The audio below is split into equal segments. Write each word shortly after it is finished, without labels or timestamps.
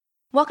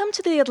Welcome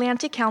to the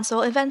Atlantic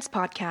Council Events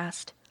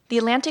Podcast. The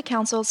Atlantic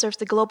Council serves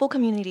the global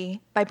community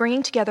by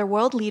bringing together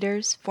world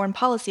leaders, foreign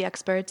policy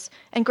experts,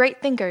 and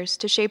great thinkers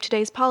to shape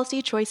today's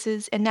policy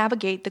choices and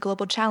navigate the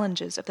global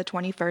challenges of the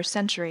 21st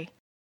century.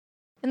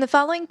 In the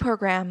following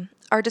program,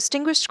 our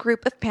distinguished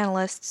group of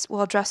panelists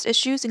will address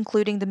issues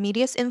including the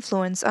media's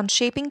influence on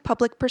shaping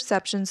public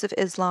perceptions of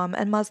Islam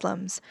and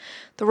Muslims,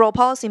 the role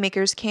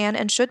policymakers can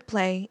and should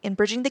play in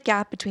bridging the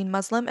gap between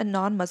Muslim and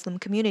non-Muslim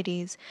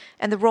communities,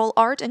 and the role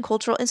art and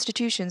cultural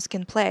institutions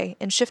can play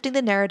in shifting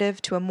the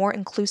narrative to a more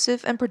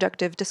inclusive and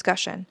productive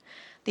discussion.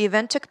 The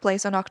event took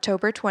place on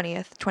October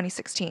 20th,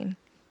 2016.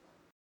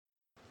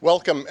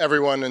 Welcome,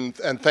 everyone,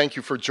 and thank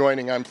you for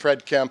joining. I'm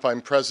Fred Kemp.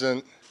 I'm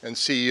President and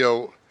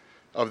CEO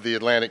of the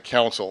Atlantic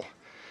Council.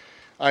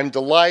 I'm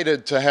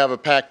delighted to have a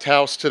packed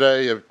house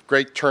today, a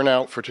great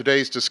turnout for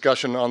today's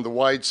discussion on the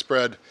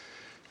widespread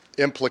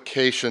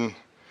implication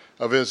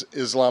of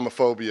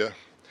Islamophobia.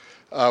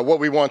 What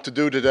we want to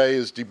do today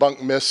is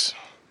debunk myths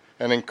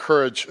and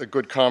encourage a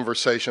good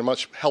conversation, a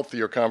much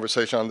healthier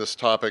conversation on this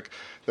topic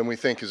than we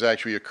think is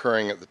actually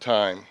occurring at the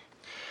time.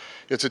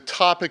 It's a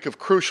topic of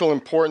crucial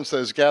importance that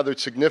has gathered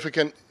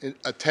significant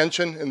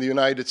attention in the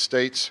United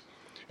States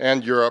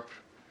and Europe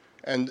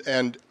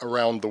and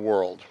around the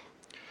world.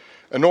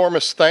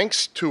 Enormous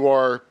thanks to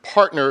our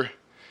partner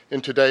in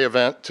today's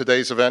event,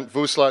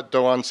 Vuslat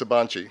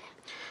Doğan-Sabancı,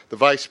 the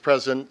Vice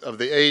President of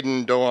the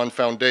Aydın Doğan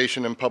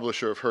Foundation and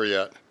publisher of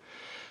Hürriyet.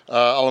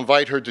 I'll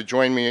invite her to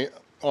join me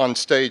on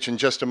stage in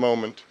just a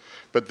moment,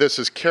 but this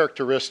is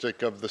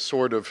characteristic of the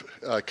sort of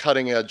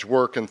cutting-edge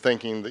work and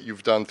thinking that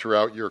you've done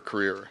throughout your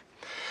career.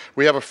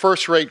 We have a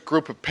first-rate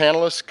group of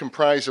panelists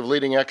comprised of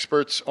leading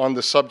experts on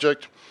the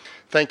subject.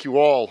 Thank you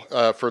all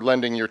for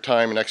lending your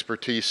time and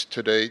expertise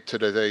to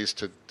today's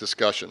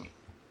discussion.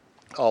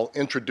 I'll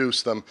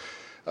introduce them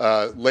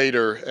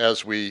later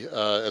as we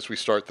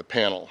start the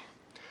panel.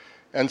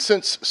 And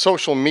since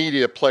social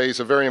media plays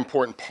a very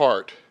important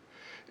part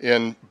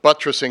in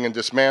buttressing and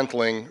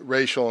dismantling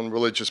racial and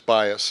religious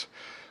bias,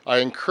 I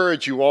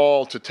encourage you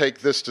all to take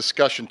this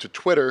discussion to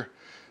Twitter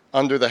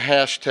under the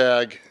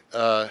hashtag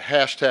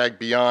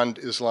Beyond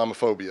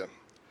Islamophobia.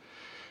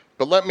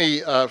 But let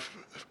me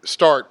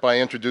start by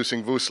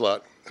introducing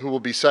Vuslat, who will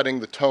be setting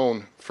the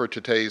tone for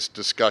today's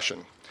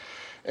discussion.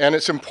 And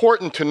it's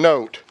important to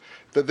note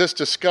that this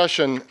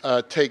discussion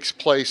takes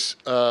place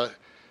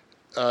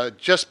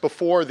just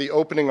before the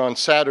opening on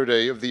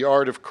Saturday of the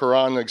Art of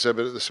Quran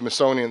exhibit at the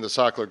Smithsonian, the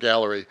Sackler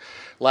Gallery.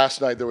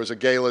 Last night there was a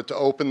gala to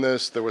open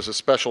this. There was a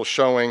special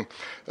showing.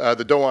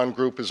 The Doğan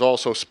Group is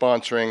also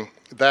sponsoring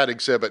that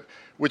exhibit,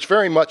 which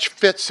very much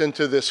fits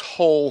into this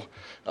whole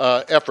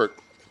effort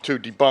to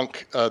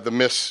debunk the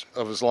myths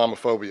of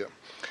Islamophobia.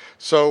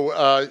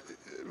 So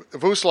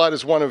Vuslat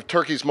is one of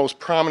Turkey's most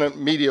prominent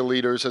media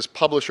leaders as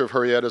publisher of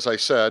Hürriyet, as I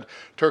said,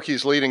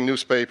 Turkey's leading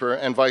newspaper,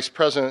 and vice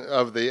president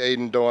of the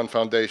Aydın Doğan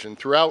Foundation.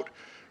 Throughout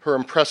her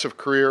impressive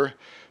career,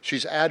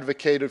 she's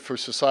advocated for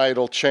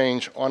societal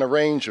change on a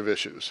range of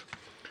issues,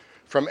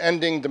 from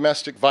ending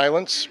domestic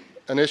violence,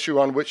 an issue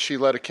on which she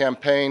led a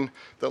campaign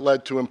that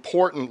led to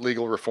important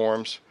legal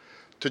reforms,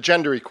 to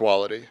gender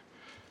equality,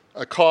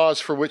 a cause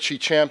for which she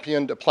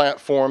championed a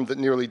platform that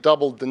nearly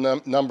doubled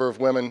the number of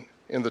women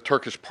in the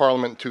Turkish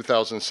parliament in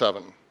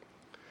 2007.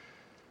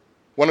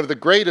 One of the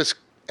greatest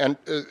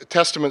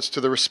testaments to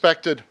the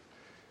respected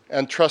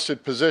and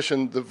trusted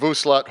position that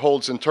Vuslat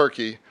holds in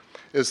Turkey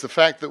is the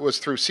fact that it was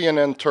through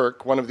CNN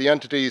Turk, one of the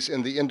entities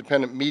in the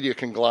independent media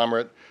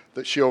conglomerate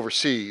that she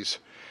oversees,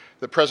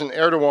 that President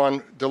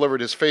Erdogan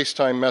delivered his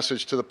FaceTime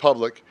message to the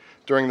public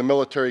during the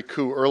military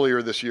coup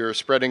earlier this year,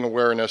 spreading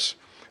awareness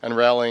and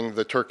rallying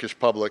the Turkish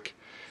public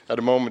at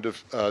a moment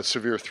of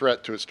severe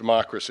threat to its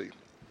democracy.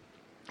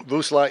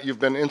 Vuslat, you've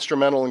been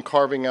instrumental in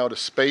carving out a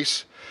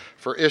space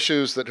for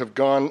issues that have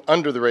gone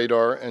under the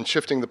radar and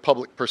shifting the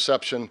public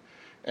perception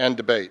and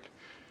debate.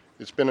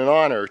 It's been an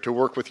honor to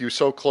work with you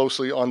so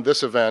closely on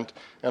this event,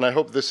 and I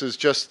hope this is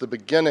just the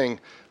beginning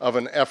of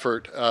an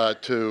effort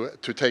to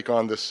take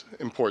on this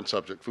important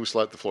subject.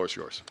 Vuslat, the floor is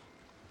yours.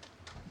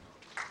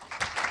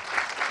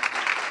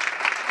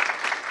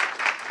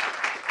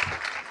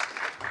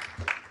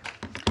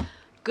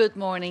 Good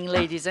morning,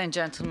 ladies and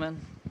gentlemen.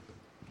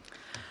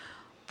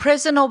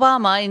 President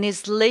Obama, in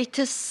his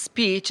latest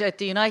speech at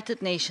the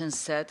United Nations,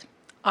 said,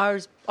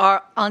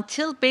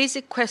 until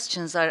basic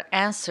questions are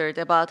answered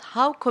about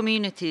how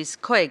communities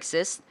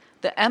coexist,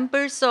 the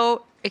embers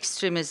of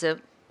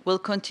extremism will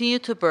continue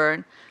to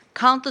burn,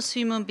 countless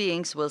human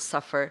beings will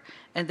suffer,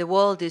 and the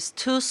world is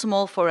too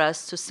small for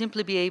us to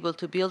simply be able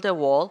to build a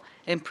wall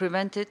and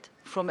prevent it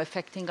from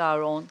affecting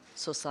our own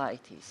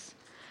societies.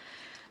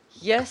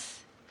 Yes,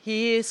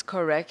 he is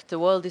correct. The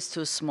world is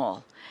too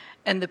small.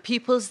 And the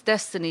people's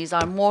destinies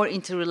are more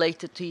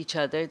interrelated to each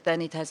other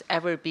than it has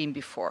ever been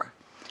before.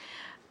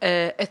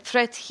 A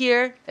threat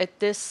here at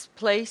this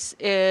place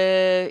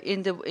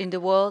in the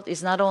world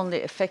is not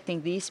only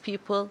affecting these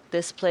people,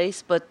 this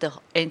place, but the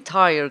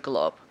entire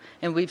globe.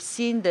 And we've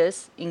seen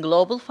this in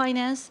global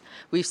finance.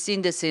 We've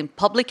seen this in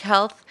public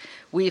health.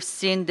 We've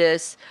seen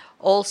this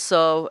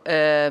also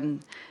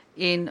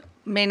in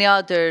many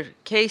other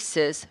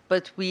cases,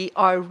 but we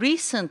are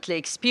recently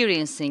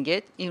experiencing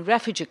it in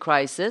refugee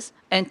crisis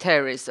and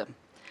terrorism.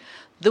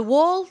 The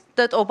wall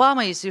that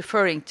Obama is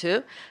referring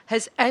to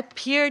has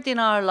appeared in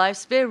our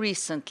lives very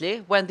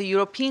recently when the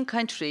European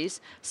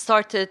countries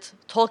started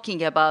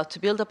talking about to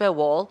build up a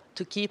wall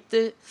to keep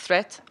the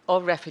threat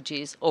of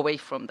refugees away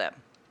from them.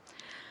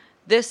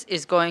 This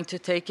is going to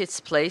take its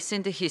place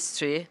in the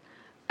history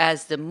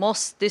as the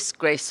most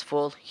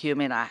disgraceful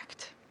human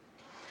act.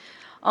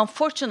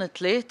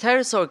 Unfortunately,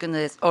 terrorist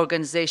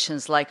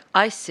organizations like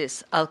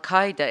ISIS,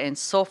 Al-Qaeda, and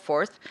so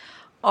forth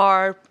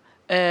are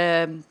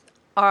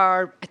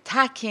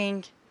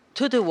attacking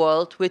to the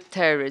world with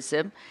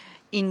terrorism,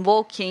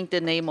 invoking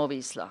the name of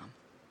Islam.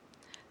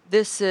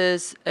 This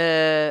is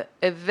a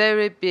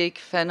very big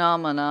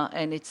phenomena,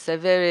 and it's a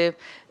very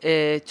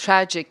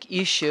tragic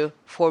issue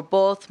for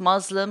both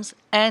Muslims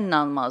and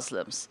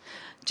non-Muslims.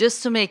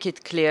 Just to make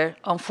it clear,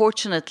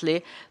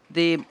 unfortunately,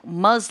 the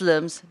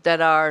Muslims that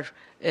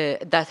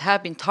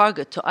have been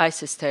targeted to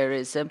ISIS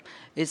terrorism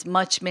is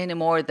many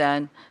more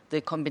than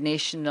the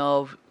combination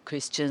of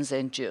Christians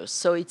and Jews.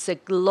 So it's a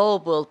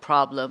global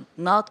problem,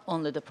 not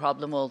only the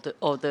problem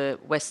of the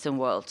Western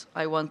world.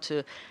 I want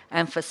to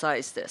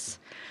emphasize this.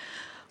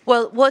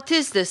 Well, what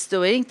is this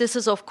doing? This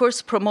is, of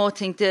course,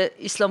 promoting the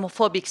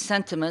Islamophobic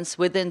sentiments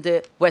within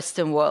the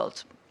Western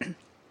world.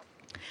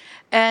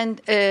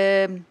 And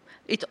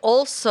it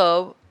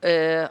also,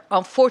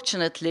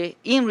 unfortunately,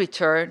 in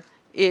return,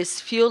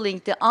 is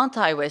fueling the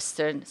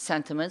anti-Western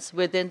sentiments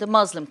within the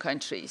Muslim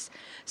countries.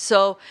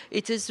 So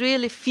it is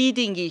really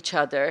feeding each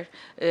other.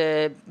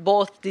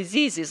 Both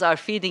diseases are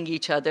feeding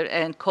each other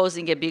and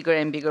causing a bigger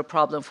and bigger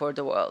problem for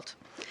the world.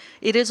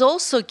 It is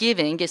also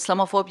giving,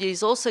 Islamophobia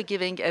is also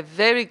giving a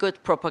very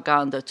good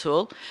propaganda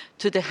tool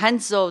to the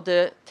hands of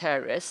the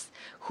terrorists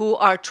who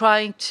are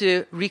trying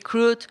to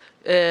recruit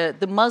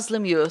the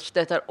Muslim youth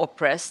that are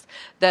oppressed,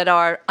 that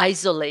are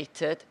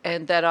isolated,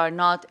 and that are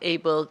not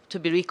able to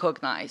be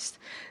recognized.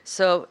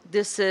 So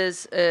this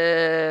is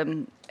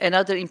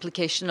another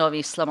implication of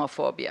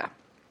Islamophobia.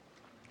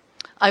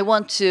 I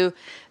want to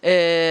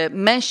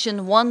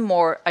mention one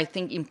more, I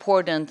think,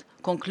 important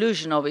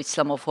conclusion of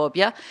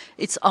Islamophobia.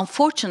 It's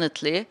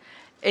unfortunately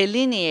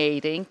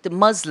alienating the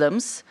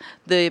Muslims,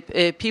 the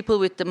people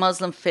with the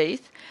Muslim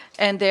faith,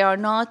 and they are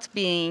not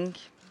being,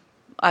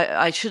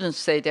 I shouldn't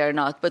say they're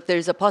not, but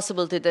there's a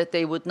possibility that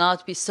they would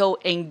not be so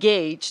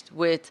engaged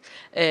with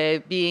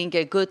being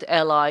a good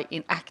ally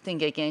in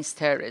acting against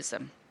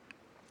terrorism.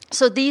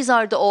 So these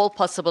are the all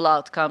possible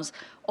outcomes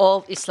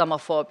of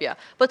Islamophobia.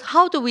 But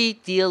how do we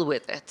deal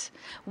with it?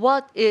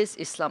 What is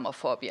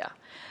Islamophobia?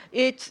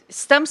 It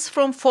stems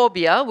from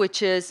phobia,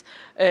 which is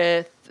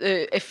a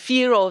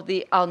fear of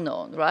the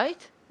unknown,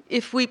 right?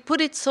 If we put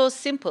it so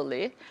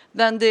simply,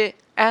 then the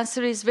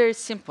answer is very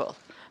simple.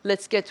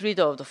 Let's get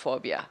rid of the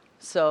phobia.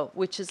 So,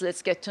 which is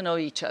let's get to know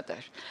each other.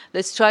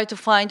 Let's try to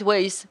find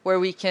ways where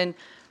we can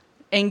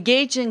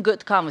engage in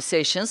good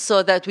conversations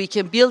so that we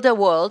can build a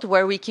world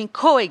where we can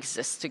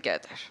coexist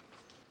together.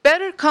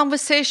 Better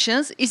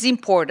conversations is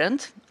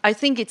important. I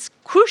think it's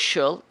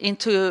crucial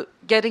into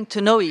getting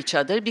to know each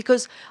other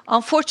because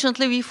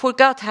unfortunately we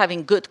forgot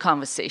having good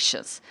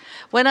conversations.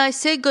 When I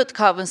say good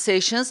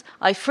conversations,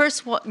 I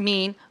first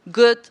mean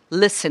good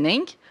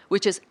listening,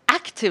 which is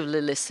actively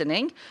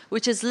listening,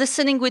 which is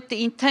listening with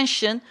the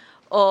intention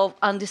of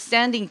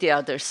understanding the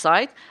other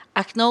side,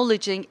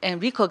 acknowledging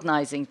and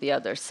recognizing the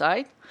other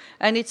side.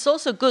 And it's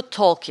also good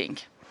talking.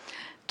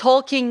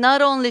 Talking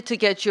not only to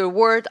get your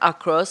word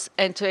across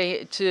and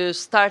to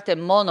start a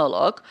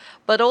monologue,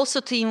 but also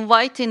to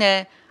invite in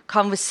a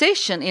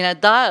conversation, in a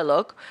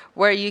dialogue,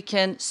 where you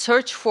can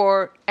search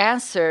for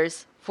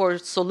answers, for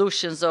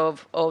solutions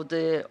of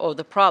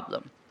the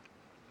problem.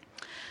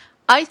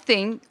 I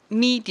think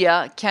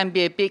media can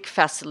be a big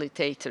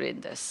facilitator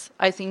in this.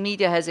 I think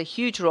media has a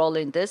huge role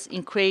in this,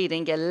 in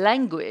creating a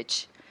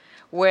language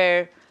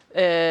where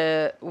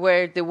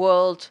the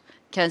world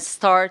can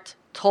start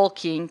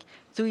talking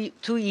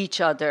to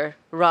each other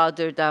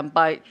rather than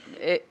by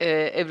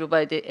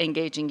everybody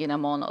engaging in a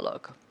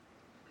monologue.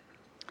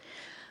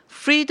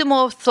 Freedom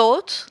of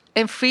thought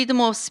and freedom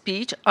of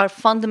speech are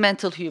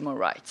fundamental human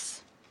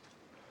rights.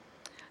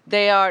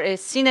 They are a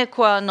sine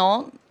qua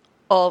non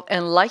of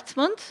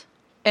enlightenment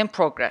and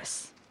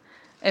progress.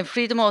 And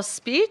freedom of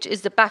speech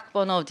is the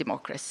backbone of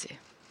democracy.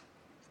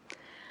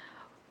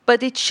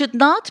 But it should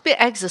not be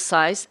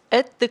exercised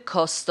at the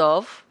cost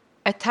of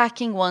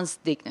attacking one's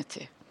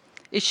dignity.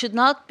 It should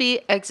not be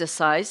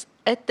exercised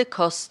at the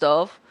cost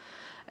of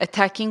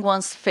attacking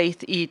one's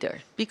faith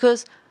either.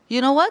 Because,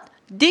 you know what?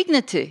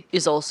 Dignity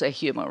is also a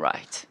human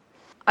right.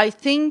 I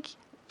think,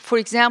 for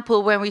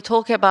example, when we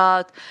talk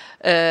about,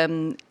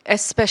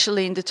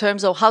 especially in the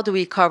terms of how do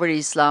we cover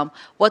Islam,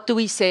 what do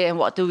we say and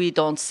what do we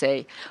don't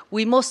say,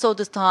 we most of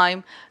the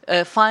time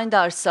find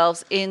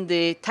ourselves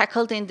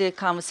tackled in the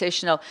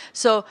conversation of,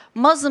 so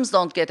Muslims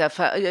don't get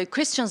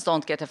Christians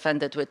don't get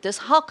offended with this.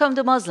 How come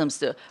the Muslims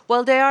do?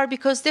 Well, they are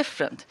because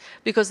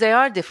they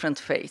are different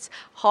faiths.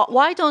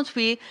 Why don't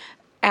we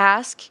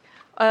ask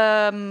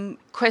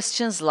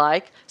questions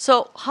like,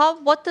 so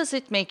what does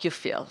it make you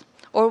feel?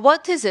 Or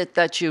what is it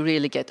that you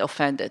really get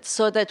offended?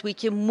 So that we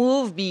can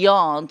move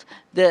beyond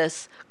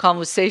this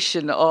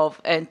conversation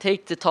and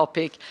take the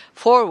topic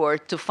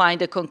forward to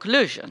find a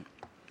conclusion.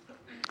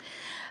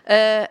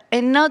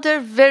 Another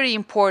very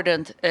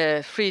important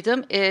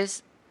freedom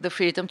is the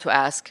freedom to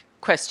ask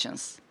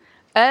questions.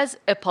 As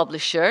a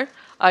publisher,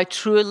 I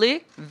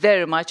truly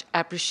very much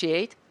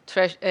appreciate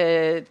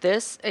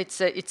this.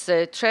 It's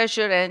a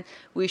treasure, and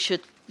we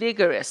should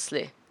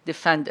vigorously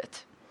defend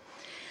it.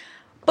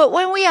 But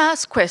when we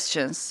ask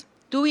questions,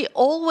 do we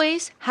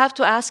always have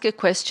to ask a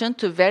question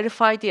to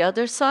verify the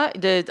other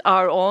side,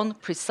 our own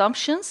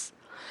presumptions?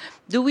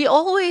 Do we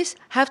always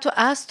have to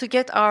ask to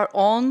get our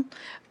own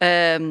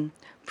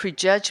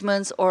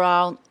prejudgments or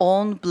our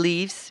own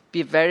beliefs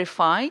be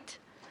verified?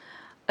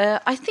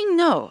 I think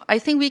no. I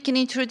think we can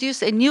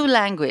introduce a new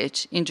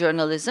language in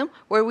journalism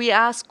where we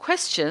ask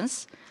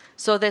questions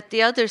so that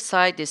the other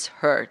side is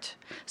heard,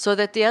 so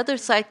that the other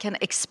side can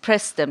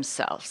express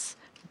themselves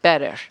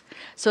better,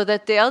 so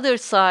that the other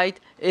side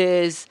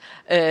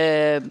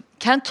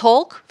can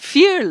talk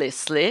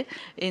fearlessly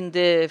in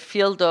the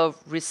field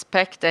of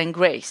respect and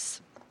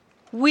grace.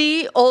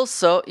 We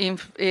also,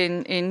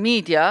 in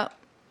media,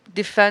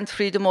 defend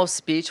freedom of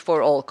speech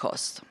for all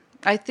costs.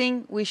 I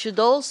think we should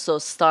also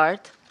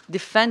start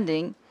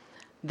defending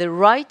the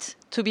right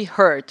to be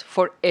heard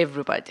for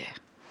everybody.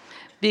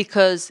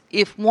 Because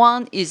if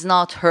one is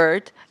not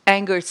heard,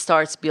 anger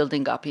starts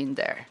building up in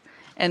there.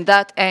 And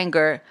that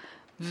anger,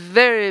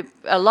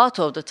 a lot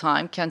of the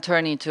time, can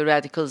turn into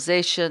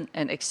radicalization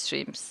and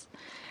extremes.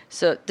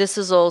 So this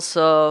is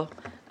also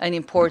an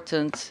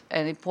important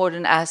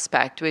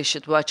aspect we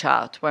should watch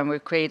out when we're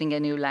creating a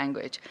new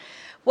language.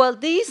 Well,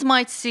 these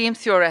might seem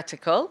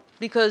theoretical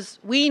because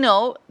we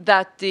know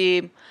that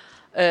the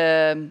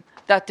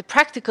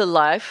practical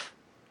life,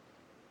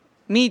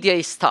 media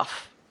is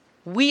tough.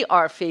 We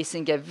are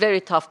facing a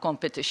very tough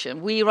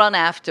competition. We run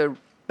after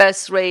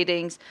best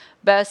ratings,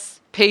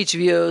 best page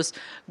views,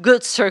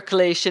 good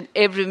circulation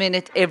every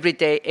minute, every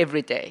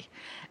day.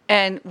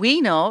 And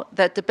we know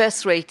that the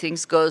best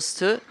ratings goes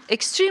to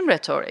extreme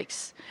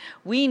rhetorics.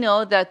 We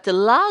know that the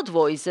loud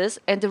voices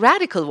and the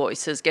radical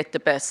voices get the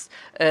best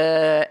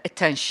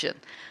attention.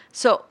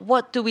 So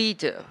what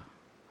do?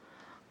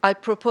 I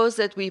propose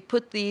that we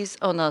put these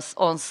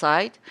on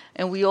side,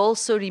 and we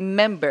also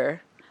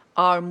remember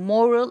our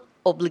moral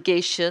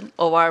obligation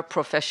of our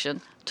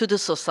profession to the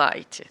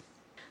society.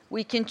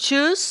 We can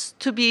choose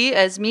to be,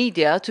 as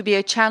media, to be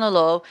a channel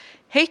of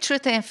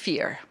hatred and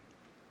fear,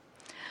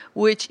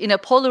 which in a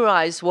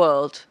polarized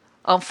world,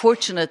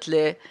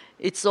 unfortunately,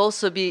 it's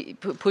also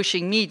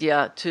pushing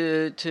media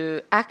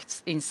to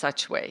act in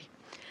such way.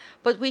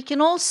 But we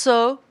can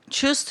also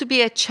choose to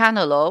be a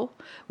channel of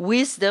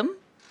wisdom,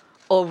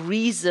 of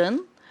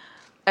reason,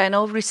 and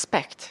of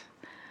respect.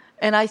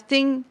 And I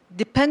think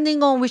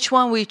depending on which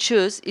one we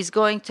choose is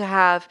going to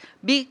have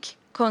big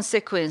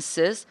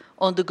consequences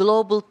on the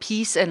global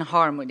peace and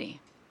harmony.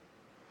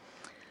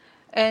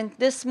 And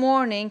this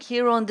morning,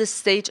 here on this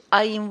stage,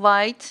 I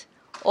invite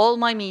all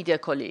my media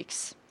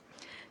colleagues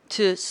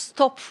to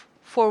stop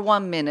for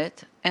 1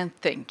 minute and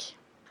think.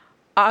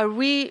 Are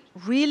we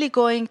really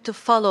going to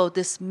follow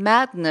this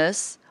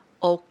madness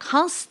of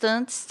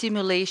constant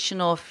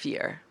stimulation of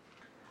fear?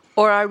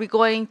 Or are we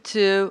going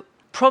to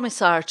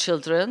promise our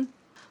children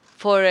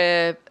for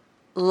a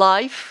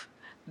life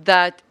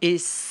that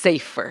is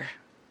safer?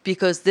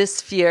 Because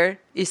this fear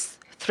is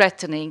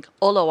threatening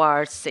all of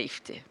our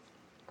safety.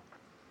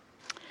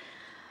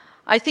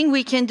 I think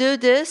we can do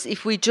this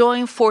if we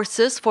join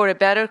forces for a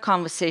better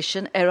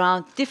conversation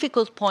around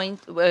difficult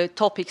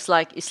topics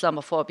like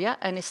Islamophobia.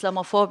 And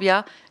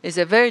Islamophobia is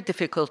a very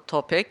difficult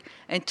topic.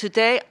 And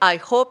today, I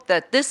hope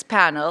that this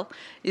panel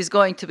is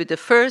going to be the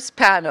first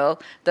panel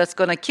that's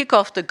going to kick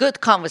off the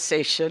good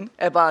conversation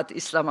about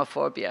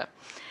Islamophobia.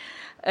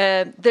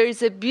 There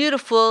is a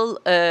beautiful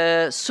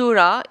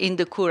surah in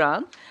the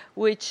Quran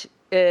which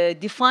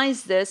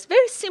defines this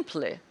very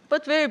simply,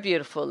 but very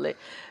beautifully.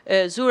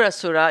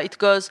 Surah, it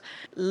goes,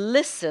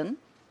 listen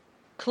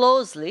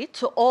closely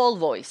to all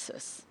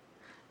voices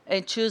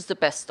and choose the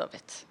best of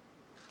it.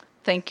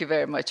 Thank you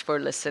very much for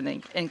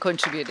listening and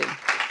contributing.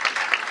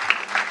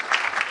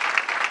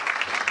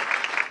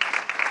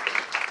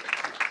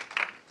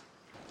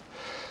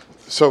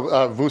 So,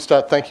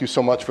 Vustat, thank you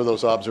so much for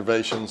those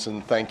observations,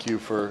 and thank you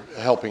for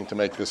helping to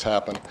make this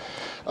happen.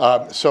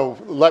 So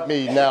let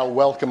me now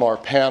welcome our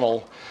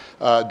panel.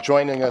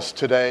 Joining us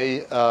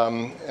today,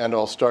 and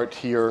I'll start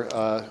here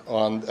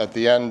at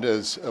the end,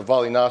 is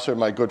Vali Nasser,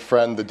 my good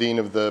friend, the Dean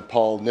of the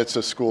Paul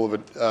Nitze School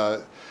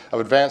of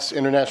Advanced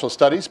International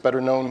Studies,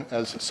 better known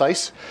as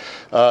SAIS,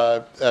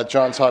 at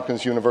Johns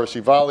Hopkins University.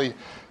 Vali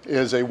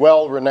is a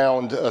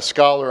well-renowned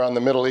scholar on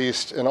the Middle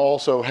East and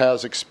also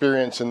has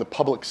experience in the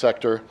public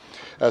sector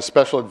as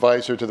special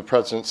advisor to the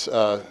President's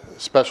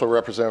special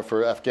representative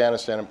for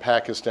Afghanistan and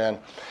Pakistan.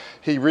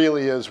 He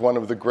really is one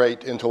of the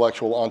great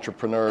intellectual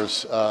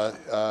entrepreneurs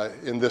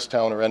in this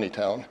town or any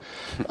town.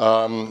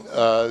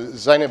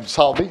 Zainab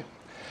Salbi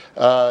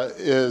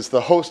is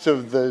the host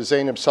of the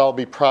Zainab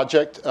Salbi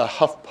Project, a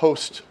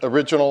HuffPost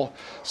original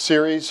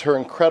series. Her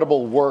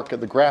incredible work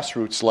at the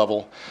grassroots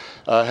level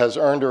has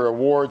earned her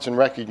awards and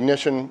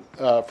recognition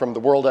from the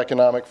World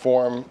Economic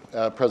Forum,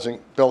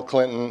 President Bill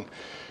Clinton,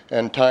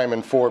 and Time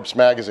and Forbes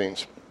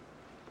magazines.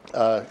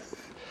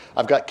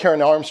 I've got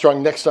Karen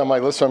Armstrong next on my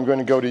list, so I'm going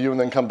to go to you and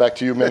then come back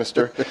to you,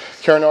 Minister.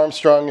 Karen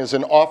Armstrong is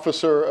an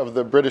officer of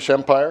the British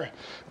Empire,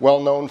 well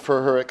known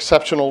for her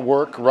exceptional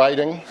work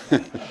writing.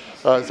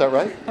 Is that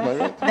right? Am I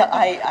right? No,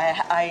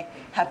 I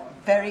have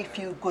very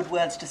few good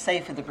words to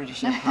say for the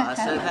British Empire,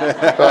 so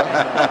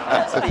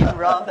that's been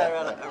rather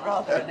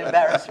an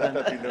embarrassment.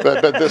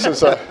 But this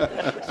is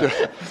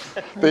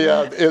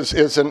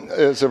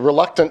a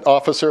reluctant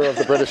officer of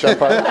the British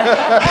Empire.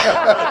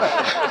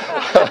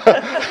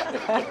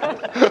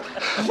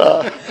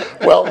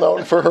 Well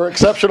known for her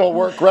exceptional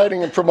work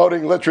writing and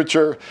promoting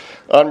literature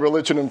on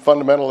religion and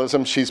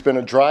fundamentalism. She's been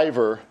a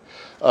driver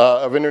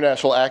of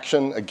international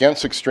action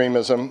against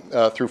extremism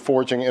through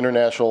forging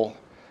international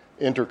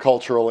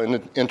intercultural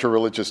and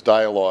interreligious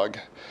dialogue.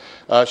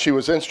 She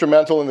was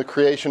instrumental in the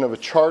creation of a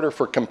Charter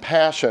for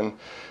Compassion,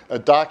 a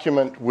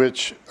document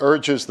which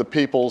urges the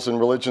peoples and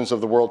religions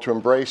of the world to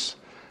embrace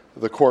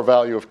the core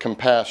value of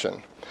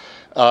compassion.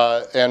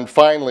 And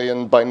finally,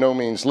 and by no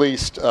means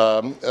least,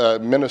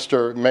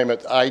 Minister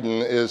Mehmet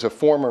Aydin is a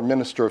former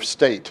Minister of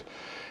State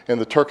in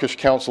the Turkish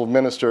Council of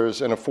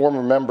Ministers and a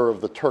former member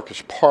of the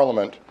Turkish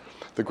Parliament,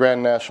 the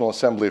Grand National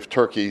Assembly of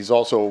Turkey. He's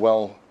also a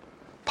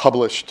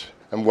well-published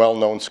and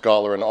well-known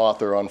scholar and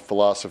author on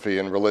philosophy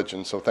and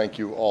religion. So thank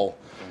you all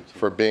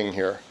for being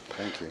here.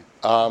 Thank you.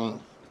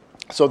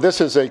 So this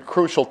is a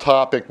crucial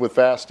topic with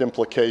vast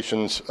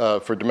implications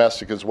for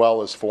domestic as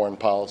well as foreign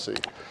policy.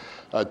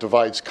 It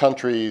divides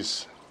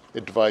countries,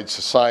 it divides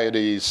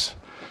societies,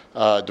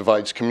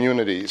 divides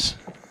communities,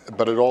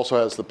 but it also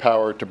has the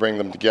power to bring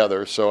them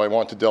together. So I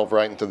want to delve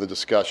right into the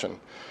discussion.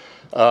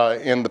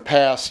 In the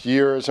past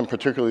years, and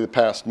particularly the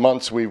past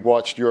months, we've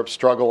watched Europe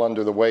struggle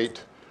under the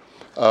weight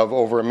of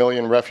over 1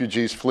 million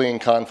refugees fleeing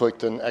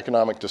conflict and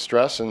economic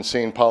distress, and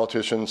seen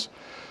politicians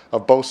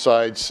of both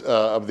sides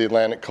of the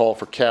Atlantic call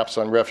for caps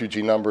on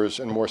refugee numbers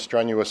and more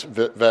strenuous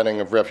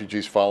vetting of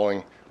refugees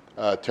following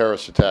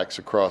terrorist attacks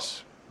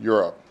across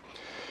Europe.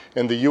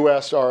 In the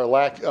U.S., our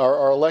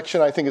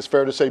election, I think it's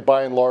fair to say,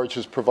 by and large,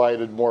 has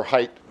provided more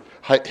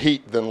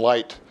heat than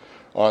light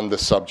on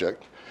this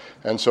subject.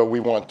 And so we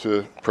want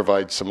to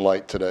provide some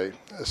light today.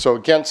 So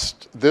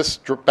against this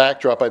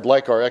backdrop, I'd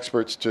like our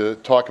experts to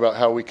talk about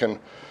how we can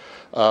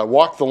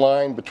walk the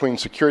line between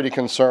security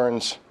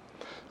concerns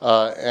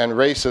and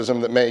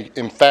racism that may,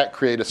 in fact,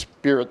 create a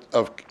spirit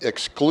of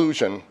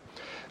exclusion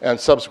and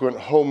subsequent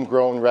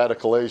homegrown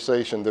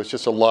radicalization. There's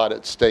just a lot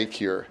at stake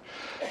here.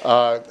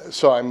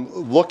 So I'm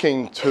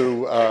looking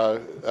to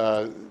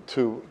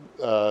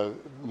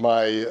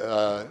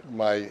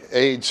my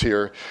aides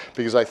here,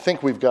 because I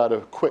think we've got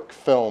a quick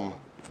film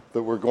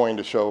that we're going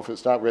to show. If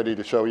it's not ready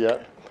to show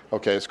yet,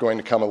 okay, it's going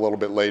to come a little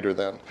bit later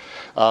then.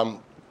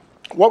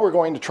 What we're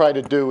going to try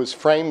to do is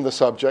frame the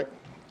subject.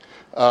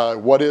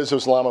 What is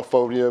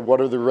Islamophobia?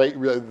 What are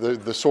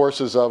the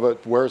sources of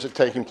it? Where is it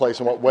taking place?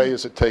 In what way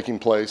is it taking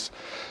place?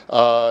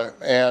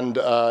 And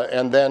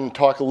then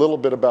talk a little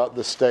bit about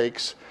the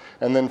stakes,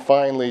 and then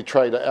finally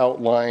try to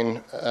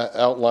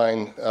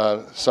outline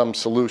some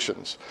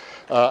solutions.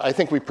 I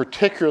think we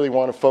particularly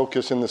want to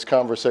focus in this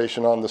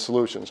conversation on the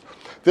solutions.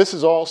 This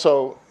is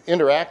also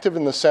interactive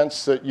in the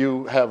sense that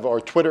you have our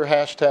Twitter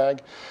hashtag.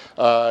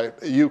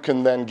 You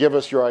can then give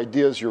us your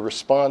ideas, your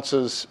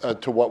responses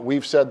to what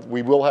we've said.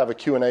 We will have a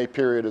Q&A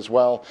period as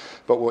well,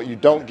 but what you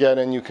don't get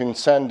in, you can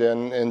send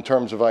in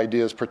terms of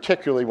ideas,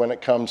 particularly when it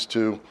comes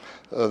to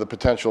the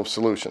potential of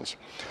solutions.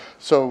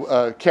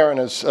 So Karen,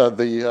 as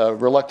the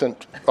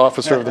reluctant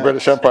officer of the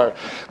British Empire,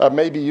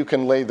 maybe you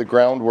can lay the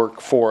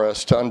groundwork for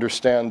us to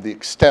understand the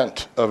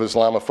extent of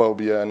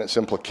Islamophobia and its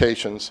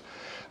implications.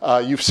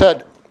 You've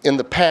said in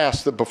the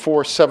past that before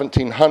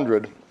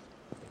 1700,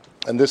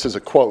 and this is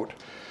a quote,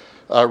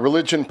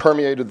 religion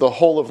permeated the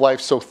whole of life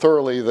so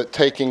thoroughly that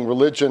taking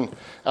religion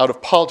out of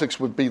politics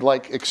would be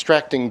like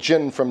extracting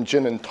gin from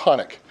gin and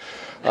tonic.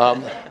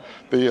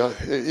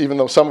 Even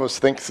though some of us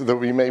think that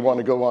we may want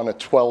to go on a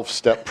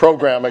 12-step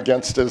program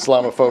against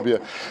Islamophobia,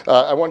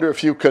 I wonder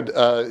if you could,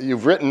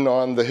 you've written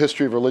on the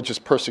history of religious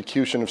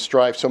persecution of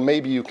strife, so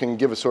maybe you can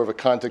give us sort of a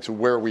context of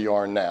where we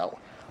are now.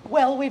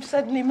 Well, we've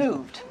certainly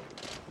moved.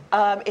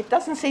 It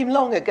doesn't seem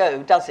long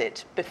ago, does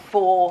it,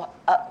 before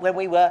when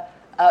we were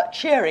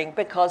cheering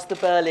because the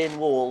Berlin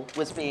Wall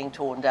was being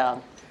torn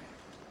down.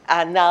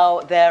 And now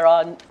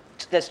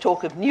there's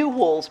talk of new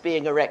walls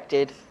being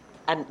erected,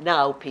 and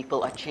now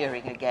people are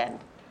cheering again.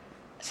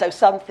 So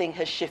something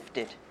has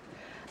shifted.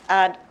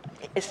 And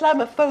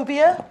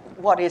Islamophobia,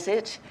 what is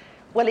it?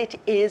 Well, it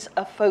is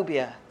a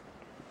phobia.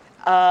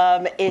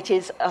 It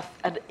is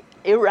an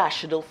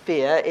irrational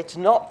fear. It's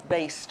not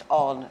based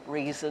on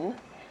reason.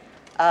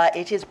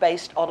 It is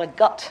based on a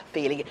gut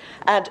feeling.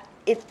 And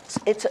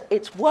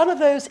it's one of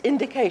those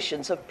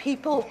indications of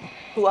people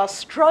who are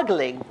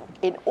struggling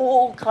in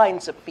all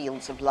kinds of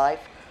fields of life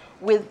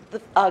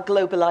with our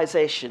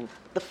globalization,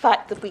 the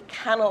fact that we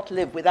cannot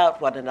live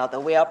without one another.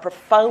 We are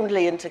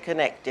profoundly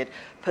interconnected,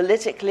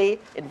 politically,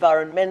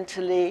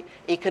 environmentally,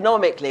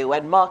 economically.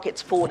 When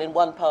markets fall in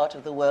one part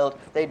of the world,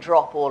 they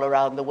drop all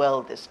around the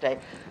world this day.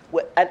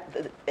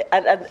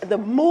 And the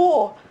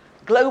more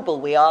global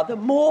we are, the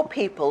more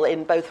people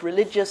in both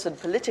religious and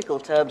political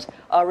terms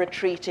are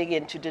retreating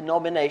into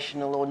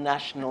denominational or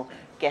national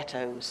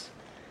ghettos.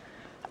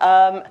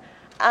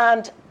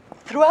 And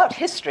throughout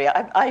history,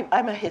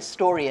 I'm a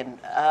historian,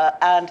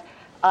 and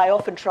I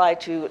often try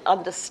to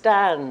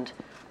understand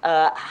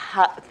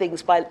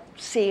things by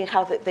seeing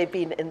how they've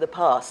been in the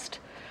past.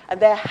 And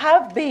there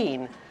have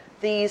been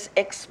these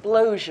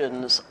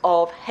explosions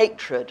of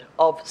hatred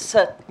of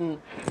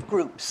certain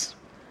groups.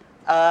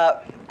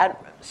 And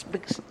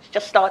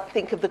just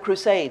think of the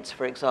Crusades,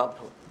 for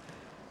example.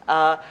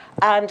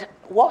 And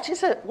what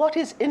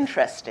is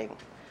interesting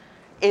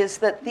is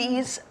that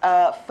these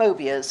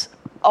phobias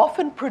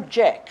often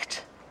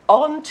project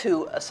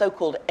onto a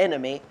so-called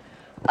enemy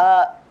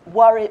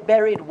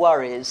buried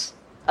worries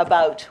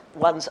about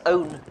one's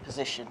own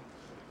position.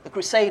 The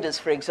Crusaders,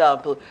 for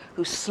example,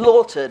 who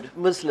slaughtered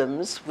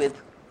Muslims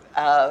with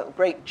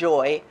great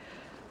joy,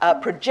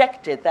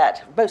 projected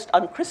that most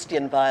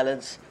unchristian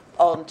violence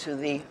onto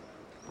the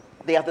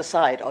other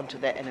side, onto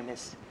their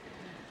enemies.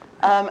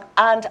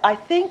 And I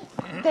think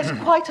there's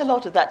quite a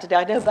lot of that today.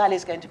 I know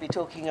Vali's going to be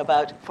talking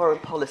about foreign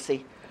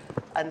policy,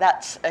 and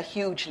that's a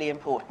hugely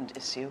important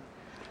issue.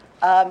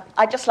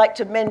 I'd just like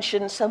to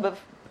mention some of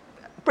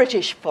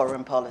British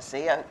foreign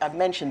policy. I've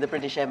mentioned the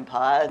British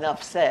Empire,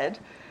 enough said,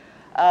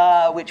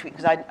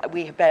 because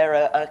we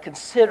bear a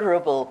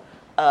considerable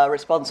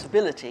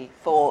responsibility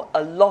for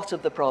a lot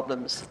of the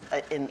problems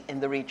in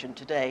the region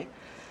today.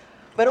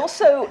 But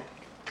also,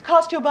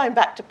 cast your mind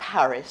back to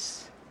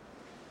Paris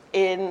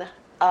in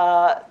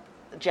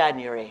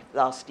January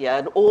last year,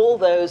 and all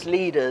those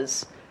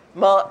leaders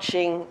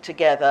marching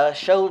together,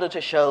 shoulder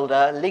to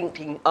shoulder,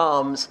 linking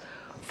arms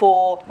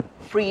for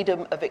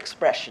freedom of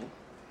expression.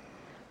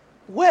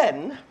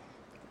 When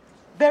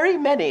very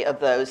many of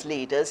those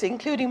leaders,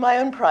 including my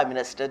own Prime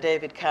Minister,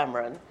 David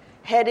Cameron,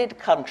 headed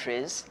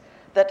countries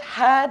that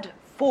had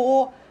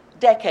for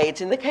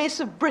decades, in the case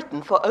of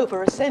Britain for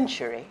over a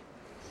century,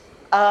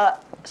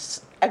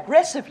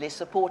 aggressively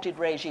supported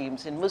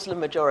regimes in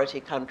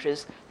Muslim-majority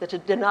countries that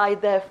had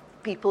denied their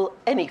people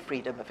any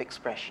freedom of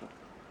expression,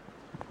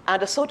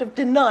 and a sort of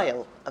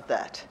denial of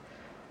that.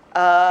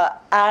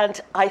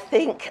 And I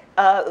think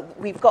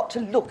we've got to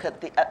look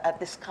at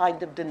this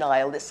kind of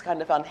denial, this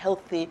kind of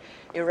unhealthy,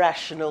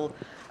 irrational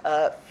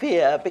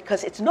fear,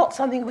 because it's not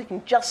something we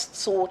can just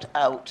sort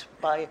out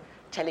by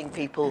telling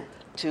people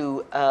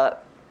to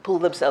pull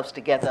themselves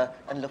together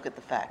and look at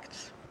the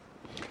facts.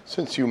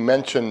 Since you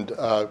mentioned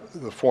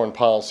the foreign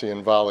policy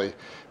in Vali,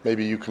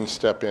 maybe you can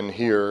step in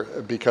here,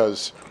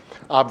 because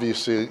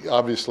obviously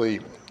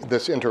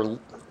this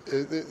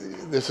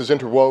is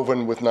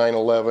interwoven with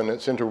 9/11.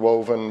 It's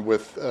interwoven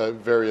with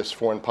various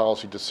foreign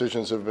policy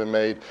decisions that have been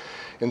made.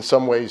 In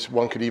some ways,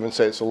 one could even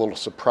say it's a little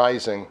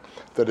surprising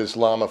that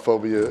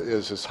Islamophobia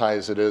is as high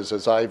as it is.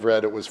 As I've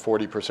read, it was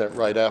 40%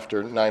 right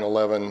after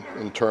 9/11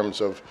 in terms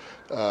of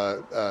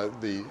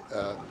the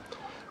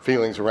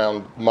feelings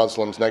around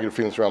Muslims, negative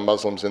feelings around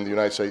Muslims in the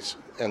United States,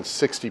 and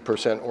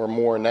 60% or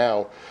more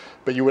now.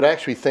 But you would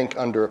actually think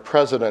under a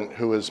president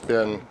who has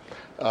been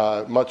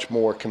much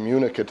more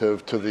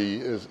communicative to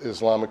the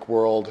Islamic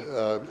world,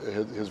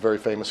 his very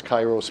famous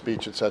Cairo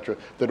speech, etc.,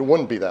 that it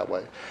wouldn't be that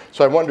way.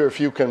 So I wonder if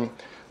you can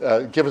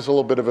give us a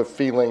little bit of a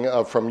feeling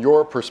from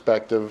your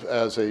perspective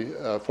as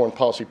a foreign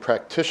policy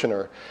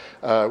practitioner.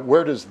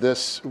 Where does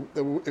this,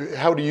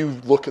 how do you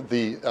look at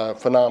the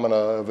phenomena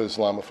of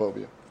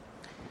Islamophobia?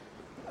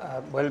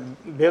 Well,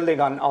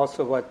 building on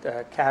also what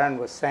Karen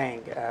was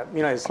saying,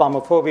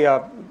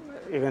 Islamophobia,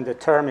 even the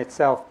term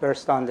itself,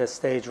 burst on the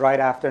stage right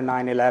after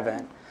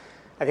 9/11.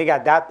 I think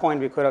at that point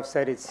we could have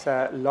said it's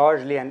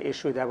largely an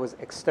issue that was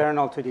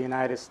external to the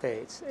United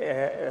States.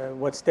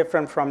 What's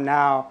different from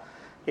now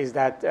is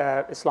that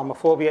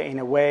Islamophobia, in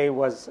a way,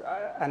 was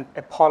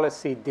a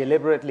policy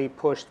deliberately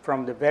pushed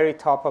from the very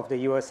top of the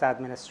U.S.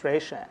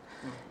 administration.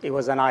 It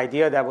was an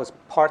idea that was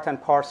part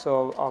and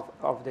parcel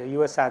of the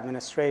U.S.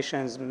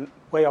 administration's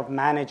way of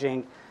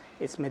managing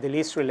its Middle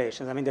East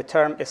relations. I mean, the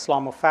term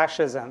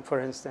Islamofascism, for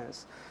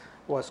instance,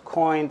 was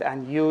coined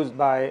and used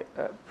by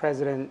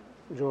President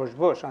George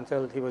Bush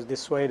until he was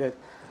dissuaded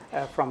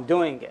from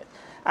doing it.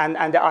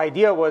 And the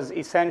idea was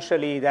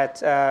essentially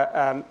that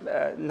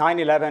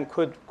 9/11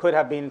 could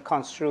have been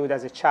construed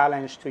as a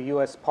challenge to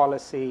U.S.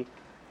 policy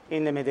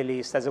in the Middle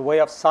East, as a way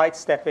of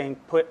sidestepping,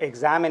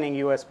 examining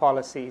U.S.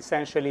 policy.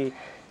 Essentially,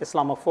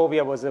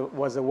 Islamophobia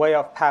was a way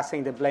of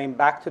passing the blame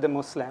back to the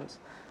Muslims,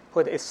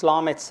 put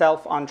Islam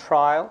itself on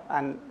trial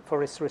and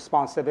for its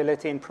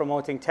responsibility in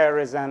promoting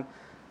terrorism,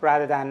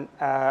 rather than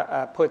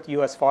put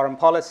U.S. foreign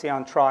policy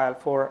on trial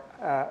for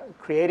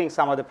creating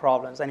some of the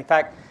problems. And in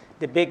fact,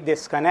 the big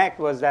disconnect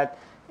was that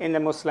in the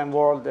Muslim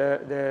world,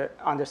 the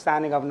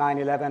understanding of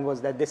 9/11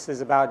 was that this is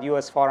about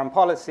U.S. foreign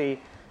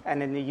policy,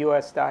 And in the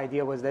U.S., the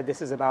idea was that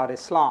this is about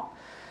Islam.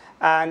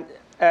 And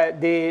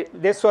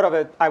this sort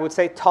of, I would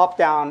say,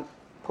 top-down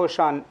push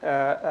on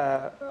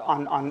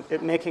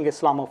making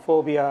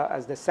Islamophobia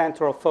as the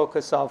central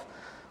focus of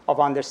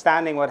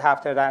understanding what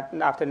happened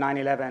after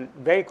 9/11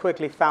 very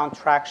quickly found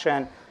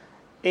traction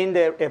in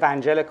the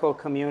evangelical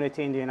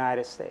community in the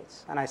United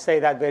States. And I say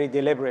that very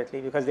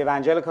deliberately because the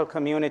evangelical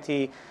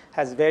community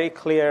has very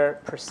clear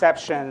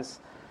perceptions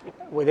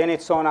within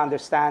its own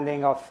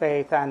understanding of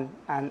faith and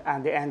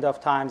the end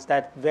of times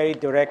that very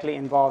directly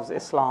involves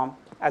Islam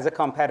as a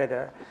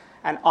competitor.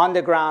 And on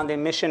the ground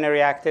in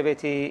missionary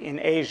activity in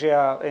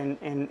Asia,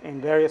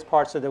 in various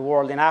parts of the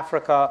world, in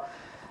Africa,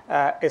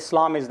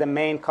 Islam is the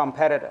main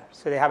competitor.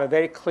 So they have a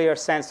very clear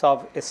sense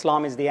of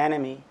Islam is the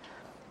enemy.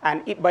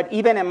 But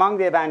even among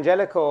the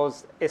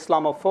evangelicals,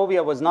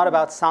 Islamophobia was not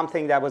about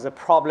something that was a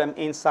problem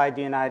inside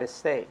the United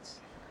States.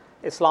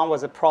 Islam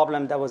was a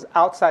problem that was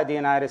outside the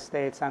United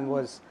States and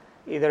was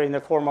either in the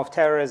form of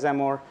terrorism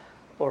or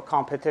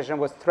competition,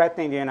 was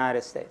threatening the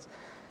United States.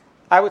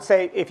 I would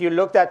say if you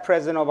looked at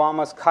President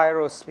Obama's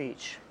Cairo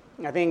speech,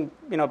 I think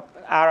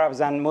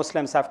Arabs and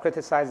Muslims have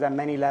criticized at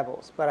many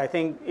levels, but I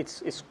think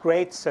its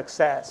great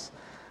success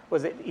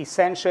was that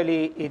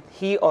essentially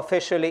he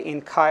officially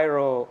in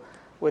Cairo,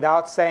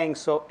 without saying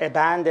so,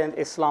 abandoned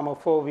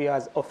Islamophobia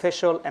as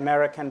official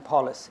American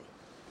policy.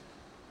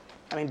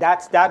 I mean,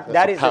 that's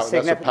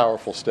a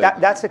powerful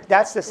statement.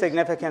 That's the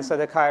significance of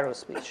the Cairo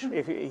speech.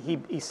 He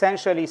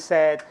essentially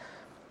said,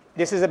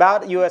 this is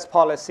about U.S.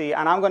 policy,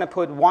 and I'm going to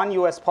put one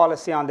U.S.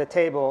 policy on the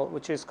table,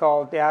 which is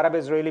called the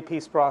Arab-Israeli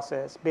peace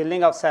process,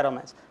 building of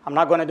settlements. I'm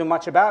not going to do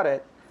much about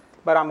it,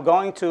 but I'm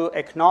going to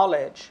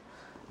acknowledge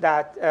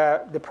that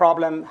the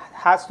problem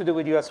has to do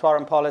with U.S.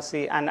 foreign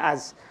policy, and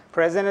as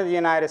President of the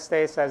United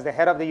States, as the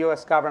head of the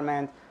U.S.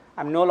 government,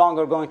 I'm no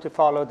longer going to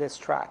follow this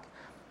track.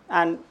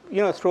 And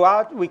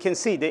throughout, we can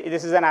see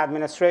this is an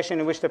administration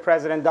in which the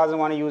president doesn't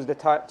want to use the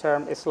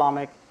term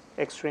Islamic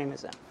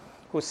extremism,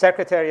 whose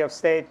Secretary of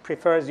State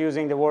prefers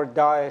using the word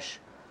Daesh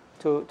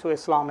to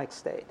Islamic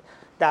State,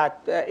 that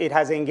it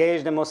has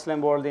engaged the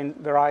Muslim world in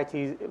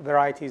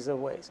varieties of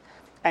ways.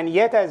 And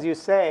yet, as you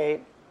say,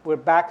 we're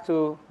back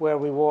to where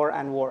we were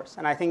and worse.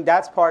 And I think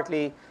that's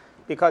partly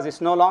because it's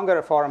no longer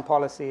a foreign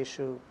policy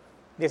issue.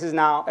 This is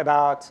now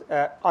about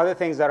other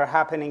things that are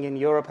happening in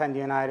Europe and the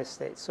United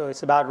States. So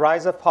it's about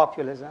rise of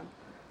populism.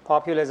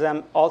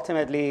 Populism,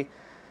 ultimately,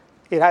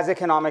 it has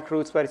economic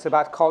roots, but it's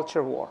about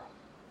culture war.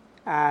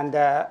 And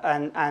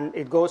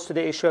it goes to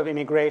the issue of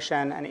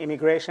immigration. And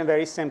immigration,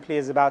 very simply,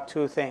 is about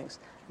two things: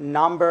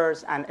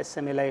 numbers and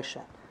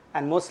assimilation.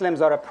 And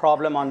Muslims are a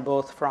problem on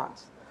both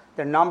fronts.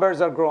 Their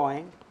numbers are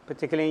growing,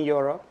 particularly in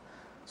Europe.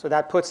 So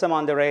that puts them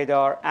on the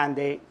radar, and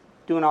they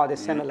do not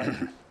assimilate.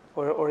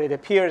 Or it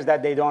appears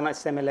that they don't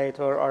assimilate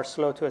or are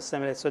slow to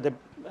assimilate. So the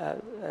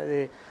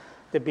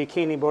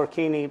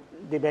bikini-burkini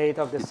debate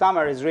of the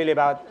summer is really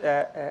about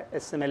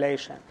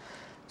assimilation.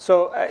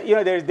 So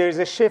there's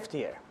a shift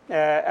here.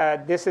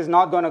 This is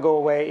not going to go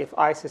away if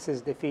ISIS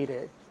is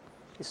defeated.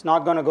 It's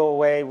not going to go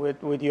away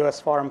with U.S.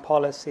 foreign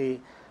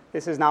policy.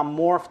 This is now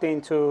morphed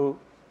into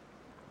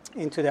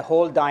the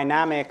whole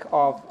dynamic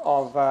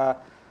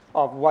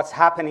of what's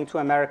happening to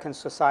American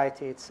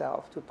society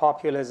itself, to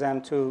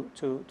populism, to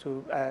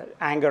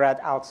anger at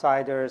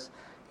outsiders.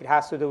 It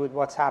has to do with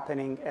what's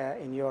happening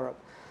in Europe.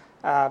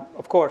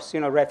 Of course,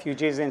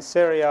 refugees in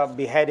Syria,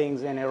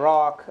 beheadings in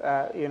Iraq,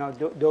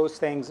 those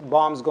things,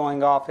 bombs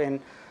going off in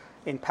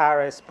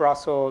Paris,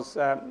 Brussels,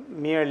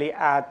 merely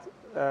add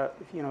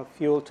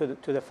fuel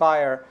to the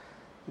fire.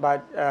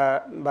 But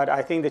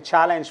I think the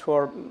challenge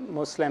for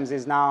Muslims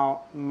is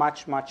now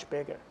much, much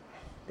bigger,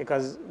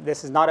 because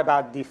this is not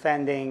about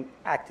defending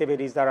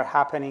activities that are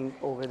happening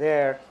over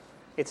there.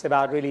 It's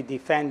about really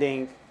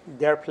defending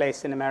their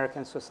place in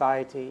American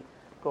society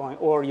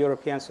or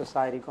European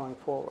society going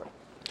forward.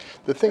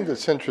 The thing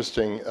that's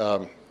interesting,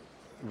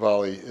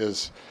 Vali,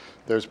 is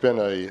there's been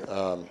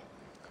a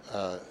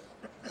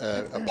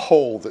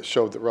poll that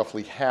showed that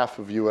roughly half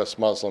of U.S.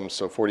 Muslims,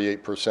 so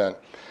 48%,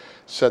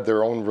 said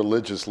their own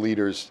religious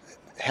leaders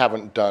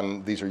haven't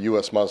done, these are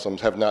U.S.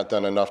 Muslims, have not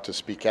done enough to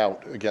speak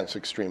out against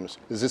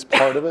extremism. Is this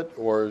part of it,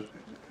 or?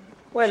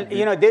 Well,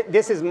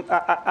 this is,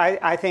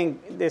 I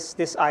think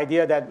this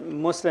idea that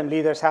Muslim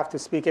leaders have to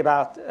speak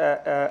about,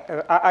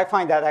 I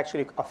find that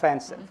actually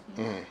offensive.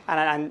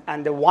 Mm-hmm.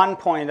 And the one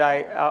point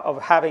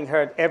of having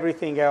heard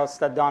everything else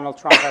that Donald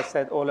Trump has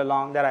said all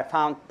along that I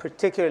found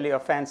particularly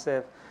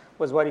offensive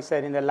was what he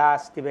said in the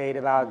last debate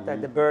about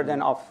the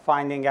burden of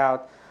finding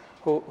out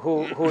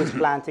who is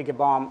planting a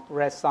bomb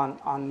rests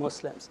on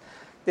Muslims.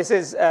 This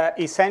is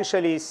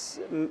essentially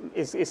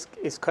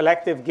is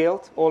collective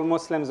guilt. All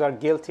Muslims are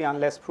guilty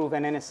unless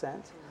proven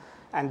innocent,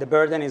 and the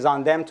burden is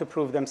on them to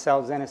prove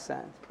themselves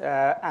innocent.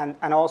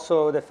 And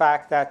also the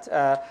fact that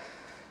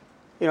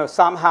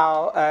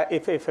somehow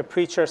if a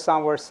preacher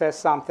somewhere says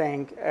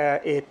something,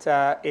 it's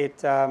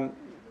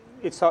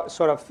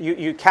sort of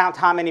you count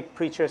how many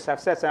preachers have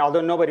said something,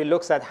 although nobody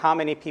looks at how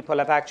many people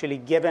have actually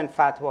given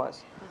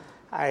fatwas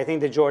I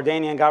think the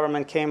Jordanian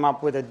government came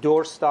up with a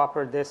door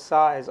stopper this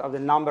size of the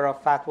number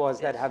of fatwas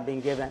that have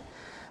been given.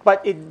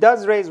 But it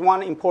does raise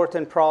one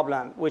important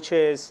problem, which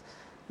is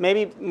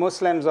maybe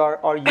Muslims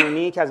are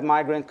unique as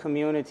migrant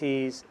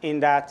communities in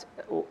that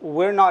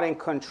we're not in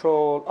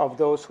control of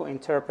those who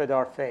interpret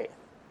our faith,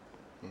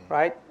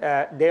 right?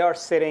 They are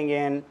sitting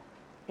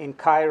in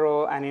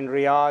Cairo and in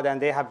Riyadh,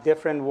 and they have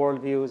different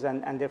worldviews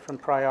and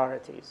different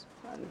priorities.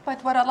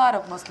 But what a lot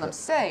of Muslims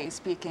say,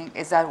 speaking,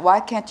 is that why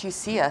can't you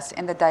see us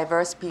in the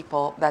diverse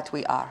people that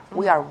we are?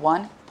 We are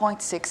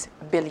 1.6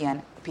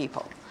 billion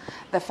people.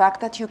 The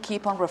fact that you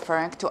keep on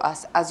referring to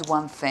us as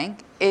one thing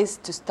is,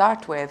 to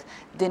start with,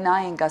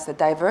 denying us the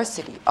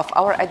diversity of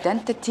our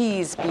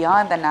identities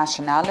beyond the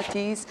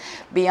nationalities,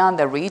 beyond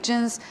the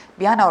regions,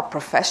 beyond our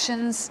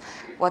professions,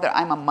 whether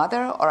I'm a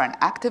mother or an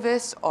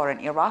activist or an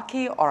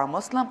Iraqi or a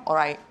Muslim or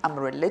I am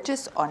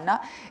religious or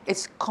not.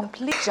 It's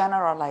complete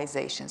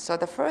generalization. So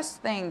the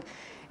first thing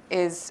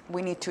is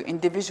we need to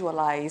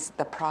individualize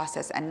the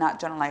process and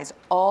not generalize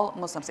all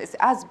Muslims. It's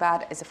as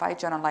bad as if I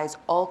generalize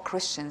all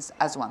Christians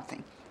as one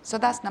thing. So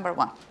that's number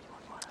one.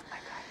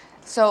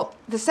 So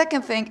the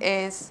second thing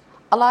is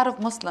a lot of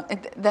Muslims,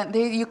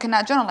 you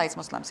cannot generalize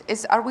Muslims.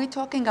 Are we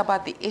talking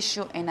about the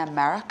issue in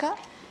America?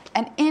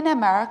 And in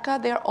America,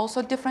 there are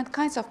also different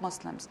kinds of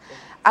Muslims.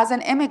 As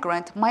an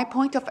immigrant, my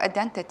point of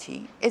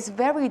identity is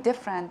very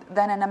different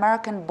than an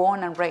American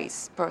born and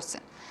raised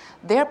person.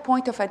 Their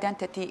point of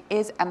identity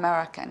is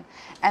American.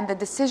 And the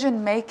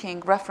decision-making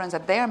reference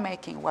that they're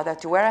making, whether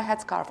to wear a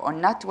headscarf or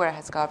not to wear a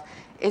headscarf,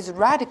 is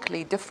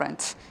radically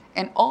different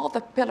in all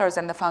the pillars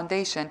and the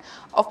foundation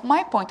of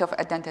my point of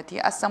identity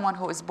as someone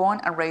who is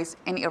born and raised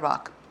in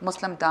Iraq,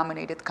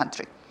 Muslim-dominated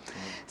country.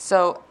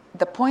 So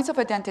the points of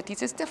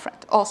identities is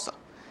different also.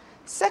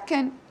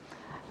 Second,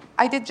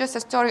 I did just a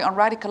story on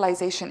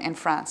radicalization in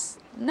France.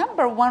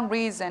 Number one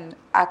reason,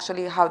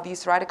 actually, how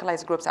these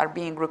radicalized groups are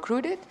being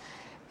recruited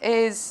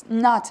is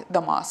not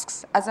the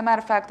mosques. As a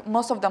matter of fact,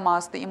 most of the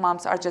mosques, the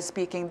imams are just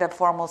speaking the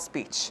formal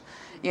speech.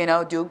 You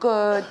know, do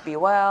good, be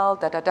well,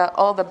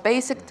 all the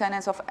basic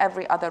tenets of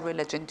every other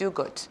religion, do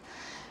good.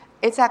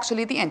 It's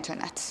actually the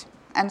internet.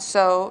 And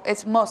so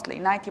it's mostly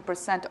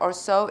 90% or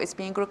so is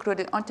being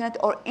recruited on internet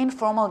or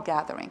informal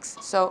gatherings.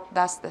 So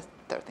that's the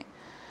third thing.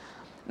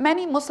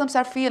 Many Muslims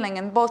are feeling,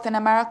 in both in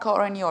America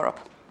or in Europe,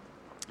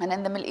 and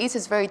in the Middle East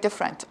is very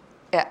different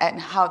and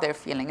how they're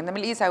feeling. In the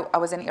Middle East, I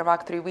was in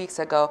Iraq 3 weeks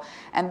ago,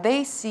 and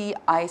they see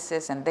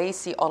ISIS and they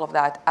see all of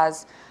that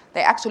as,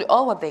 they actually,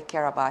 all what they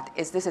care about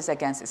is this is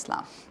against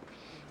Islam.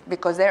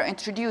 Because they're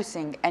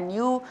introducing a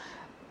new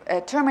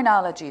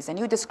terminologies and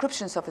new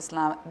descriptions of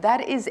Islam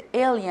that is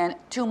alien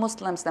to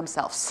Muslims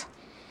themselves.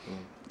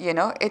 You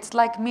know, it's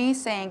like me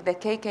saying the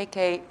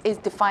KKK is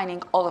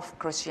defining all of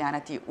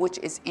Christianity, which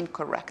is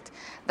incorrect.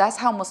 That's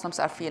how Muslims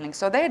are feeling.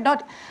 So they're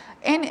not,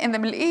 in the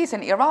Middle East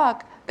and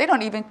Iraq, they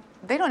don't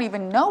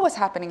even know what's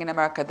happening in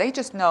America. They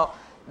just know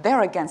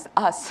they're against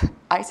us.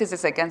 ISIS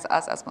is against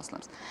us as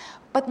Muslims.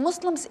 But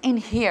Muslims in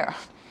here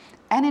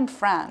and in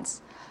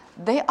France,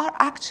 they are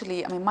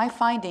actually, I mean, my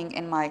finding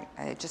in my,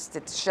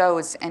 it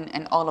shows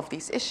in all of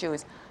these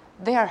issues,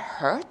 they are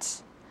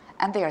hurt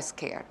and they are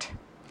scared.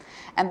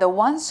 And the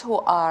ones who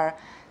are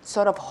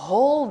sort of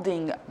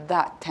holding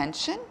that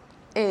tension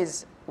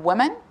is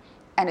women,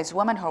 and it's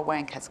women who are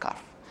wearing headscarf.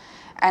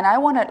 And I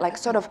want to, like,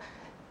 sort of,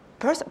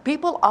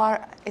 people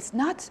are, it's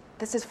not,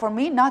 this is for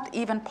me not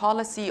even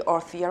policy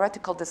or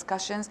theoretical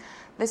discussions.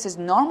 This is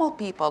normal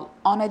people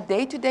on a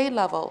day-to-day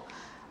level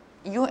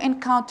you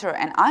encounter,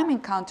 and I'm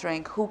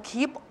encountering, who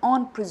keep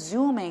on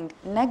presuming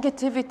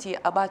negativity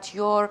about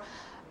your,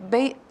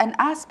 an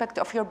aspect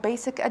of your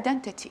basic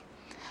identity.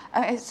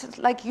 It's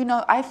like, you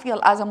know, I feel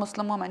as a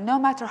Muslim woman, no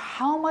matter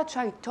how much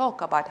I talk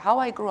about how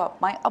I grew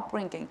up, my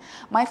upbringing,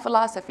 my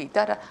philosophy,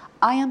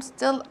 I am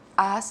still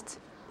asked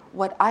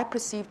what I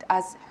perceived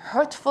as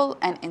hurtful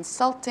and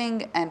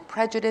insulting and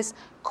prejudiced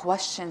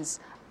questions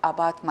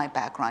about my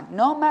background.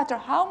 No matter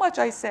how much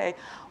I say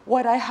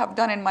what I have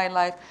done in my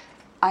life,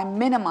 I'm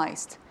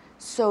minimized.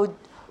 So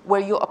were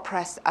you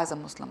oppressed as a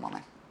Muslim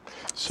woman?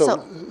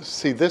 So,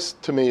 see, this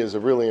to me is a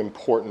really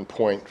important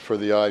point for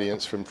the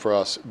audience and for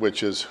us,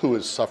 which is who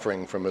is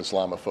suffering from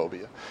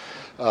Islamophobia.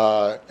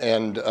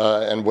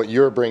 And what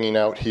you're bringing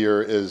out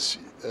here is,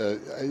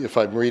 if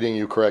I'm reading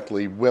you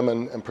correctly,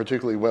 women, and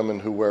particularly women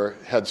who wear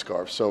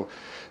headscarves. So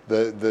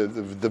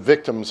the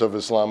victims of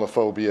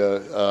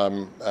Islamophobia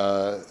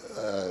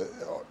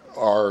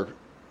are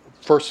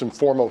first and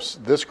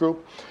foremost this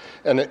group.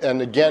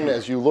 And again,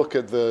 as you look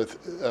at the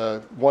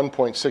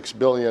 1.6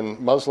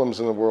 billion Muslims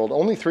in the world,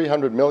 only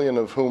 300 million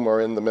of whom are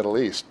in the Middle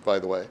East, by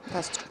the way.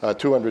 That's true.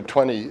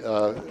 220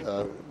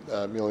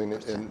 million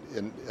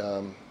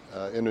in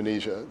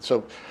Indonesia.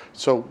 So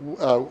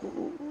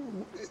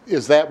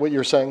is that what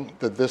you're saying?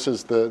 That this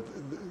is the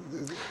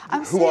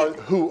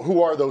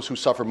who are those who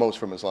suffer most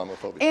from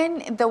Islamophobia?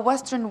 In the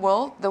Western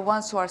world, the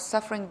ones who are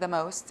suffering the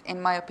most,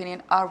 in my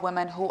opinion, are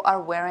women who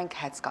are wearing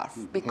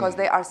headscarf because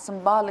they are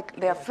symbolic,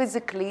 they are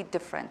physically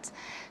different.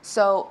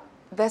 So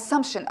the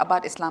assumption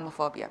about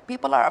Islamophobia.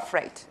 People are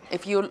afraid.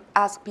 If you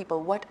ask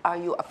people, what are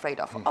you afraid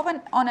of?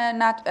 On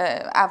an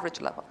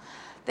average level,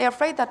 they're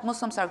afraid that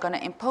Muslims are going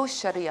to impose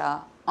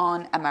Sharia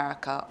on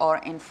America or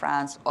in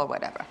France or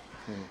whatever.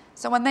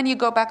 So when then you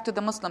go back to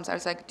the Muslims, I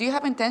was like, do you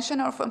have intention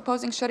of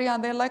imposing Sharia?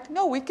 And they're like,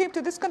 no, we came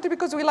to this country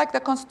because we like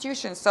the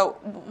Constitution. So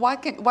why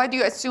do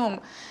you assume?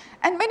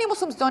 And many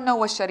Muslims don't know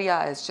what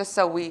Sharia is, just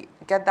so we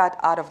get that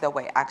out of the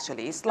way,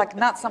 actually. It's like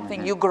not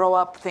something you grow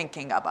up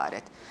thinking about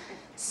it.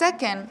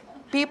 Second,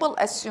 people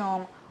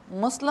assume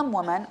Muslim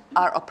women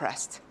are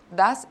oppressed.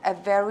 That's a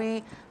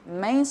very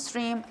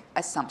mainstream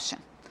assumption.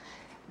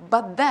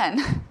 But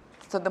then,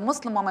 so the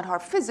Muslim women who are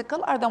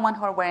physical are the ones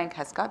who are wearing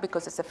hijab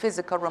because it's a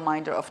physical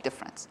reminder of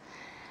difference.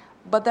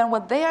 But then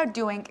what they are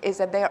doing is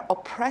that they are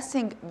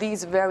oppressing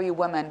these very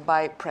women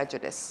by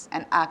prejudice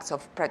and acts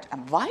of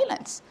and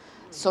violence.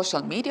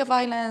 Social media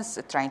violence,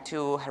 trying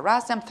to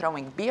harass them,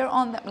 throwing beer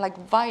on them, like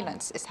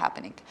violence is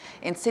happening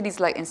in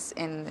cities like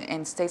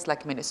in states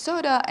like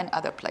Minnesota and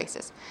other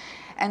places.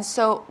 And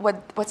so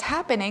what's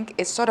happening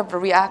is sort of a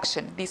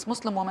reaction. These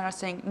Muslim women are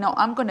saying, no,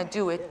 I'm going to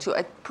do it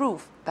to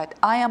prove that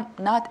I am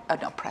not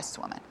an oppressed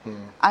woman.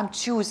 I'm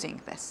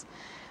choosing this.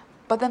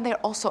 But then they're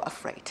also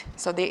afraid.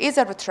 So there is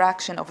a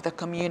retraction of the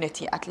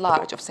community at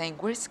large of saying,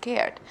 we're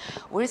scared.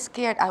 We're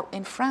scared.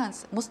 In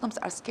France, Muslims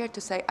are scared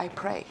to say, I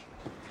pray.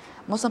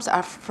 Muslims are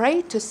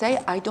afraid to say,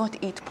 I don't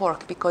eat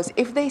pork, because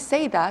if they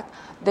say that,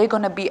 they're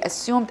going to be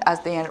assumed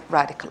as they are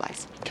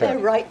radicalized. Okay. They're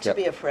right to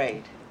be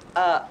afraid.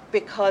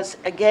 Because,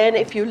 again,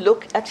 if you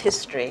look at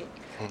history,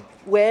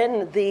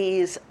 when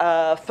these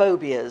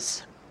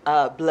phobias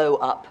blow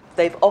up,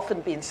 they've often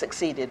been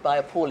succeeded by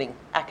appalling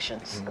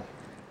actions.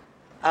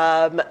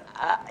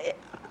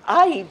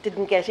 I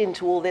didn't get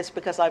into all this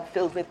because I'm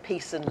filled with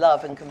peace and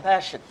love and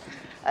compassion.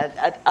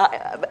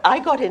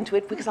 I got into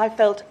it because I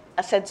felt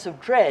a sense of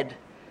dread.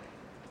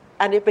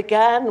 And it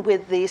began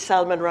with the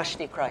Salman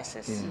Rushdie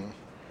crisis.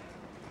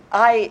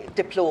 I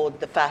deplored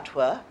the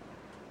fatwa,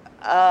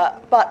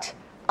 but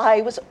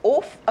I was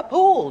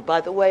appalled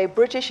by the way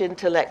British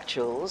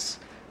intellectuals,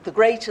 the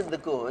great and the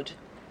good,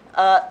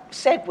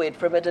 segued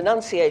from a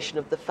denunciation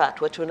of the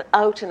fatwa to an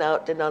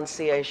out-and-out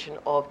denunciation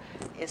of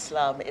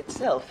Islam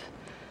itself.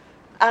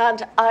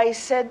 And I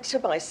said to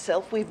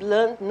myself, we've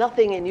learned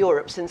nothing in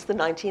Europe since the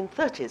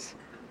 1930s.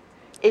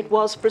 It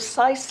was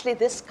precisely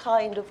this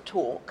kind of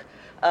talk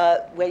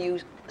where you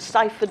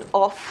siphon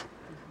off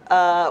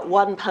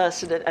one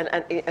person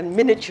and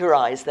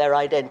miniaturize their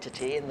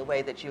identity in the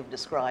way that you've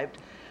described,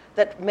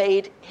 that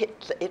made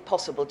it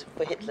possible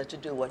for Hitler to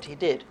do what he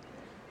did.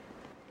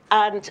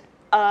 And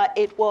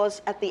it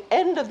was at the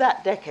end of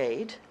that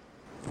decade,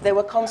 there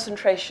were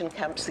concentration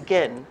camps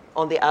again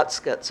on the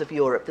outskirts of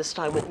Europe, this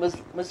time with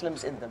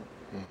Muslims in them.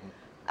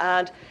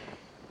 And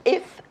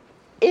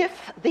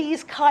if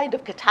these kind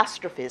of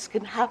catastrophes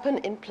can happen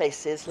in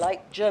places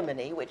like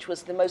Germany, which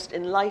was the most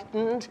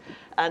enlightened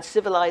and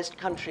civilized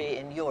country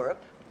in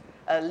Europe,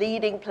 a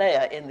leading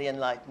player in the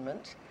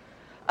Enlightenment,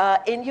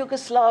 in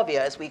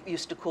Yugoslavia, as we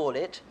used to call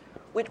it,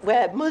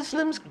 where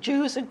Muslims,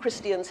 Jews, and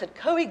Christians had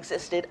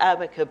coexisted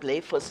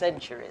amicably for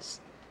centuries,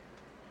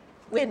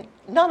 when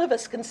none of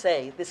us can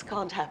say this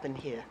can't happen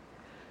here.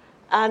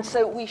 And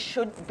so we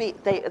should be,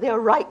 they are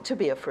right to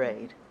be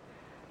afraid.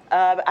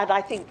 And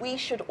I think we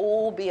should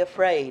all be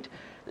afraid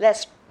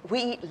lest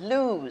we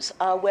lose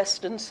our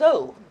Western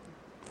soul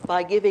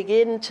by giving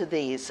in to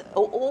these,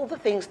 all the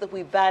things that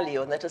we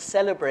value and that are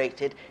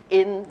celebrated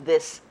in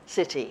this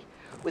city,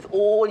 with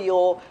all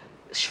your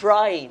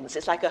shrines.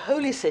 It's like a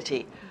holy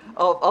city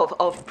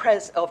of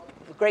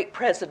great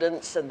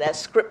presidents and their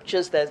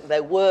scriptures,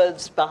 their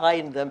words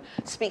behind them,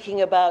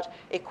 speaking about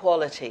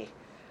equality,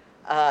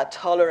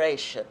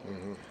 toleration,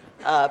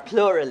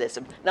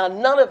 pluralism. Now,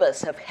 none of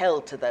us have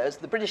held to those.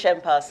 The British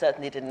Empire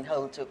certainly didn't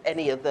hold to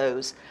any of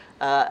those,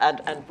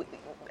 and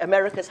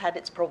America's had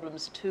its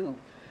problems too.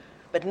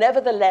 But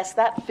nevertheless,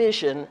 that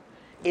vision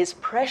is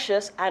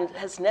precious and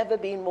has never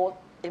been more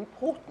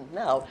important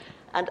now.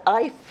 And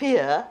I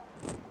fear,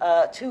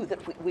 too, that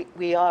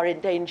we are in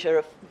danger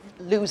of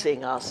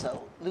losing our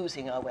soul,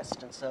 losing our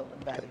Western soul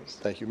and values.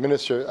 Thank you.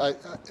 Minister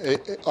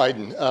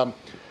Iden,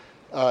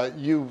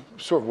 you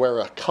sort of wear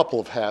a couple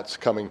of hats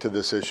coming to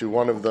this issue.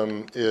 One of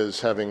them is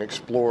having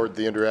explored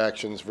the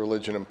interactions of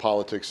religion and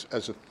politics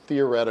as a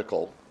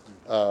theoretical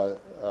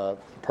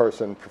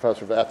person,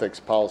 professor of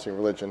ethics, policy, and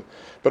religion,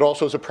 but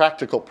also as a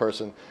practical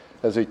person,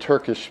 as a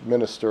Turkish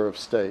minister of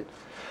state.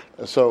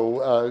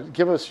 So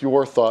give us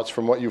your thoughts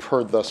from what you've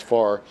heard thus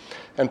far,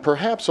 and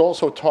perhaps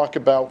also talk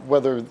about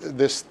whether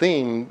this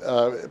theme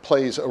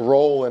plays a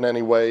role in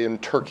any way in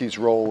Turkey's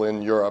role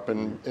in Europe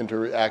and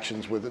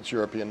interactions with its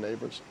European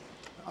neighbors.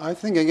 I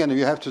think, again,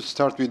 you have to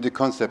start with the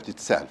concept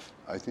itself.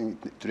 I think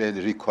it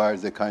really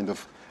requires a kind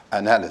of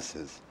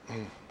analysis.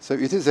 So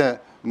it is a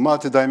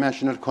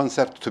multidimensional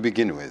concept to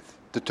begin with.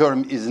 The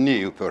term is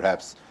new,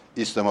 perhaps,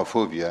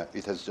 Islamophobia.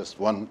 It has just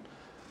on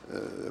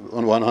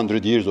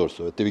 100 years or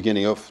so. At the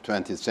beginning of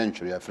 20th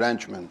century, a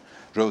Frenchman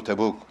wrote a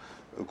book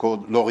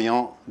called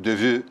L'Orient de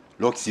vue,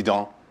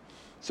 l'Occident.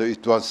 So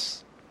it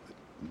was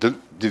the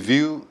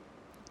view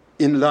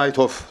in light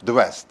of the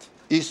West,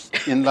 East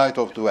in light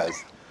of the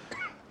West.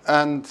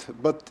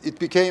 But it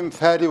became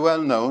fairly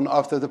well known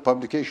after the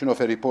publication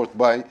of a report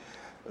by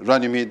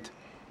Runnymede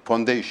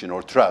Foundation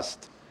or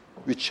Trust,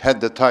 which had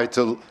the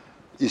title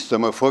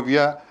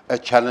Islamophobia, a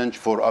challenge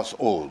for us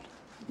all.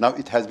 Now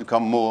it has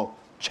become more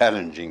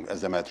challenging,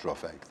 as a matter of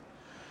fact.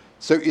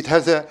 So it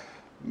has a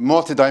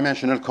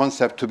multidimensional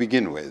concept to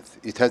begin with.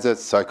 It has a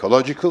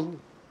psychological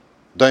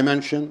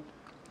dimension.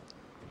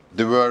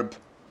 The verb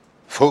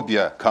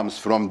phobia comes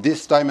from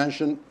this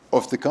dimension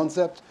of the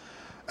concept.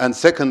 And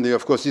secondly,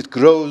 of course, it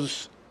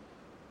grows,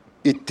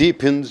 it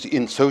deepens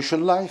in social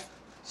life.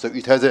 So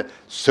it has a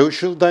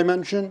social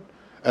dimension.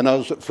 And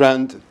as a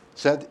friend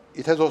said,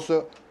 it has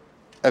also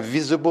a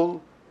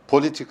visible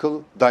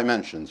political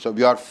dimension. So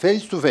we are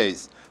face to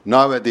face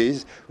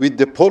nowadays with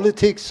the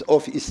politics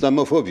of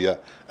Islamophobia.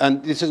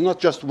 And this is not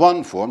just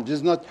one form, this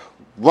is not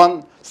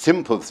one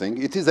simple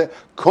thing. It is a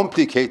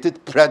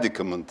complicated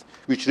predicament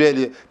which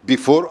really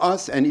before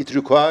us, and it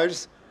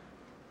requires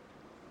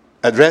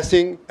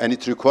addressing, and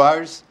it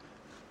requires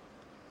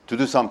to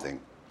do something.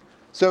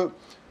 So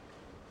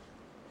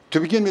to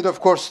begin with, of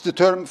course, the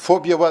term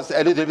phobia was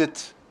a little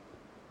bit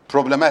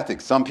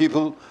problematic. Some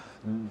people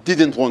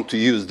didn't want to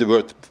use the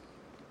word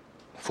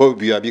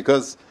phobia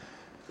because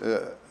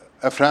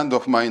a friend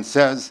of mine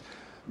says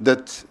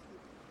that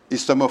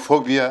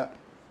Islamophobia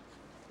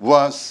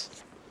was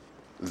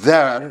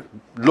there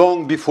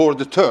long before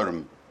the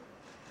term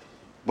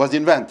was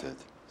invented.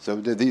 So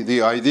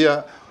the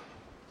idea,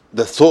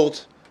 the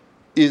thought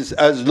is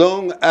as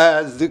long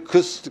as the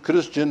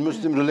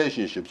Christian-Muslim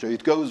relationship. So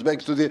it goes back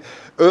to the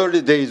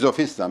early days of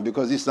Islam,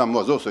 because Islam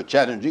was also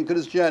challenging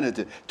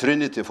Christianity,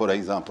 Trinity, for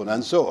example,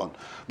 and so on.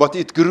 But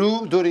it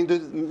grew during the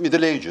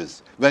Middle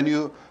Ages, when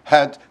you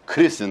had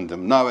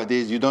Christendom.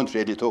 Nowadays, you don't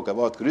really talk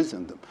about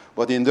Christendom.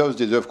 But in those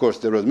days, of course,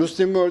 there was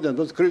Muslim world and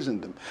there was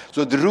Christendom.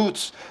 So the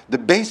roots, the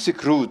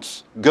basic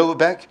roots, go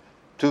back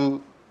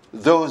to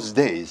those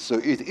days. So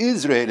it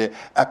is really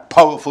a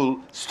powerful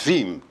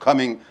stream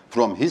coming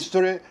from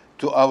history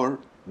to our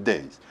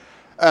days.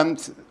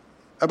 And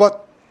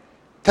about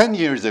 10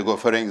 years ago,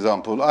 for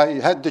example,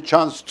 I had the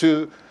chance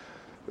to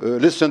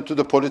listen to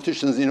the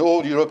politicians in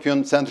all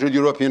European, Central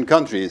European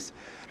countries.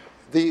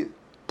 The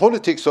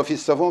politics of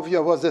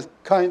Islamophobia was a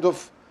kind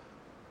of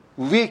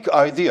weak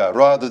idea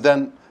rather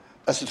than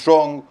a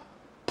strong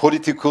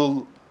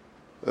political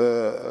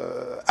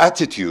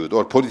attitude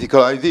or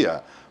political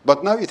idea.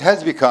 But now it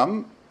has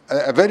become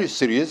a very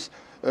serious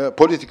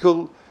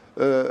political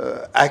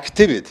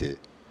activity.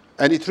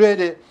 And it's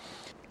really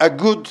a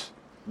good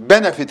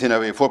benefit in a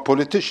way for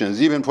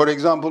politicians. Even, for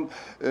example,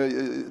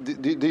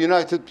 the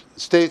United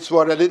States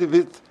were a little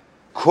bit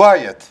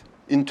quiet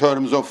in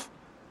terms of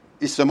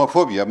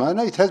Islamophobia. But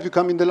now it has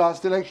become, in the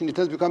last election, it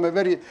has become a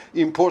very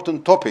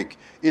important topic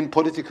in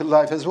political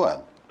life as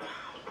well.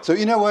 So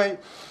in a way,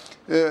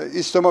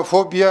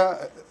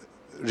 Islamophobia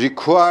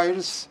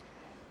requires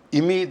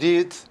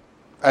immediate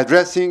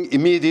addressing,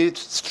 immediate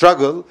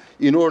struggle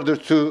in order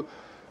to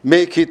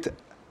make it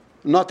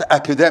not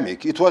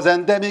epidemic. It was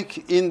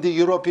endemic in the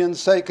European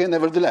psyche,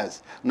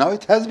 nevertheless. Now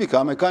it has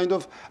become a kind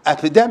of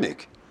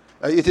epidemic.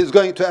 It is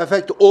going to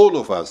affect all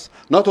of us,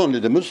 not only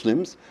the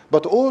Muslims,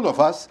 but all of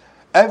us,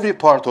 every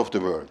part of the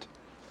world.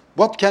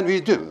 What can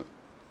we do?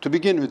 To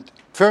begin with,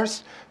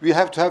 first, we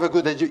have to have a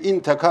good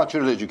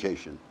intercultural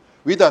education.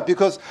 With that,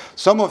 because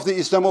some of the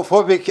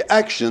Islamophobic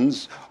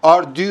actions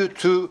are due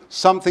to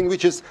something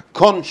which is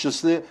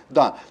consciously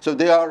done. So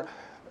they are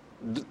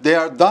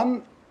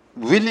done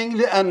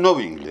willingly and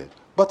knowingly.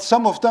 But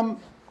some of them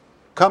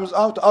comes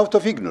out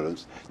of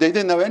ignorance. They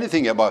didn't know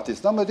anything about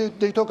Islam, but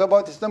they talk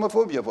about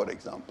Islamophobia, for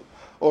example.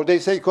 Or they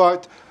say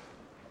quite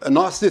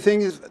nasty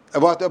things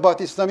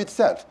about Islam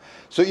itself.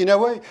 So in a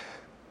way,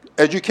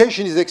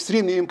 education is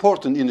extremely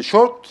important in the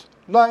short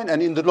line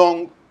and in the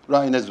long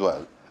line as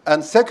well.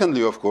 And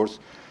secondly, of course,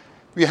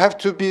 we have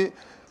to be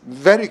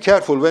very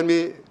careful when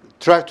we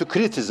try to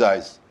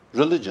criticize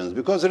religions,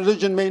 because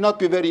religion may not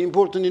be very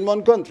important in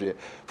one country.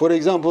 For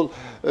example,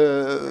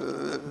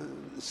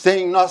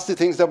 saying nasty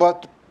things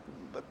about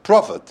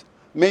Prophet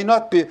may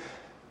not be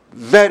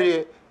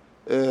very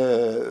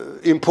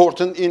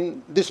important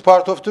in this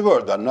part of the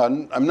world.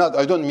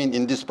 I don't mean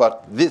in this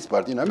part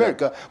in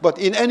America, but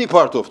in any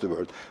part of the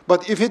world.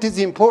 But if it is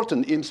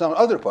important in some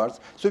other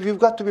parts, so we've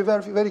got to be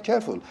very, very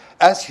careful.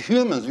 As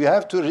humans, we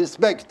have to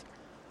respect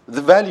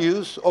the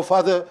values of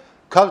other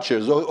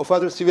cultures or of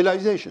other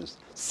civilizations.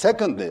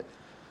 Secondly,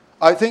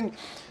 I think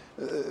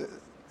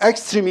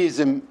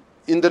extremism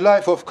in the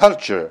life of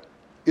culture,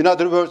 in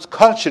other words,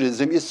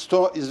 culturalism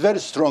is very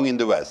strong in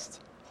the West.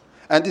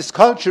 And this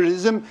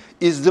culturalism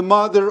is the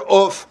mother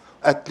of,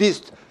 at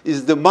least,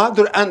 is the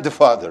mother and the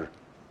father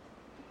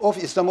of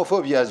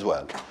Islamophobia as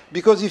well.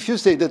 Because if you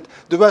say that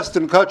the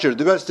Western culture,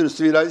 the Western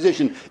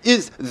civilization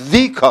is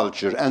the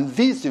culture and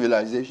the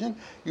civilization,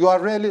 you are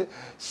really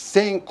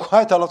saying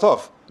quite a lot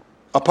of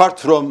apart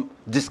from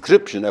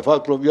description,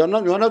 you are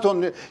not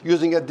only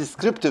using a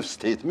descriptive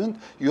statement,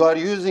 you are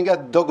using a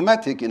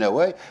dogmatic, in a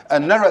way,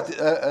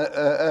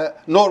 a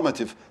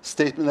normative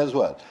statement as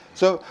well.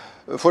 So,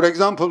 for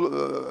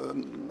example,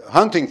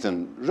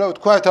 Huntington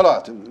wrote quite a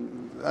lot.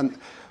 And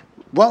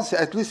once,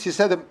 at least, he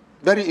said a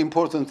very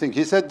important thing.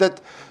 He said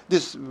that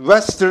this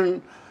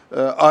Western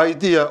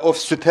idea of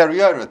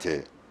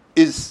superiority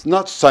is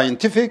not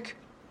scientific,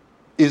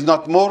 is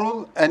not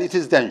moral, and it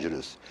is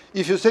dangerous.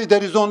 If you say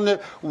there is only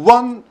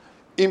one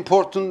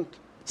important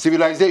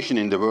civilization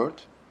in the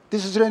world,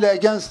 this is really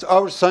against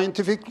our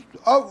scientific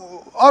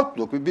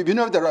outlook. We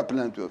know there are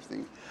plenty of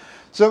things.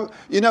 So,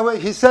 in a way,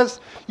 he says,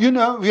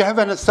 we have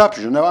an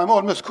assumption. Now, I'm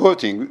almost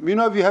quoting. We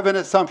have an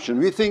assumption.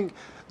 We think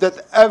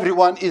that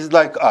everyone is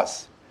like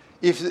us.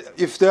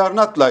 If they are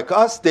not like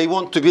us, they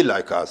want to be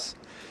like us.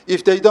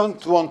 If they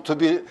don't want to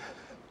be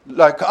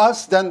like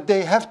us, then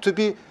they have to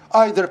be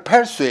either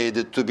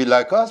persuaded to be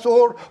like us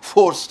or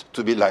forced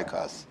to be like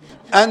us.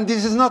 And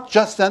this is not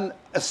just an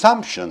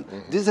assumption.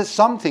 Mm-hmm. This is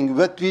something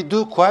that we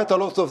do quite a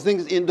lot of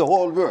things in the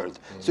whole world.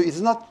 Mm-hmm. So it's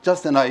not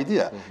just an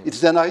idea. Mm-hmm.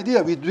 It's an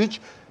idea with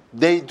which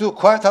they do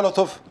quite a lot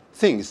of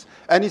things.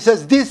 And he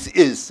says this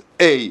is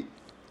A,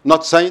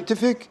 not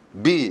scientific,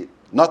 B,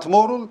 not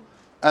moral,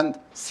 and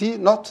C,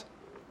 not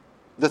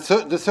the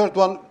third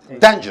one,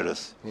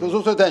 dangerous. It was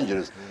also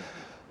dangerous.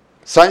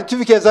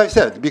 Scientific, as I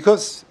said,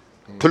 because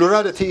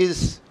plurality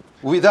is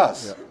with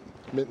us.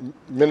 Yeah.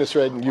 Minister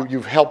Aden,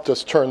 you've helped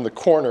us turn the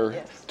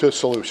corner to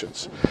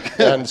solutions.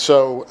 And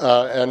so,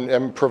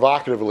 and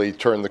provocatively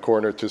turn the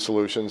corner to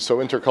solutions. So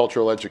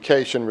intercultural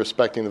education,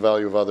 respecting the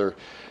value of other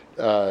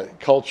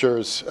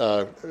cultures,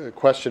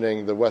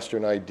 questioning the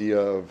Western idea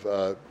of,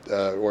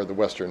 or the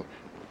Western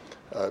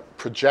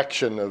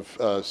projection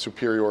of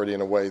superiority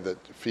in a way that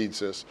feeds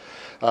this.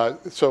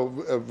 So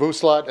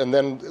Vuslat, and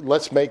then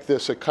let's make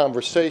this a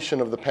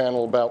conversation of the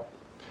panel about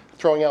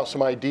throwing out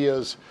some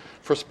ideas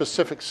for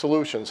specific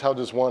solutions. How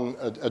does one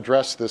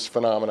address this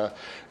phenomena?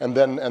 And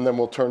then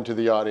we'll turn to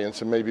the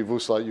audience, and maybe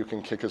Vuslat, you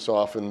can kick us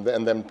off, and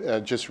then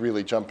just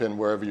really jump in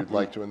wherever you'd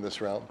like to in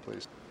this round,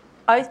 please.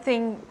 I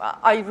think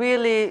I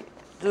really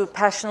do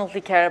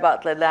passionately care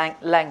about the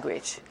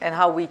language and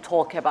how we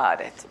talk about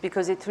it,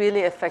 because it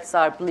really affects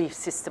our belief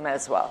system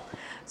as well.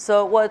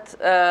 So what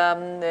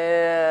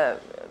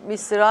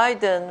Minister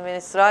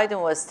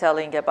Aydin was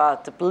telling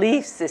about the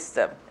belief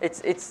system,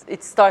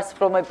 it starts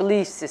from a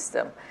belief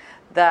system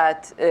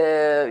that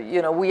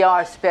we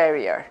are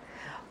superior.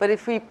 But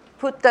if we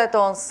put that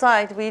on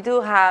side, we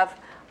do have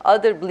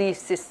other belief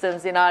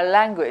systems in our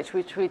language,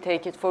 which we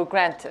take it for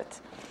granted.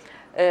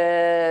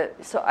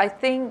 So I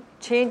think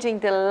changing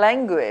the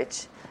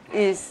language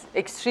is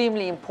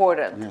extremely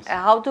important. Yes.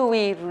 And how do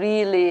we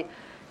really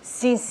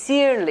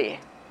sincerely,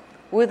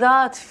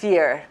 without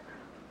fear,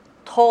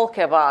 talk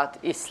about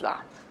Islam?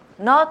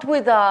 Not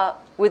with a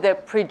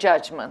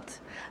prejudgment,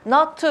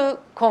 not to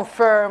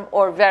confirm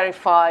or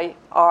verify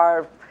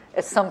our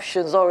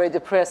assumptions, already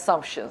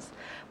pre-assumptions,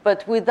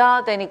 but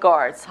without any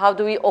guards. How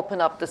do we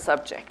open up the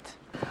subject?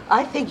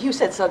 I think you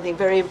said something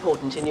very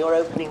important in your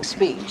opening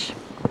speech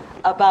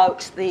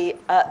about the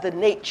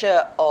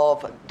nature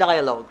of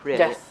dialogue, really.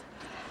 Yes.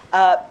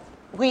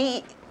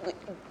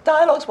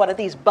 Dialogue's one of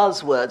these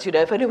buzzwords,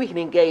 if only we can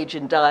engage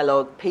in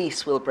dialogue,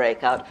 peace will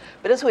break out.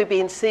 But as we've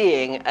been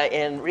seeing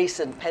in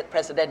recent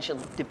presidential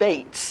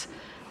debates,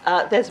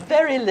 there's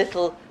very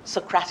little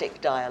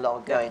Socratic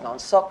dialogue going on.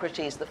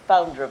 Socrates, the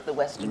founder of the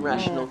Western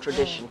rational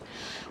tradition.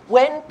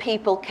 When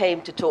people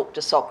came to talk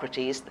to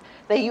Socrates,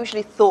 they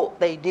usually thought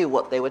they knew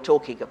what they were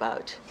talking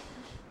about.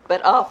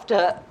 But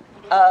after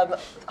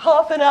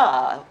half an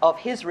hour of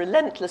his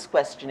relentless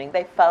questioning,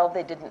 they found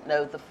they didn't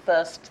know the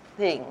first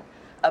thing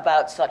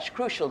about such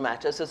crucial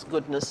matters as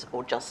goodness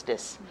or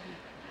justice.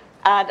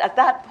 And at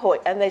that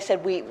point, and they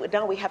said,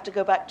 now we have to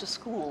go back to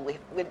school.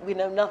 We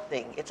know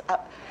nothing. It's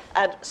up.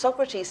 And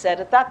Socrates said,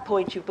 at that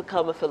point, you've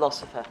become a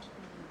philosopher.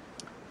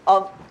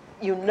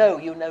 You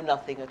know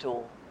nothing at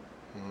all.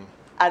 Mm-hmm.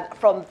 And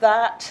from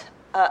that,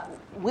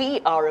 we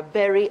are a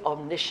very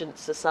omniscient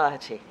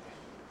society.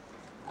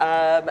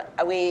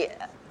 Everybody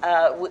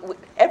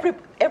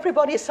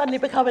has suddenly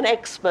become an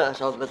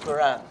expert on the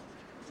Quran.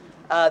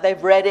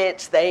 They've read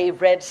it, they've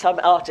read some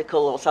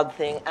article or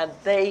something, and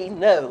they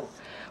know.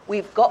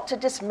 We've got to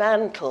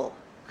dismantle,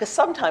 because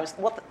sometimes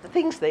the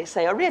things they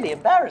say are really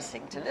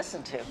embarrassing to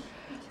listen to.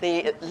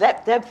 The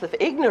depth of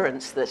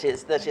ignorance that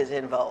is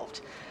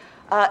involved.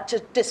 To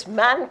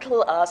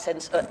dismantle our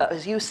sense,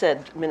 as you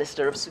said,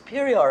 Minister, of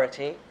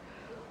superiority,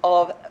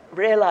 of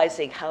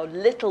realizing how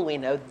little we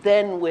know,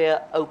 then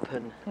we're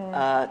open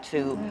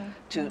to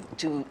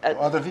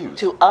other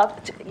views.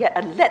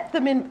 And let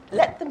them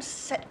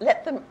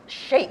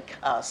shake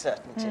our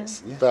certainties.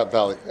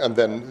 Valley, and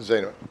then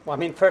Zainab. Well,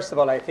 first of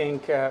all, I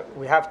think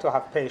we have to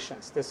have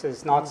patience. This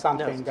is not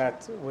something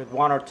that with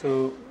one or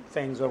two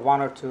things or one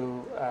or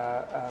two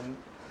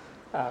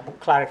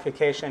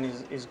clarification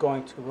is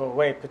going to go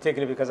away,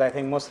 particularly because I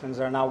think Muslims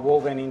are now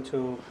woven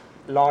into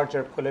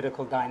larger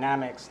political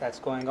dynamics that's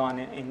going on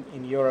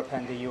in Europe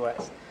and the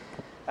US.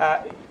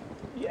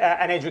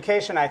 And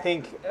education, I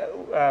think,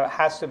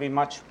 has to be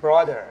much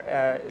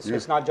broader. So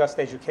it's not just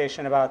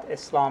education about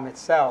Islam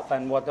itself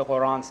and what the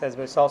Quran says,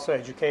 but it's also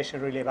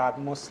education really about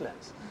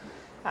Muslims.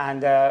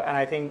 And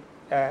I think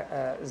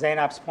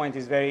Zainab's point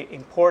is very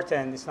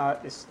important.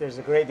 There's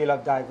a great deal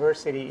of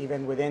diversity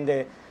even within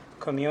the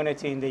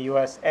community in the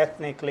U.S.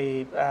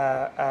 ethnically.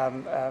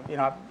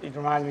 It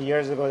reminds me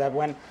years ago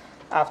that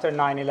after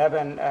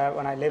 9/11,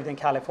 when I lived in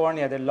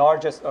California, the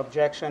largest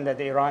objection that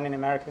the Iranian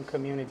American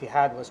community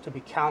had was to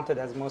be counted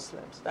as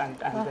Muslims and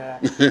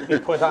be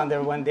put on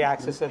there when the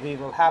axis of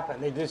evil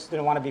happened. They just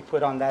didn't want to be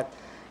put on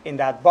in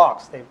that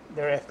box.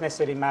 Their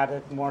ethnicity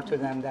mattered more to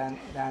them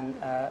than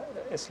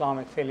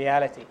Islamic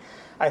filiality.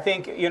 I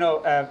think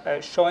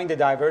showing the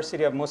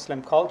diversity of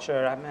Muslim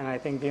culture. I mean, I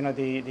think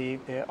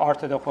the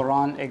Art of the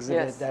Quran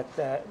exhibit that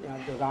the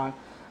Dogan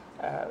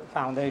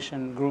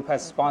Foundation group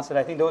has sponsored.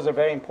 I think those are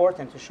very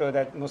important to show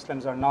that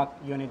Muslims are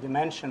not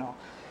unidimensional.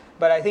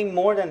 But I think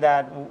more than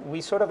that,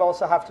 we sort of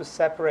also have to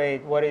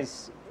separate what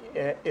is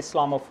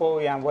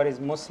Islamophobia and what is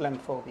Muslim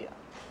phobia,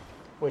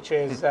 which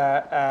is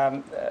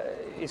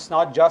it's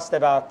not just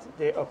about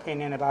the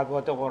opinion about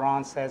what the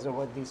Quran says or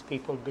what these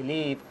people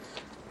believe,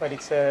 but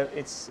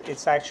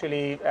it's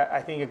actually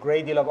I think a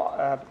great deal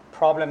of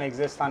problem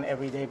exists on an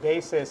everyday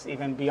basis,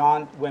 even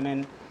beyond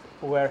women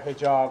who wear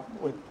hijab,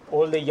 with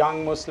all the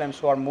young Muslims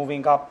who are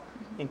moving up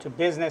into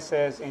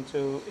businesses,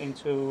 into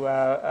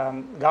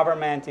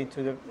government,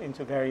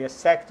 into various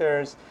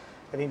sectors.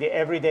 I think the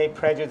everyday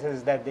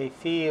prejudices that they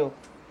feel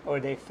or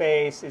they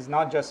face is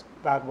not just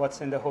about what's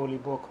in the holy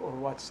book or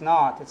what's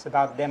not. It's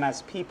about them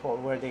as people,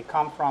 where they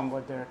come from,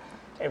 what their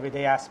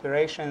everyday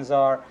aspirations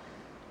are,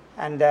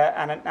 and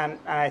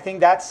I think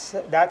that's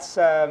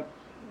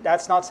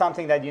not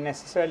something that you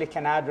necessarily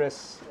can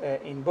address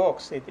in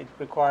books. It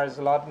requires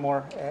a lot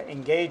more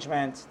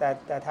engagement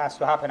that has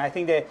to happen. I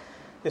think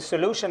the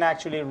solution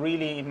actually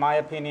really, in my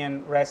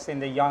opinion, rests in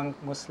the young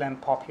Muslim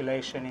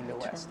population in the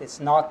West. It's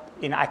not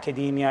in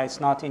academia, it's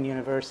not in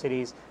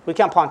universities. We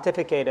can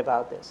pontificate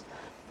about this.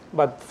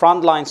 But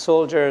frontline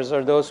soldiers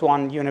or those who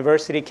on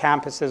university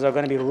campuses are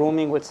going to be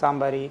rooming with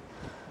somebody,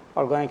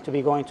 are going to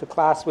be going to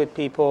class with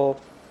people.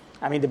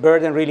 I mean, the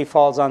burden really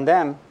falls on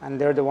them,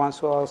 and they're the ones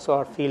who also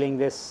are feeling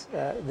this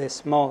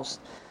most.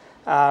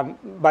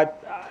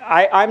 But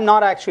I'm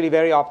not actually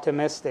very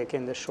optimistic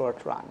in the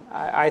short run.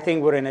 I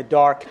think we're in a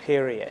dark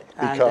period.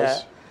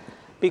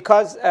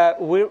 Because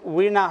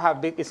we now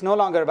have it's no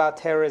longer about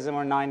terrorism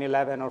or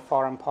 9/11 or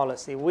foreign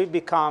policy. We've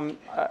become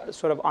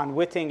sort of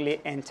unwittingly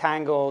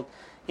entangled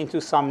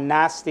into some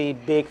nasty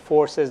big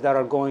forces that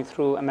are going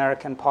through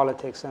American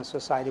politics and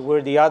society.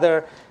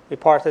 We're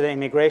part of the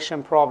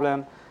immigration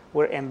problem.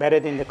 We're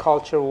embedded in the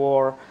culture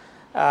war.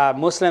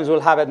 Muslims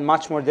will have it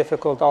much more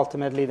difficult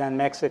ultimately than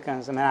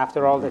Mexicans. I mean,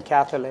 after all, they're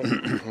Catholic,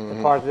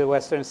 they're part of the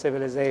Western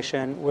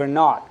civilization. We're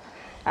not.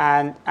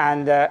 And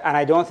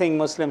I don't think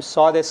Muslims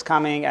saw this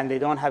coming, and they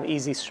don't have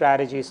easy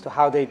strategies to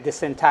how they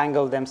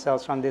disentangle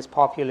themselves from this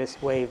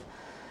populist wave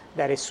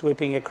that is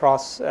sweeping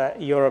across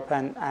Europe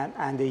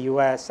and the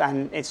U.S.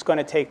 And it's going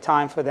to take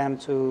time for them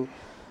to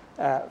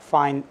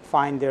find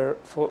their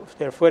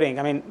footing.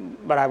 I mean,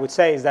 what I would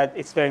say is that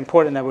it's very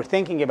important that we're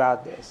thinking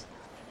about this.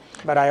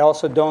 But I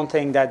also don't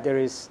think that there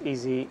is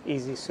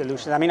easy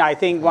solutions. I mean, I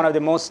think one of the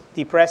most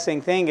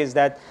depressing thing is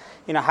that,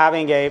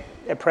 having a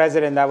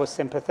president that was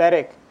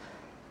sympathetic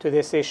to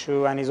this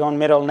issue and his own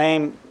middle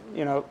name,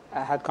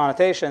 had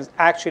connotations,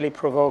 actually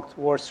provoked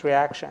worse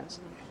reactions.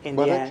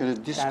 But actually,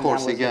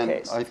 discourse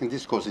again, I think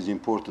discourse is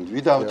important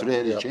without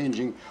really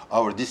changing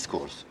our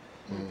discourse.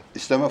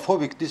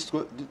 Islamophobic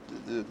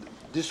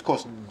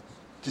discourse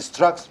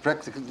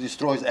practically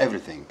destroys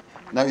everything.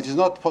 Now, it is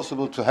not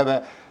possible to have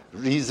a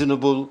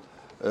reasonable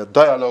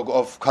dialogue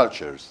of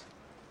cultures.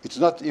 It's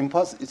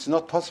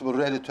not possible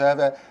really to have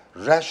a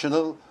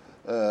rational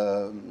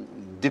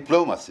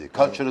diplomacy,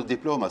 cultural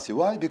diplomacy.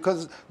 Why?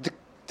 Because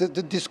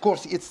the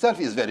discourse itself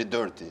is very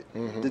dirty.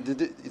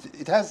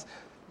 It has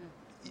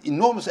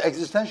enormous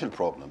existential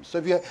problems. So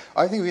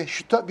I think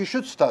we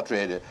should start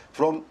really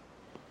from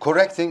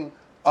correcting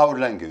our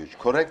language,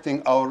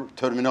 correcting our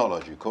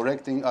terminology,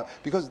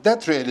 because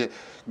that really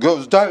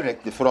goes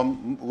directly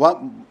from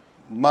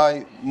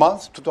my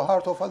mouth to the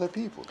heart of other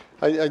people.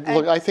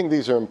 Look, I think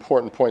these are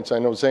important points. I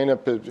know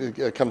Zainab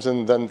comes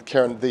in, then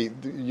Karen,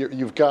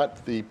 you've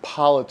got the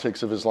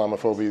politics of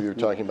Islamophobia you're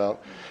talking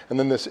about, and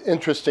then this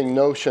interesting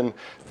notion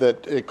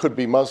that it could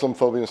be Muslim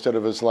phobia instead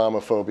of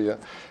Islamophobia.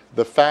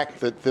 The fact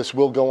that this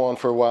will go on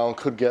for a while and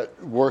could get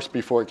worse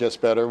before it gets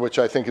better, which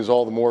I think is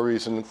all the more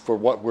reason for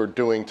what we're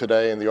doing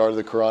today in the Art of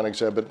the Quran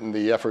exhibit and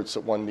the efforts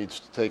that one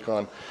needs to take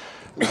on.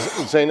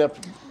 Zainab,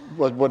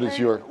 what is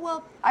your...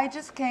 Well, I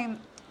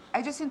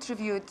just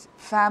interviewed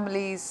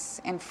families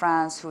in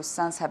France whose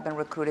sons have been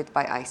recruited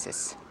by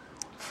ISIS,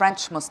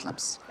 French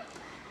Muslims.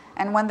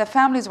 And when the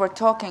families were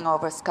talking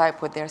over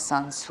Skype with their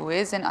sons, who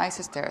is in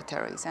ISIS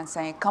territories, and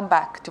saying, come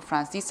back to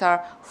France, these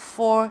are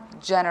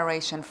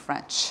 4th-generation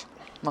French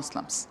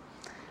Muslims.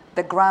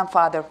 The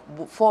grandfather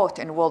fought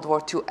in World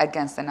War II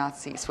against the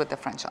Nazis with the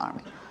French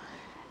army.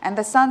 And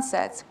the son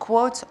says,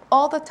 quotes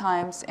all the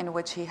times in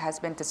which he has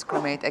been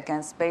discriminated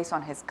against based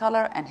on his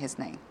color and his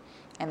name.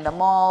 In the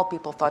mall,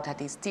 people thought that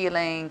he's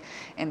stealing.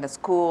 In the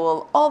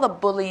school, all the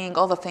bullying,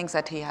 all the things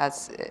that he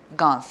has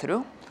gone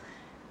through,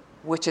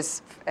 which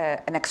is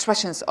an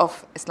expression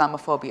of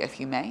Islamophobia, if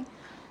you may.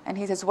 And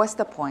he says, what's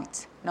the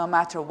point? No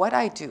matter what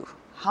I do,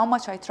 how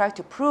much I try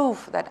to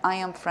prove that I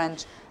am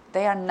French,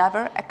 they are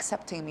never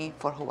accepting me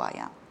for who I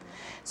am.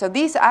 So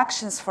these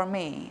actions for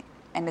me,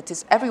 and it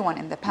is everyone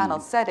in the panel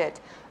said it,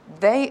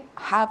 they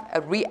have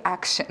a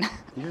reaction.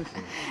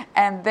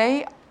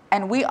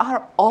 And we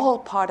are all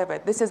part of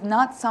it. This is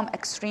not some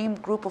extreme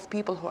group of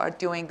people who are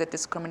doing the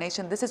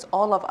discrimination. This is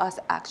all of us,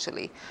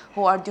 actually,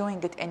 who are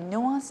doing it in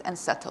nuanced and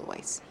subtle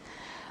ways.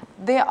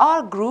 There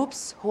are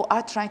groups who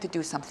are trying to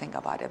do something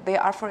about it. They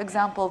are, for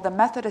example, the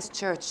Methodist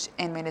Church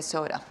in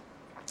Minnesota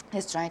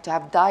is trying to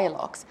have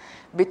dialogues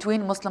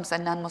between Muslims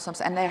and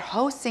non-Muslims, and they're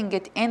hosting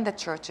it in the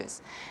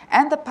churches.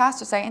 And the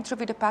pastors, I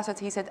interviewed a pastor,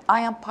 he said, I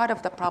am part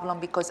of the problem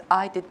because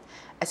I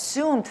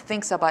assumed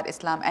things about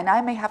Islam, and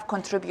I may have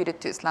contributed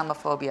to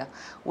Islamophobia,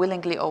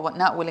 willingly or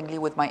not willingly,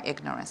 with my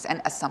ignorance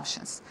and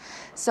assumptions.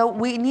 So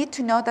we need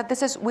to know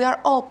that we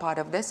are all part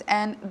of this,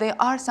 and there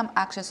are some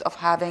actions of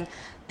having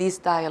these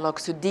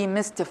dialogues to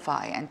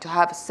demystify and to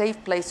have a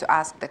safe place to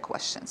ask the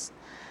questions.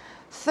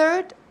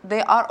 Third,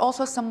 there are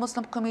also some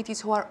Muslim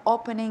communities who are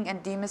opening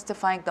and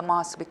demystifying the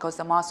mosque, because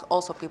the mosque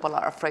also people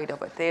are afraid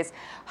of it. There's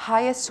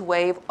highest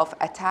wave of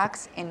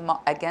attacks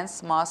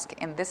against mosque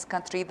in this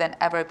country than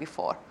ever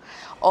before,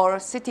 or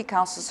city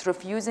councils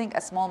refusing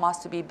a small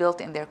mosque to be built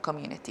in their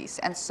communities.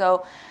 And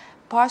so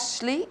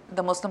partially,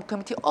 the Muslim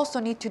community also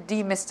need to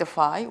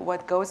demystify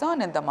what goes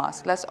on in the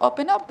mosque. Let's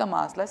open up the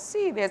mosque. Let's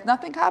see, there's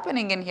nothing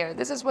happening in here.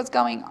 This is what's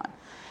going on.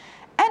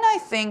 And I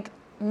think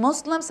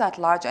Muslims at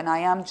large, and I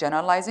am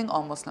generalizing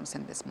all Muslims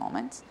in this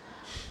moment,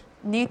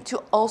 need to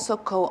also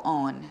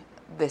co-own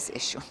this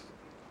issue.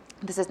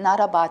 This is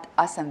not about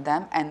us and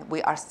them, and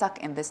we are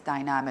stuck in this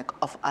dynamic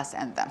of us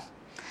and them.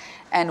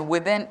 And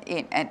within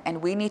it,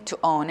 and we need to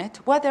own it,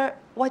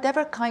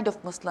 whatever kind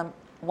of Muslim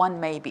one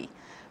may be.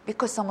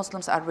 Because some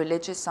Muslims are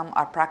religious, some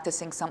are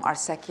practicing, some are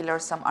secular,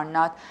 some are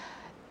not.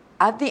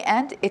 At the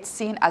end, it's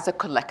seen as a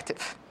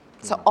collective.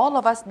 So all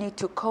of us need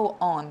to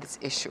co-own this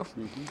issue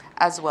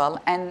as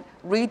well and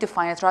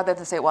redefine it, rather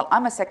than say, well,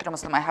 I'm a secular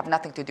Muslim, I have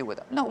nothing to do with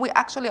it. No, we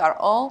actually are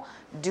all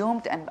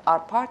doomed and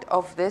are part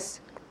of this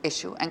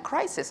issue and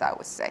crisis, I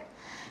would say.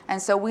 And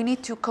so we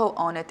need to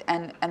co-own it,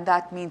 and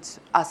that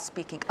means us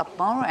speaking up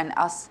more and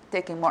us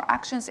taking more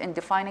actions in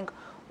defining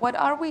what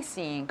are we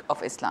seeing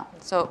of Islam.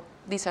 So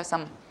these are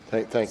some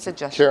Thank you.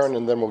 Karen,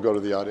 and then we'll go to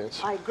the audience.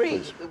 I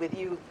agree with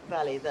you,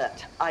 Vali,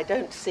 that I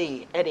don't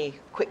see any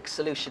quick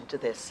solution to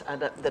this,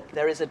 and that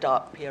there is a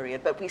dark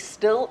period, but we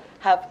still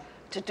have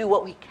to do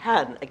what we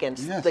can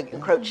against the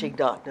encroaching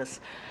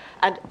darkness.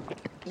 And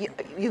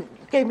you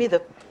gave me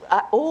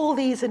all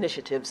these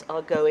initiatives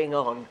are going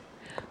on.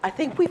 I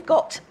think we've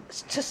got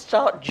to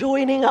start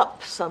joining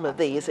up some of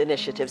these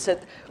initiatives. So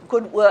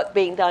good work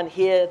being done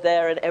here,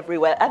 there, and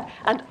everywhere,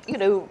 and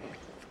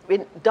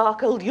in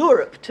dark old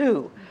Europe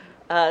too.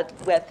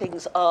 Where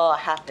things are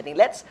happening.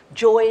 Let's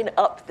join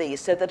up these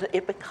so that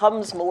it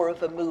becomes more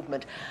of a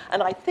movement.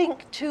 And I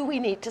think, too, we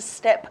need to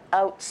step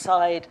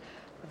outside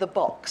the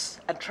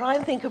box and try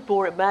and think of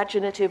more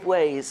imaginative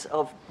ways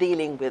of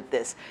dealing with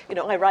this.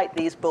 I write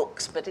these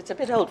books, but it's a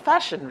bit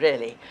old-fashioned,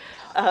 really.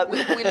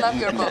 We love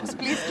your books.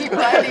 Please keep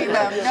writing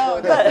them.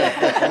 No,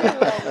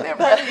 they're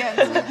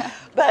brilliant.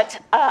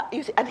 But,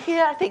 and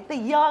here I think the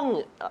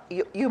young,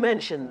 you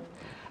mentioned,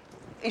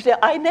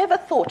 I never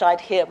thought I'd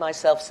hear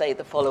myself say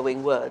the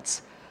following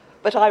words,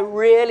 but I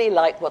really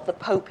like what the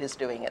Pope is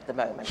doing at the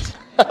moment.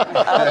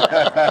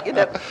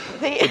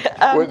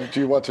 Do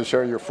you want to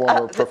share your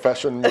former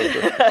profession?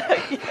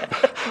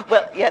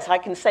 Well, yes, I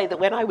can say that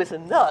when I was a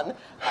nun,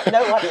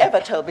 no one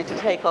ever told me to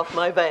take off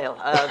my veil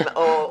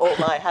or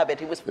my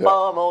habit. It was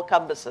far more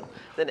cumbersome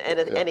than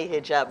any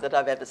hijab that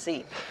I've ever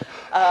seen.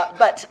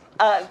 But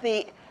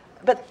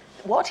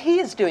what he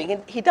is doing,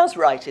 and he does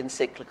write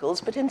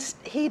encyclicals, but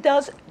he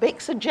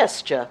makes a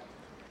gesture.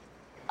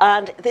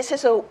 And this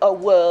is a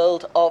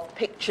world of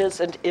pictures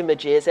and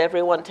images,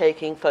 everyone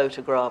taking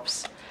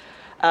photographs.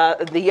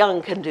 The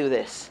young can do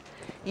this.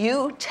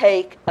 You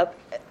take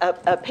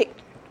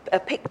a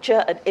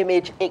picture, an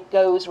image, it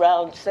goes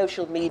around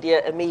social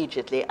media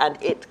immediately,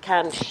 and it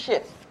can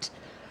shift,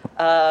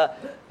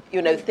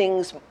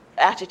 things,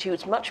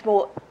 attitudes much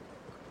more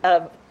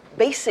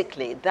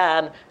basically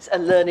than a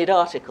learned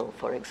article,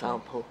 for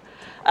example.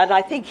 And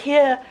I think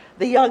here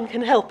the young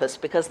can help us,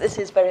 because this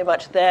is very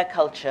much their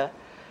culture,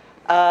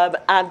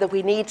 and that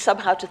we need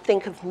somehow to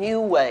think of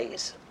new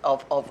ways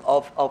of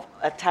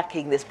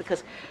attacking this,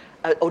 because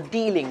or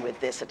dealing with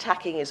this.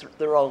 Attacking is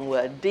the wrong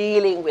word.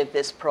 Dealing with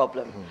this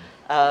problem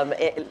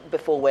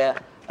before we're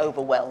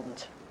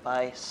overwhelmed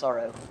by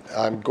sorrow.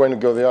 I'm going to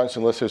go to the audience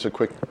unless there's a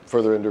quick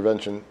further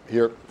intervention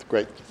here.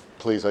 Great.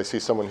 Please, I see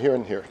someone here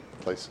and here.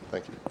 Please,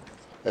 thank you.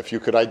 If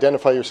you could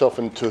identify yourself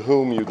and to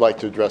whom you'd like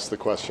to address the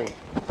question.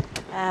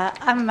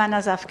 I'm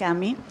Manaz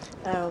Afghami.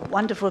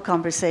 Wonderful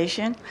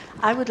conversation.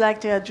 I would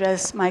like to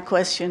address my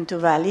question to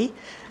Vali.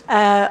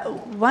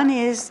 One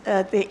is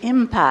the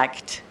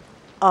impact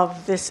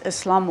of this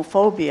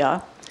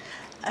Islamophobia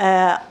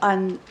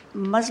on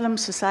Muslim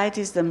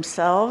societies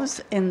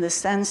themselves, in the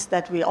sense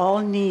that we all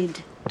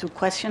need to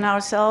question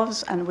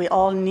ourselves and we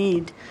all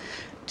need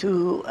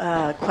to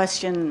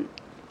question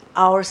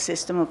our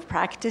system of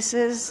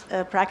practices,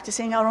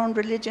 practicing our own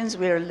religions.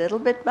 We're a little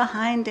bit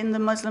behind in the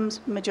Muslim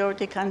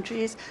majority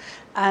countries.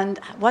 And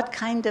what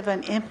kind of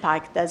an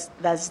impact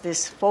does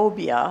this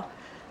phobia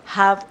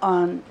have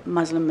on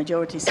Muslim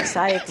majority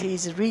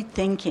societies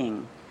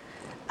rethinking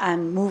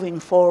and moving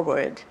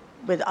forward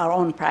with our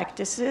own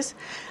practices?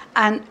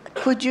 And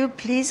could you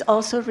please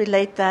also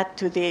relate that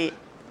to the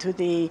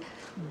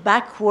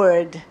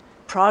backward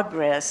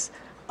progress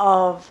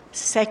of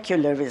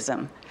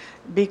secularism?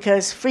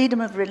 Because freedom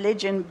of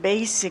religion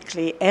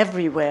basically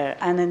everywhere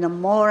and in a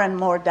more and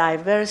more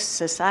diverse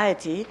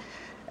society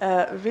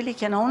really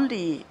can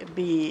only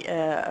be,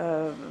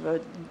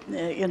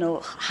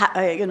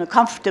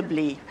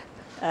 comfortably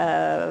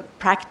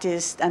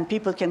practiced, and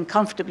people can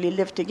comfortably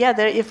live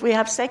together if we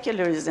have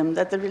secularism,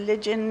 that the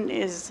religion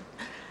is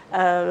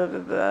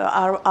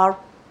our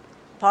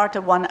part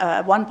of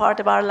one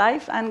part of our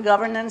life and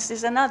governance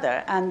is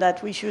another, and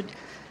that we should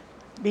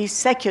be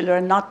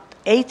secular, not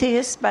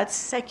atheist, but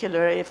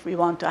secular, if we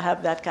want to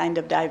have that kind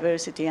of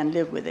diversity and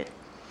live with it.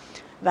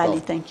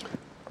 Vali, thank you.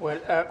 Well,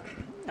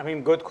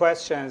 good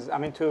questions.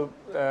 To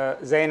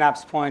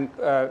Zainab's point,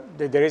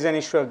 there is an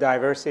issue of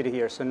diversity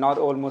here. So not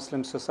all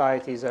Muslim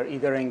societies are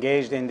either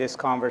engaged in this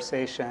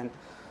conversation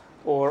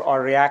or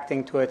are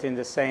reacting to it in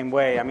the same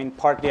way.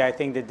 Partly I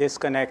think the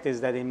disconnect is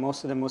that in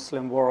most of the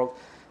Muslim world,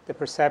 the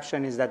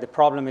perception is that the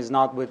problem is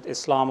not with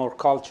Islam or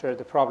culture,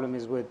 the problem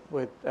is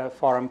with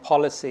foreign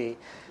policy.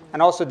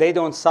 And also they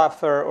don't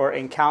suffer or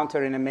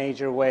encounter in a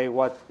major way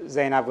what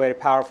Zainab very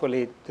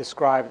powerfully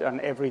described on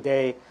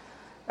everyday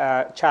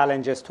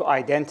challenges to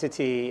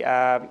identity.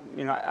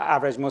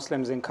 Average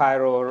Muslims in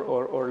Cairo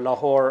or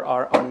Lahore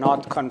are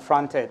not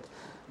confronted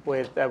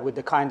with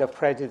the kind of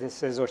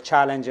prejudices or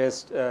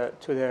challenges to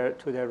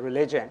their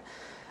religion.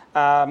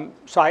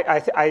 So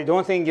I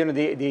don't think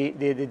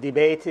the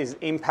debate is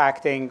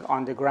impacting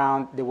on the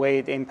ground the way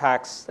it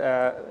impacts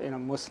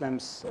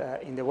Muslims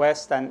in the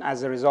West, and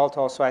as a result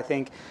also I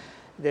think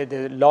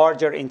the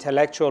larger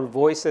intellectual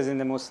voices in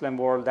the Muslim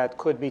world that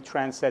could be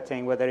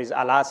trend-setting, whether it's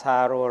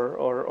Al-Azhar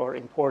or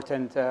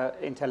important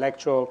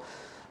intellectual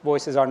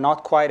voices, are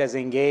not quite as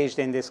engaged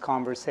in this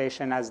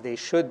conversation as they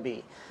should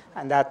be,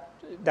 and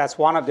that's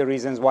one of the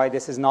reasons why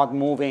this is not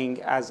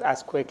moving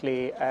as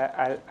quickly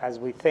as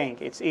we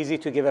think. It's easy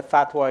to give a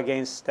fatwa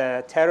against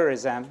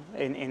terrorism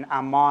in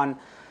Amman,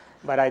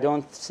 but I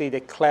don't see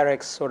the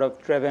clerics sort of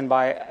driven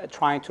by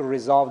trying to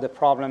resolve the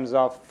problems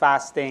of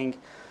fasting,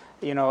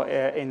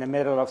 in the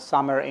middle of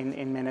summer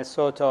in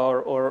Minnesota,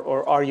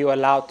 or are you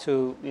allowed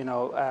to,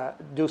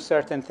 do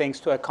certain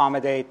things to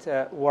accommodate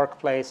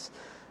workplace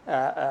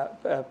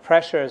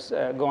pressures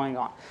going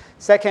on.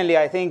 Secondly,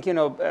 I think in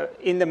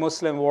the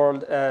Muslim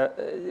world,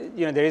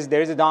 there is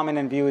a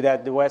dominant view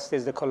that the West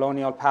is the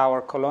colonial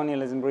power.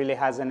 Colonialism really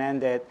hasn't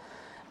ended,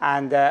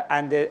 and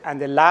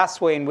the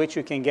last way in which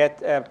you can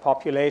get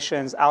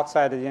populations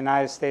outside of the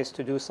United States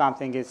to do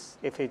something is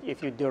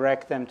if you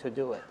direct them to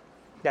do it.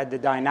 That the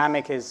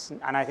dynamic is,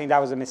 and I think that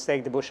was a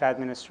mistake the Bush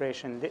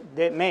administration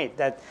they made,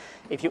 that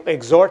if you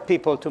exhort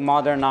people to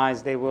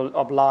modernize, they will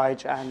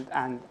oblige and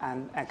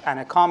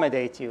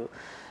accommodate you.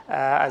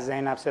 As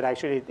Zainab said,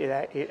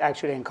 it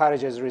actually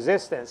encourages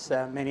resistance.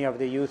 Many of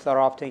the youth are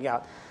opting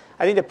out.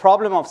 I think the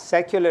problem of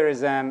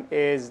secularism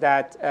is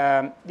that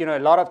a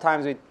lot of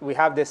times we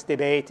have this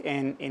debate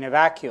in a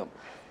vacuum.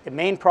 The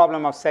main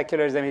problem of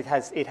secularism, it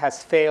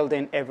has failed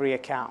in every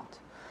account.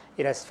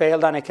 It has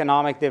failed on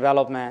economic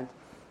development.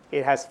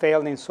 It has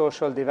failed in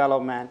social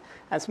development.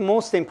 And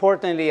most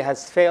importantly, it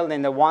has failed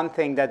in the one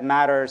thing that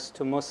matters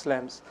to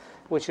Muslims,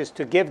 which is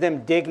to give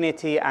them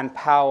dignity and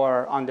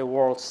power on the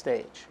world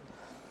stage.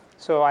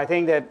 So I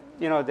think that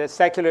the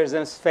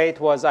secularism's fate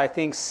was, I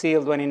think,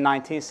 sealed when in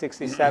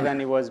 1967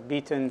 it was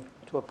beaten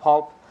to a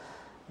pulp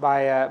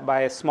by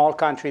a small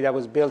country that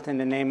was built in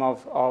the name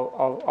of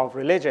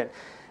religion.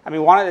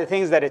 One of the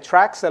things that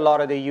attracts a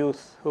lot of the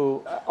youth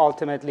who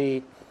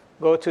ultimately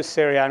go to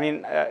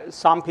Syria.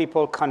 Some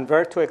people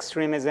convert to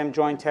extremism,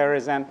 join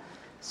terrorism.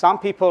 Some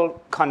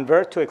people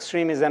convert to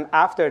extremism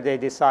after they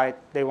decide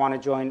they want to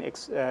join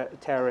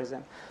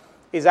terrorism.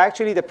 Is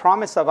actually the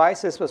promise of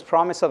ISIS was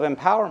promise of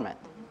empowerment.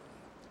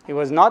 It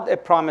was not a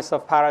promise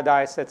of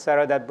paradise,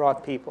 etc., that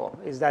brought people.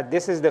 Is that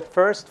this is the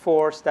first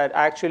force that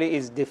actually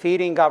is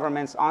defeating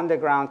governments on the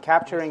ground,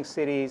 capturing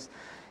cities,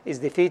 is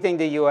defeating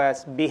the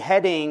U.S.,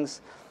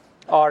 beheadings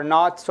are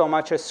not so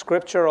much a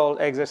scriptural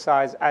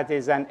exercise as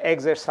is an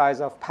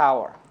exercise of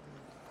power.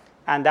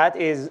 And that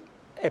is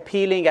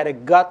appealing at a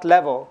gut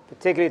level,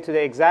 particularly to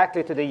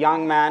the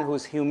young man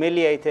who's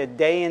humiliated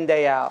day in,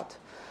 day out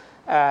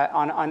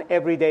on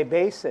everyday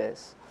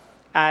basis.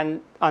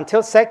 And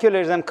until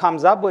secularism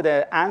comes up with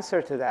an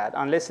answer to that,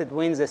 unless it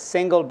wins a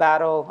single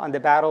battle on the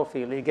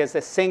battlefield, it gets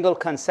a single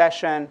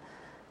concession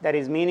that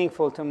is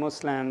meaningful to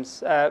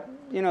Muslims,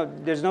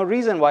 there's no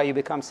reason why you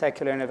become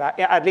secular in a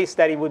vacuum, at least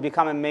that it would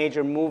become a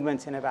major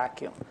movement in a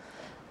vacuum.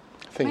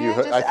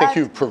 I think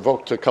you've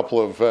provoked a couple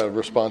of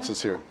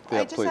responses here.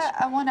 Yeah, please.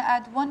 I want to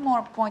add one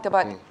more point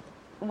about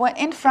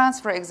in France,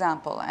 for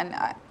example, and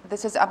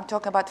I'm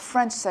talking about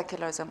French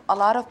secularism. A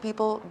lot of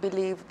people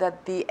believe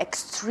that the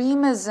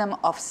extremism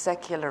of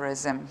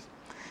secularism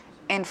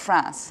in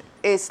France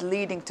is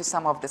leading to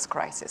some of this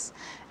crisis,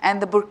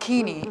 and the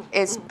burkini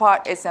is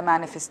a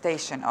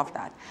manifestation of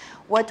that.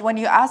 When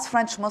you ask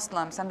French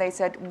Muslims, and they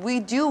said, we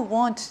do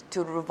want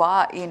to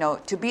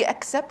to be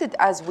accepted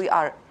as we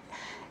are.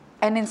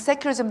 And in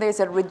secularism, there's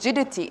a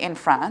rigidity in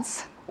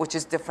France, which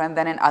is different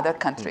than in other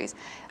countries.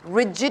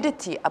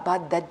 Rigidity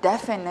about the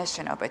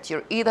definition of it.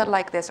 You're either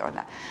like this or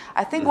that.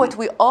 I think what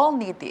we all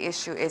need, the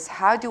issue is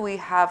how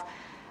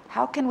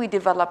can we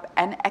develop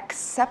an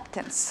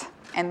acceptance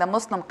in the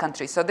Muslim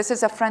countries? So this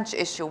is a French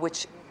issue,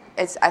 which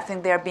is, I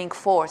think they're being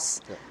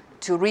forced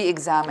to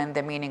re-examine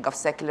the meaning of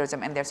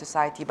secularism in their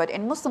society. But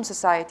in Muslim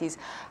societies,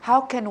 how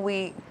can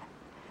we,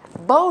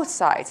 both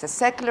sides, the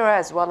secular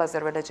as well as the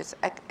religious,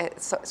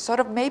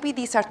 sort of maybe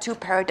these are two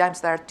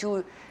paradigms that are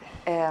too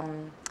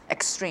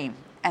extreme.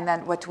 And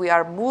then what we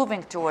are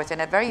moving towards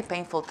in a very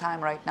painful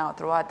time right now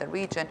throughout the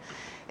region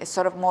is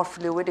sort of more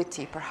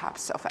fluidity,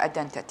 perhaps, of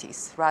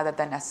identities rather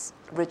than as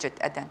rigid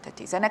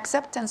identities. And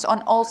acceptance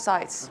on all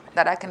sides,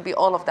 that I can be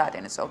all of that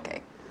and it's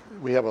okay.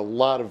 We have a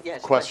lot of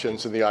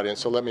questions in the audience,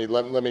 so let me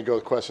go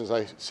with questions.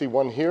 I see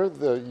one here.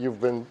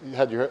 You've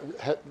had your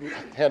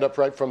hand up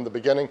right from the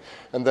beginning,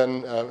 and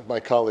then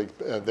my colleague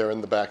there in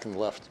the back and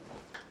left.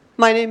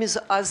 My name is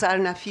Azar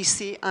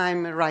Nafisi.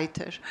 I'm a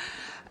writer.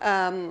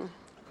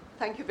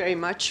 Thank you very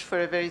much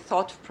for a very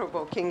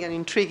thought-provoking and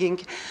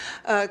intriguing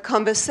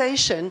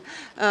conversation.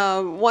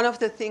 One of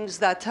the things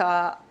that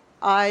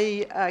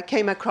I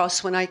came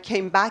across when I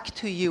came back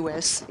to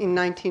US in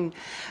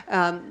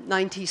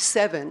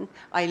 1997,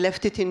 I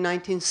left it in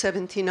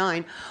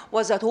 1979,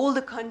 was that all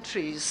the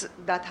countries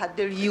that had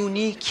their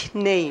unique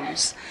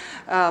names,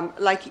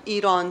 like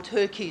Iran,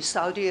 Turkey,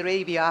 Saudi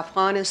Arabia,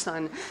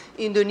 Afghanistan,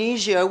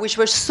 Indonesia, which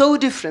were so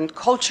different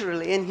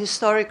culturally and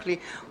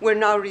historically, were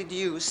now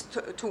reduced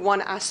to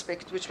one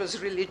aspect, which was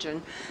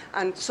religion.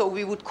 And so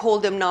we would call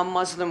them now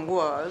Muslim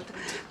world.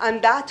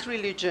 And that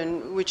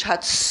religion, which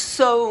had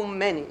so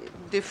many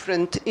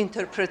different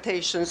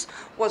interpretations,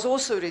 was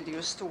also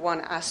reduced to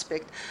one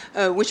aspect,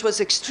 which was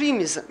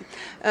extremism.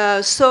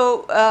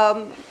 So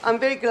I'm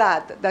very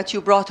glad that you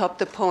brought up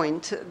the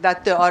point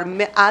that there are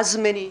as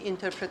many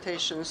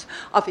interpretations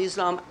of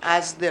Islam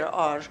as there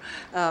are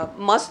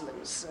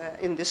Muslims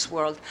in this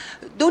world.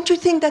 Don't you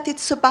think that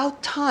it's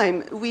about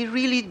time we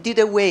really did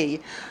away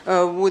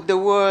with the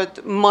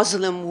word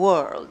Muslim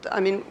world?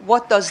 I mean,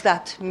 what does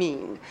that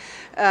mean?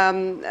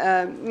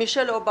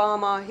 Michelle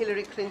Obama,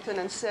 Hillary Clinton,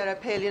 and Sarah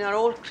Palin are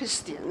all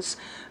Christians.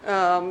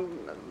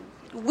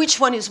 Which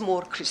one is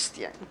more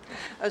Christian?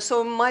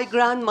 So my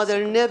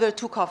grandmother never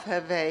took off her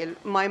veil.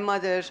 My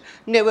mother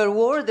never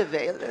wore the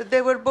veil.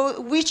 They were both.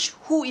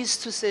 Who is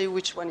to say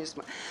which one is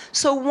more?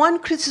 So one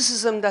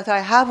criticism that I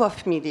have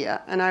of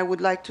media, and I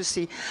would like to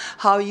see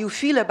how you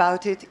feel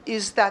about it,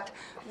 is that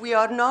we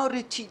are now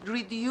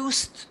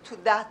reduced to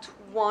that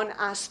one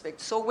aspect.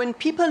 So when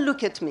people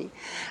look at me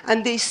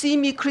and they see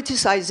me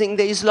criticizing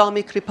the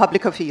Islamic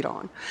Republic of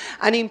Iran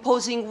and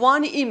imposing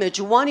one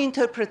image, one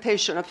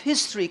interpretation of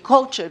history,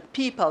 culture,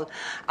 people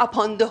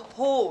upon the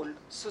whole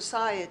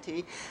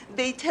society,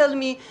 they tell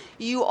me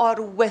you are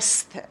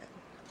Western.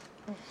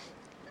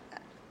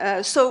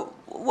 So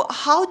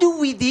how do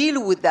we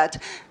deal with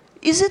that?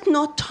 Is it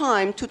not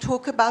time to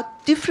talk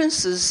about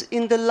differences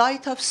in the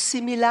light of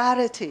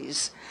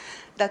similarities,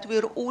 that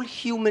we're all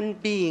human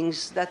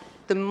beings, that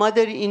the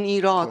mother in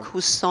Iraq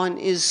whose son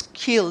is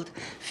killed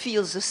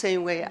feels the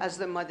same way as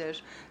the mother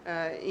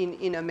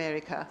in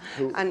America.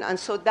 And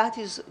so that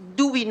is,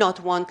 do we not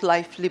want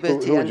life,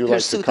 liberty, and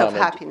pursuit of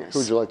happiness? Who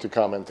would you like to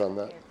comment on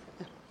that?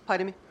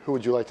 Pardon me? Who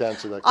would you like to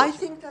answer that question? I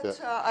think that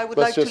I would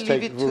like to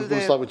leave it to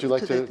the... Would you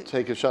like to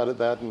take a shot at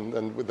that,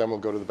 and then we'll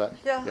go to the back?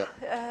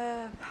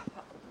 Yeah.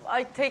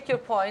 I take your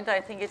point. I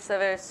think it's a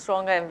very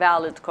strong and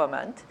valid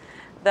comment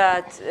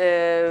that,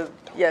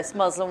 yes,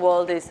 Muslim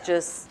world is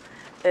just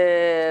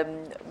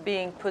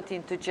being put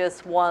into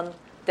just one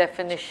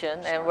definition,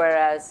 and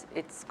whereas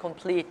it's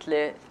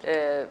completely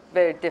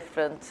very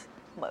different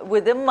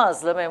within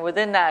Muslim and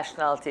within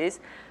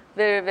nationalities,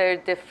 very, very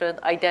different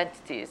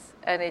identities,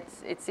 and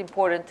it's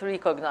important to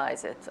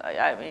recognize it.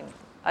 I mean,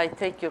 I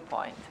take your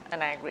point,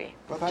 and I agree.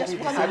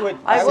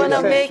 I want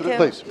to make him...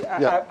 Please.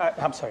 Yeah.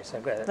 I'm sorry, sir.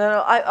 Go ahead.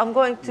 No, I'm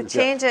going to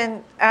change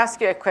and ask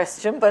you a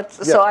question, but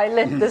so I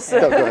let this... Go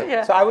ahead.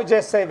 Yeah. So I would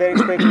just say very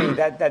quickly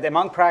that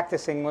among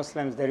practicing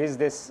Muslims, there is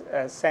this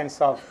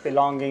sense of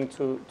belonging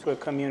to a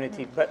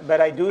community. But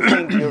I do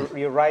think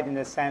you're right in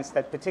the sense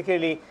that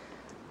particularly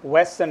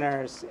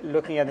Westerners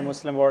looking at the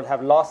Muslim world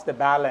have lost the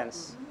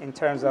balance in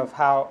terms of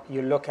how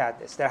you look at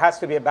this. There has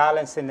to be a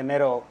balance in the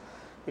middle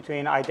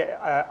between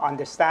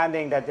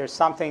understanding that there's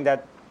something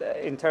that,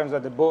 in terms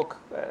of the book,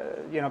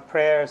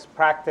 prayers,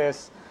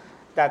 practice,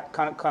 that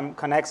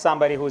connects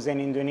somebody who's in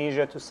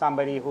Indonesia to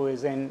somebody who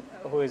is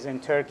in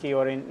Turkey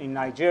or in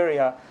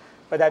Nigeria,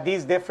 but that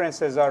these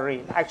differences are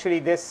real. Actually,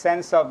 this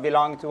sense of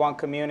belonging to one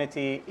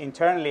community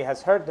internally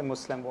has hurt the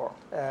Muslim world.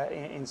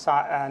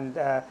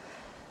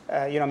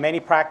 Many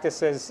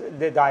practices,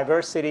 the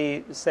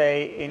diversity,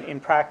 say, in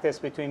practice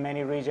between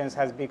many regions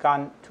has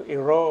begun to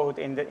erode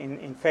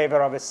in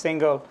favor of a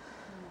single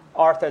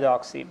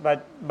orthodoxy.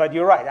 But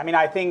you're right. I mean,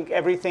 I think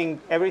everything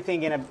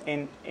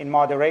in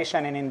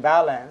moderation and in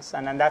balance,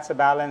 and that's a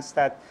balance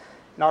that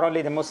not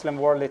only the Muslim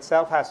world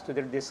itself has to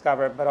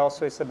discover, but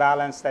also it's a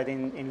balance that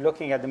in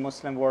looking at the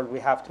Muslim world we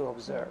have to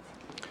observe.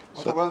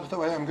 So, well, the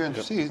way I'm going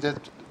to see is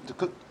that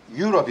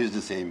Europe is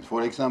the same.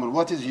 For example,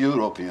 what is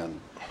European?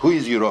 Who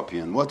is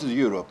European? What is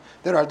Europe?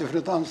 There are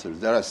different answers.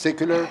 There are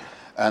secular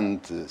and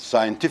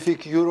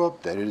scientific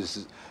Europe. There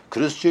is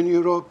Christian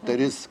Europe. There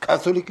is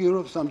Catholic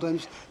Europe.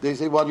 Sometimes they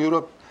say, well,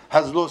 Europe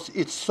has lost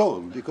its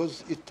soul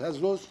because it has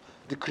lost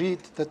the creed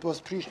that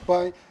was preached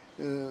by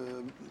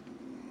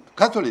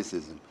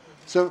Catholicism.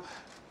 So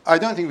I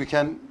don't think we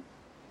can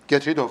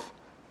get rid of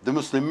the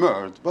Muslim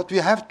world, but we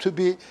have to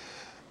be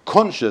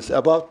conscious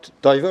about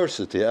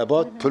diversity,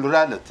 about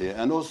plurality,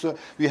 and also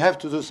we have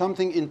to do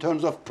something in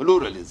terms of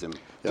pluralism.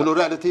 Yeah.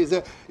 Plurality is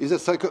a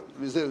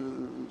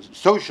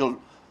social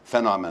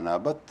phenomena,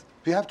 but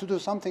we have to do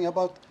something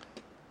about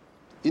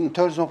in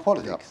terms of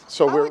politics. Yeah.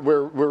 So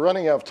we're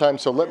running out of time.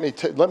 So let me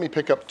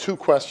pick up two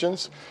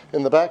questions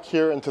in the back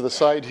here and to the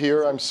side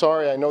here. I'm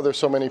sorry, I know there's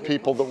so many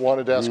people that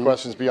wanted to ask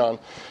questions beyond,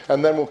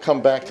 and then we'll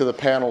come back to the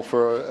panel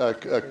for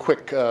a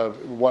quick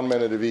 1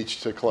 minute of each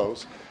to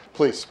close.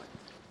 Please.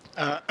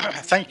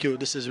 Thank you.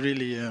 This is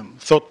really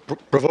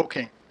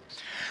thought-provoking.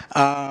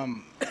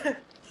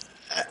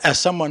 As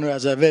someone who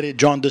has a very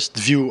jaundiced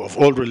view of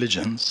all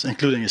religions,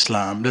 including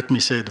Islam, let me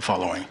say the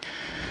following.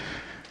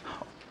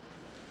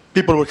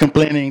 People were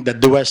complaining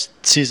that the West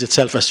sees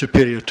itself as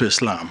superior to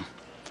Islam.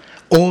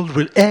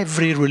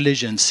 Every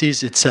religion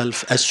sees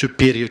itself as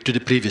superior to the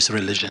previous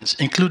religions,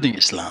 including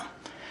Islam.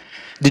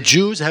 The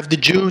Jews have the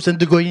Jews and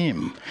the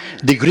Goyim.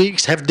 The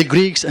Greeks have the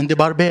Greeks and the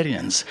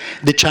barbarians.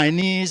 The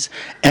Chinese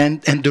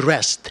and the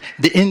rest.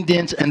 The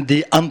Indians and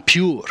the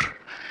unpure.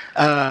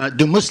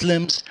 The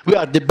Muslims, we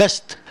are the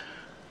best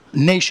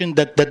nation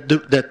that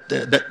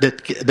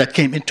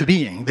came into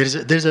being. This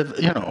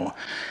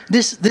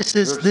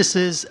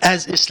is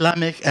as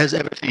Islamic as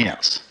everything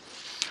else.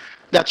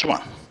 That's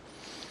one.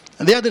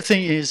 And the other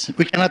thing is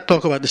we cannot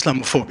talk about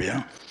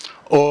Islamophobia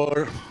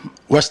or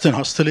Western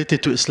hostility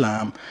to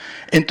Islam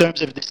in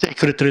terms of the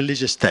sacred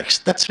religious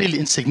text. That's really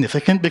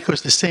insignificant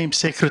because the same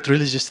sacred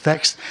religious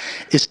text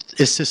is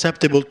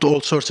susceptible to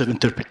all sorts of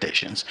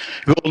interpretations.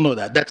 We all know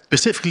that. That's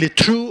specifically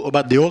true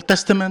about the Old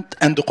Testament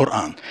and the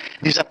Quran.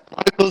 These are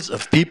chronicles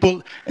of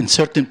people in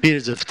certain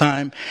periods of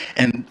time,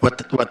 and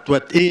what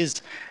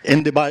is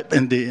in the Bible,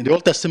 in the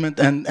Old Testament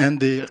and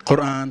the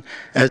Quran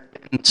as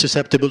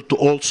susceptible to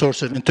all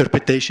sorts of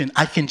interpretation.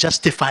 I can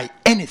justify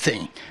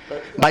anything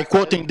by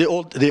quoting the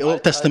Old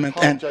Testament.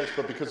 I apologize,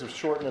 but because of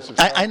shortness of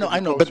time, I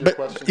know, but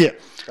yeah,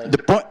 the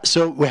point.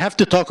 So we have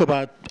to talk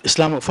about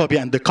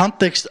Islamophobia in the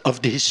context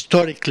of the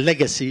historic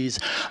legacies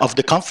of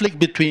the conflict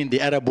between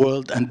the Arab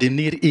world and the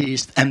Near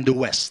East and the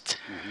West,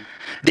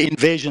 the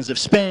invasions of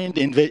Spain,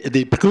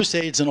 the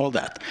Crusades, and all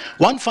that.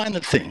 One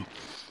final thing,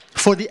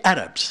 for the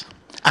Arabs.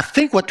 I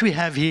think what we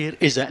have here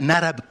is an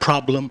Arab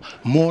problem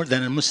more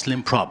than a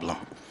Muslim problem.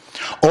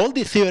 All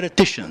the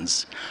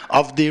theoreticians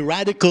of the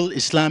radical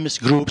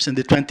Islamist groups in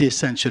the 20th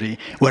century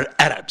were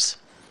Arabs.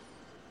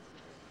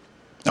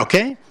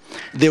 Okay?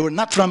 They were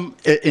not from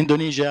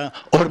Indonesia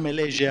or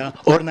Malaysia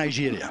or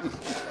Nigeria.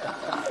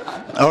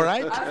 All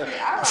right?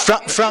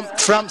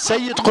 From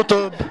Sayyid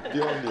Qutb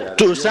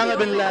to Osama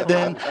bin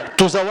Laden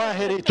to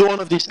Zawahiri to all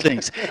of these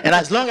things. And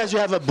as long as you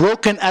have a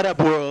broken Arab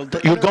world,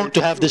 you're going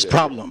to have this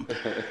problem.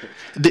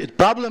 The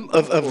problem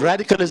of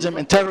radicalism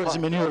and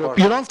terrorism in Europe,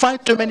 you don't find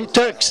too many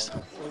Turks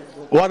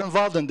who are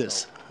involved in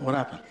this. What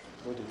happened?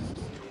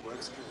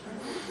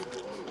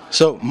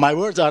 So my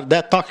words are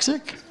that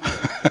toxic?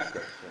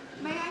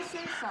 May I say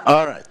something?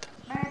 All right.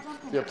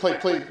 Yeah,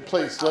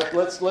 please.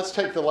 Let's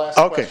take the last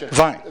Okay, question.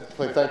 fine.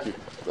 Thank you.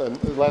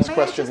 Last May I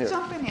question just here.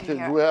 jump in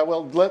here?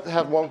 Well, let's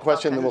have one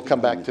question, then we'll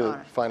come back to the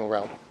final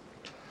round.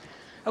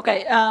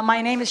 Okay,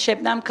 my name is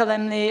Şebnem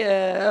Kalemli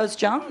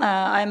Özcan.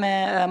 I'm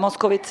a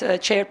Moscowitz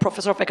Chair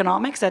Professor of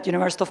Economics at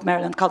University of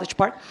Maryland, College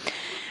Park.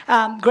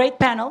 Great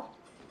panel.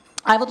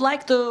 I would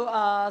like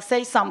to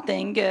say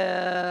something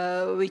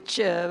which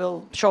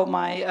will show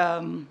my,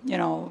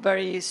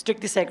 very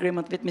strict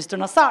disagreement with Mr.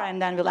 Nassar, and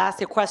then we'll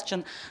ask a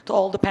question to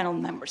all the panel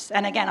members.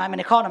 And again, I'm an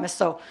economist,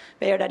 so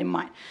bear that in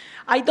mind.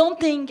 I don't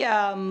think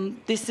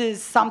this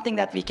is something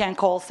that we can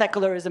call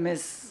secularism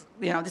is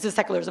this is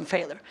secularism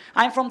failure.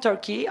 I'm from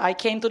Turkey. I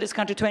came to this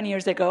country 20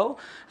 years ago.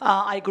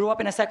 I grew up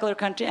in a secular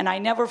country, and I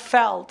never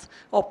felt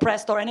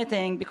oppressed or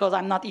anything because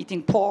I'm not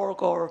eating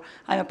pork or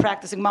I'm a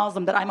practicing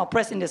Muslim that I'm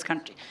oppressed in this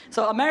country.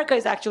 So America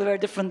is actually very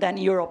different than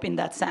Europe in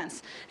that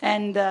sense.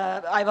 And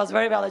I was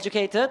very well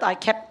educated. I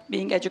kept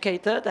being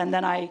educated, and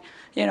then I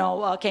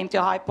came to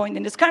a high point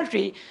in this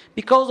country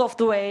because of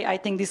the way I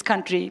think this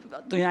country,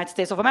 the United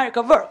States of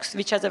America, works,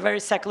 which has a very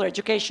secular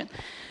education.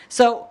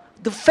 So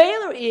the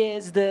failure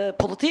is the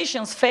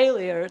politicians'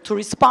 failure to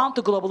respond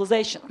to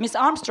globalization. Ms.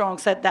 Armstrong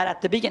said that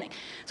at the beginning.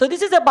 So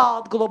this is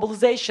about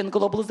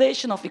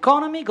globalization of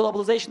economy,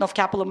 globalization of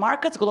capital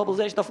markets,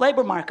 globalization of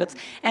labor markets,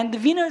 and the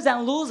winners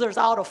and losers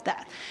out of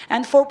that.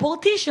 And for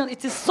politicians,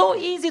 it is so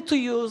easy to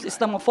use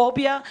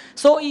Islamophobia,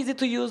 so easy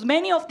to use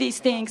many of these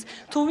things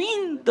to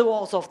win the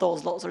votes of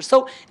those losers.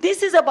 So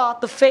this is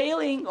about the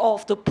failing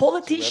of the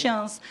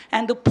politicians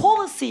and the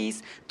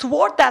policies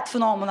toward that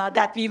phenomena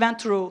that we went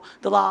through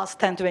the last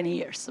 10, 20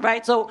 years,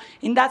 right? So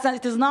in that sense,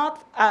 it is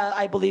not,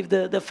 I believe,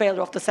 the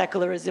failure of the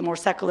secularism or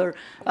secular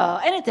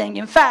anything.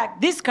 In fact,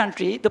 this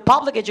country, the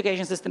public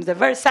education system is a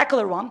very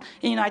secular one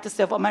in the United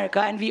States of America,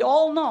 and we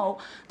all know,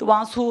 the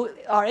ones who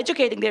are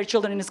educating their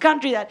children in this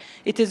country, that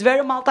it is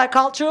very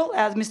multicultural,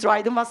 as Mr.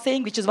 Aydin was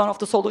saying, which is one of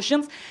the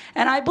solutions.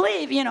 And I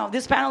believe,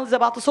 this panel is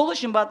about the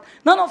solution, but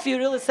none of you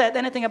really said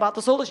anything about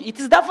the solution. It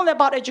is definitely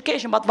about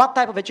education, but what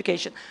type of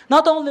education?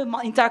 Not only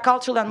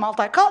intercultural and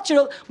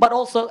multicultural, but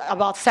also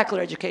about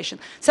secular education.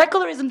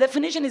 Secularism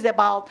definition is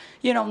about,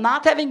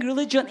 not having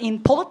religion in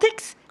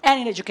politics and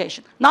in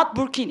education, not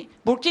Burkini.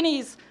 Burkini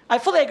is, I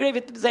fully agree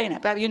with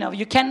Zeynep.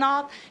 You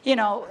cannot,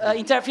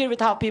 interfere with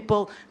how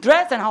people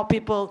dress and how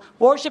people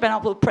worship and how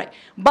people pray.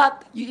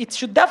 But it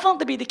should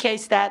definitely be the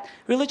case that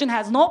religion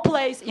has no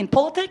place in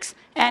politics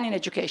and in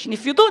education.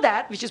 If you do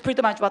that, which is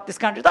pretty much what this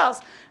country does,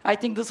 I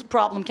think this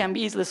problem can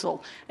be easily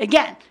solved.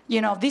 Again,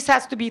 this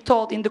has to be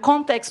taught in the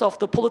context of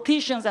the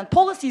politicians and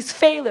policies'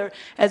 failure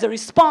as a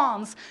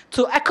response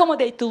to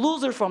accommodate the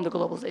loser from the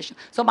globalization.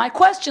 So my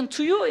question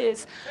to you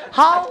is,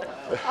 how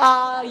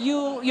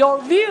your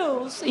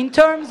views in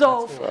terms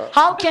of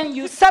how can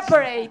you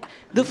separate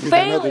the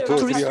failure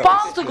to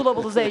respond to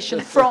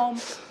globalization from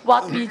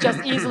what we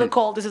just easily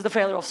call this is the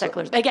failure of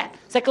secularism. Again,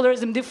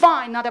 secularism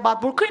defined not about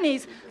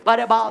Burkinis, but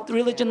about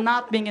religion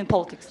not being in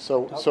politics.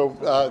 So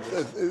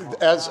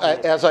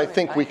as I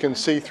think we can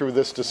see through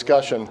this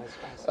discussion,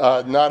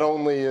 not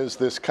only is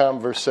this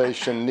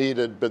conversation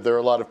needed, but there are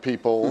a lot of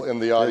people in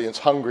the audience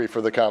hungry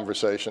for the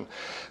conversation.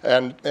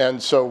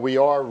 And so we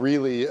are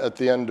really at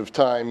the end of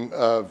time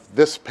of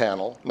this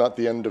panel, not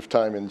the end of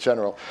time in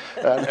general.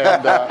 And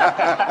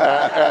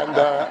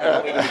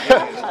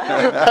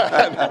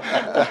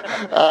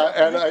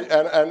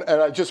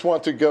I just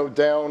want to go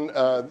down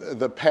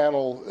the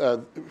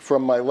panel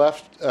from my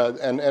left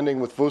and ending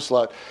with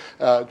Vuslat,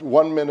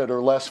 1 minute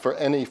or less for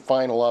any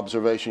final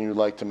observation you'd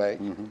like to make.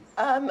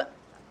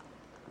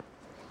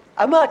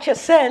 Amartya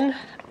Sen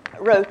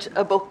wrote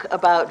a book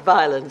about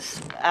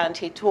violence, and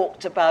he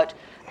talked about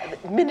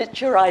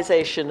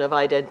miniaturization of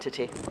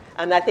identity.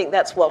 And I think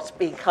that's what's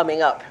been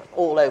coming up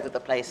all over the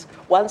place.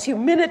 Once you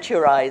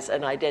miniaturize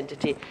an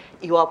identity,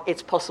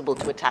 it's possible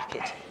to attack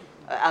it,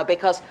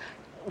 because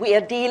we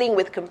are dealing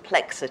with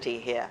complexity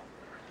here.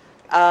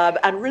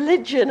 And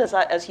religion,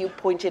 as you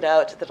pointed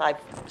out, that I've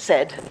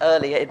said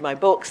earlier in my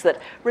books, that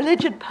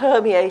religion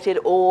permeated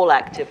all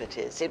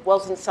activities. It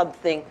wasn't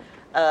something...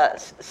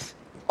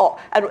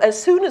 and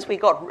as soon as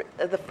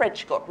the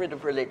French got rid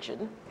of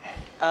religion,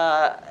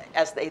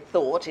 as they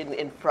thought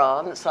in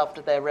France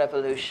after their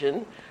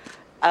revolution,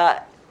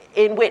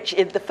 in which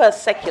in the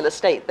first secular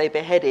state they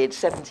beheaded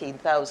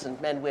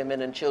 17,000 men,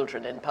 women, and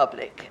children in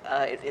public.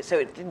 So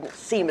it didn't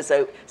seem as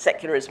though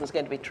secularism was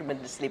going to be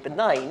tremendously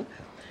benign.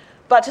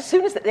 But as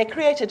soon as they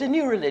created a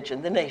new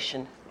religion, the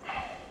nation.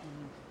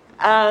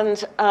 And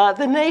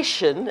the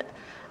nation,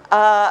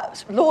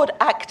 Lord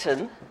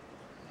Acton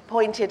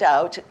pointed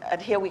out,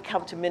 and here we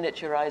come to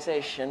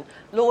miniaturization,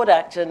 Lord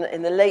Acton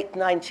in the late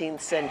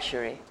 19th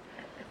century,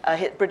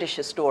 a British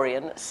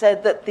historian,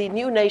 said that the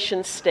new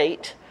nation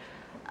state,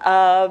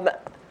 the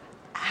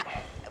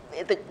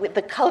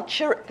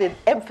culture, the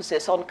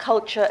emphasis on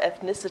culture,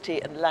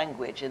 ethnicity, and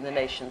language in the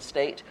nation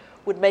state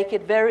would make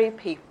it very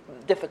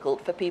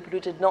difficult for people who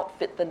did not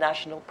fit the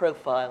national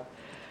profile.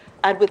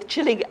 And with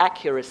chilling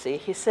accuracy,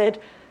 he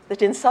said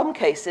that in some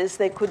cases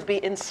they could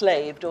be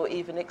enslaved or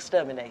even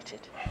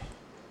exterminated.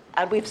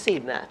 And we've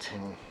seen that.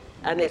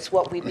 And it's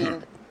what we've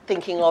been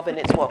thinking of, and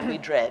it's what we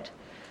dread.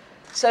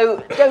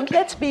 So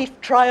let's be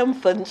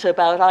triumphant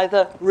about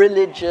either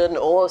religion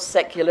or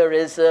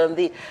secularism.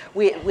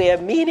 We are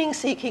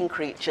meaning-seeking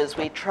creatures.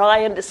 We try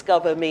and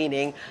discover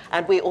meaning,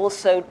 and we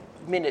also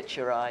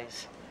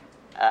miniaturize,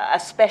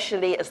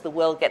 especially as the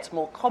world gets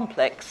more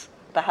complex.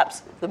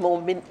 Perhaps the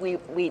more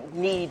we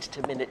need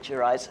to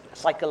miniaturize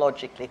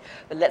psychologically.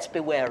 But let's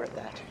beware of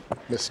that.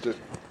 Mr.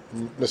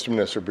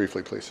 Minister,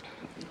 briefly, please.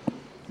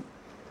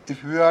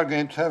 If we are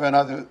going to have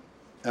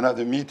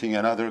another meeting,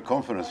 another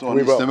conference on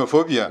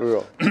Islamophobia, we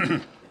will.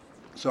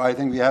 So I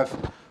think we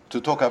have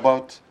to talk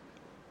about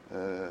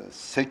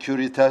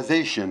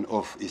securitization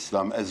of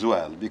Islam as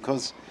well,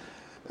 because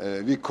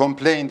we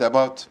complained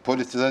about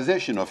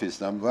politicization of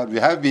Islam. Well, we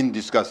have been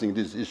discussing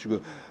this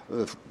issue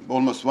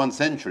almost 1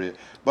 century,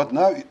 but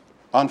now,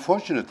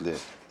 unfortunately,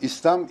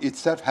 Islam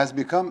itself has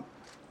become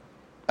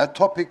a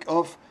topic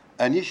of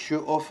an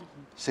issue of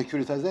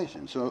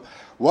securitization. So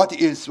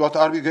what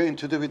are we going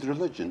to do with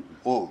religion?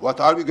 Or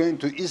what are we going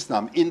to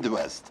Islam in the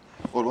West?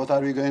 Or what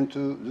are we going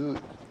to do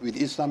with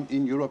Islam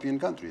in European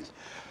countries?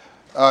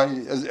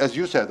 As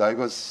you said, I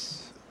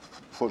was,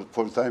 for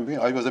the time being,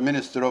 I was a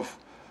minister of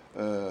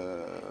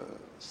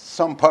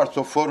some parts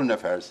of foreign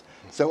affairs.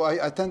 So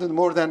I attended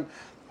more than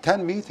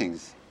 10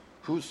 meetings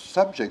whose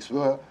subjects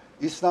were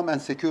Islam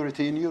and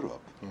security in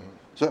Europe. Mm-hmm.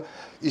 So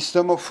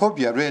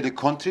Islamophobia really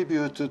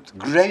contributed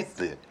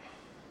greatly,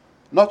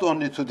 not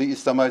only to the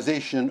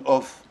Islamization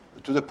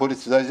to the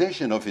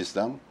politicization of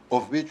Islam,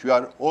 of which we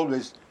are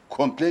always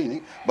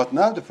complaining, but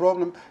now the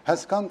problem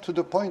has come to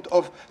the point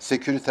of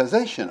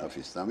securitization of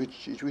Islam,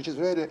 which is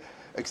really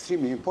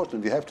extremely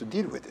important. We have to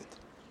deal with it.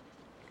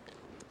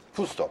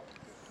 Full stop.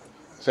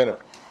 Senator.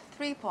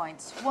 3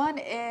 points. One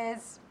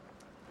is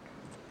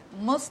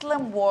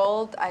Muslim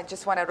world, I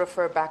just want to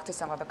refer back to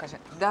some of the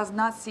questions, does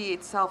not see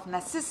itself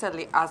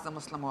necessarily as the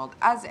Muslim world.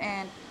 As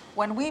in,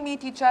 when we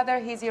meet each other,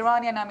 he's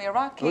Iranian, I'm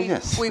Iraqi. Oh,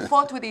 yes. We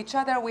fought with each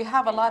other. We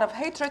have a lot of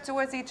hatred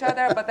towards each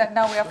other, but then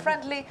now we are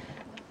friendly.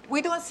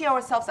 We don't see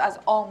ourselves as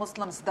all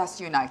Muslims thus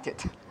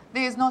united.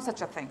 There is no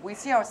such a thing. We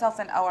see ourselves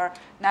in our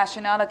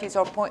nationalities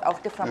or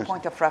different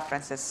point of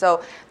references.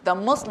 So the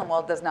Muslim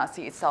world does not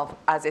see itself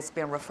as it's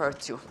been referred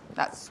to.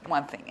 That's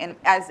one thing. And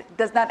as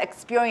does not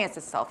experience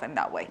itself in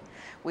that way.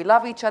 We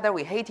love each other,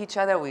 we hate each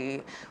other,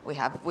 we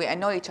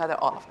annoy each other,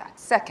 all of that.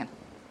 Second,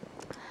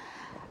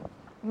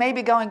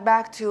 maybe going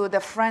back to the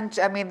French,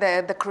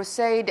 the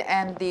Crusade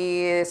and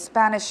the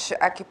Spanish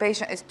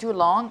occupation is too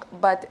long,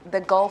 but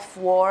the Gulf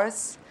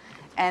Wars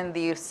and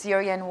the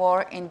Syrian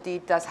war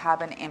indeed does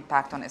have an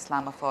impact on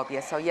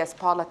Islamophobia. So yes,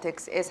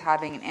 politics is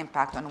having an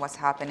impact on what's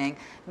happening.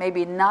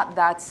 Maybe not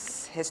that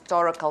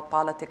historical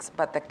politics,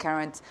 but the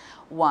current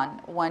one.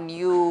 When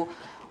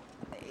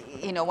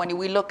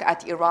we look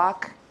at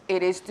Iraq,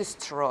 it is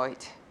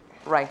destroyed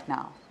right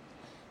now.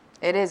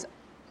 It is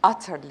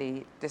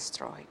utterly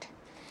destroyed.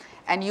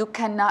 And you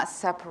cannot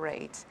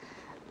separate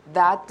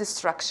that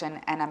destruction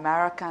and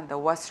America and the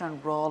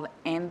Western role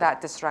in that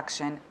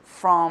destruction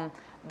from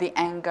the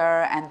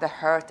anger and the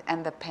hurt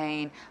and the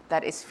pain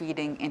that is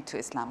feeding into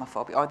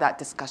Islamophobia, or that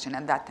discussion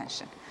and that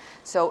tension.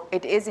 So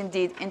it is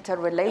indeed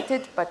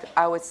interrelated, but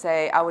I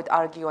would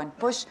argue and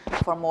push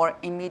for more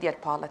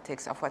immediate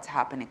politics of what's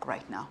happening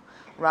right now,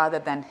 rather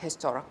than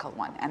historical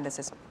one.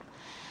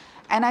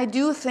 And I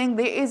do think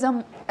there is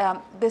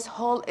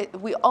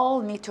we all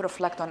need to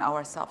reflect on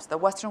ourselves. The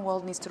Western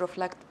world needs to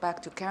reflect,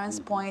 back to Karen's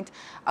point,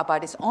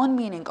 about its own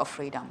meaning of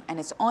freedom and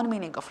its own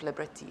meaning of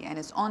liberty and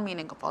its own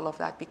meaning of all of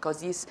that, because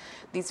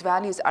these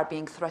values are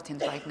being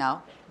threatened right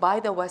now by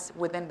the West,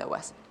 within the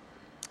West.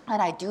 And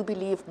I do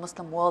believe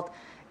Muslim world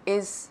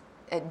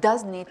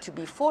does need to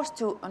be forced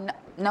to,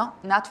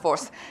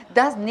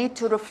 does need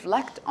to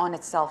reflect on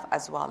itself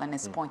as well and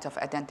its point of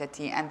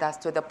identity. And that's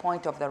to the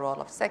point of the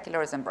role of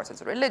secularism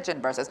versus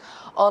religion versus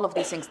all of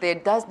these things. There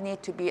does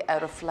need to be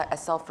a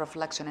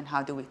self-reflection in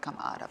how do we come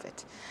out of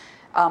it.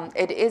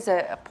 It is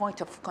a point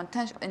of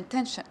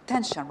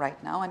tension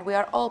right now, and we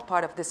are all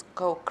part of this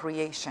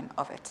co-creation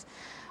of it.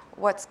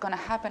 What's going to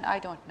happen, I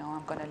don't know.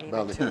 I'm going to leave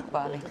it to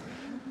Bali.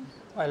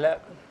 Well,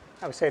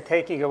 I would say,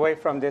 taking away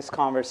from this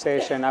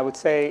conversation, I would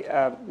say,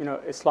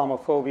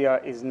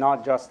 Islamophobia is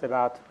not just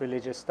about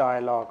religious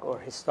dialogue or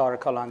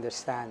historical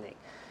understanding.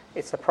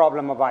 It's a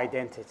problem of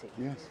identity.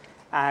 Yes.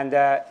 And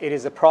it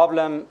is a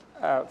problem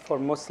for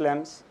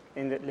Muslims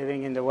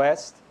living in the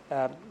West.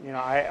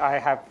 I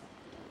have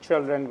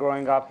children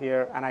growing up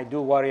here, and I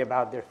do worry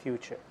about their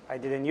future. I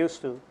didn't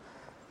used to,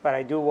 but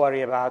I do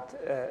worry about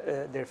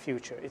their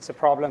future. It's a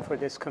problem for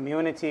this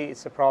community.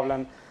 It's a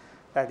problem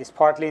that is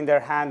partly in their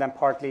hand and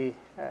partly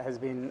has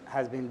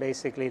been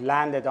basically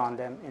landed on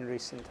them in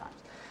recent times.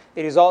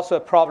 It is also a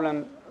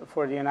problem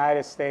for the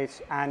United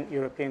States and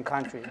European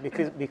countries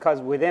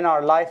because within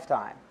our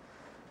lifetime,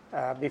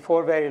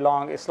 before very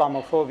long,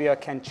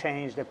 Islamophobia can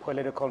change the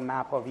political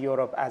map of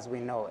Europe as we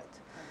know it.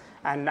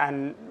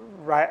 And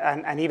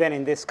even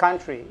in this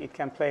country, it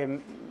can play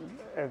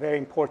a very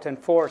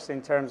important force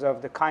in terms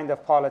of the kind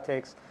of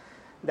politics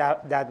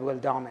that will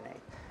dominate.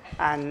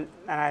 And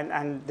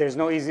there's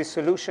no easy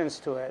solutions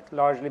to it,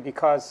 largely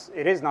because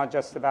it is not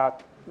just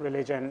about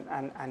religion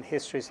and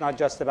history. It's not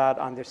just about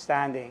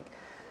understanding.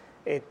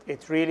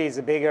 It really is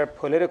a bigger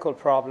political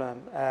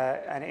problem.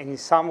 And in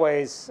some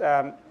ways,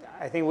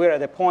 I think we're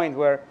at a point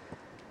where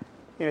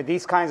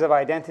these kinds of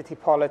identity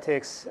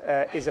politics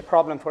is a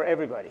problem for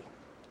everybody.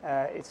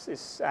 And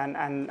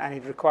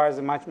it requires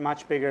a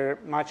much bigger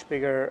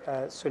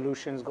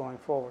solutions going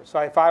forward. So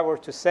if I were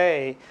to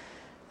say,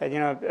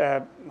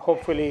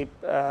 hopefully,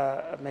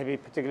 maybe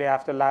particularly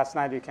after last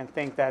night, we can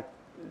think that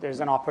there's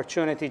an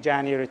opportunity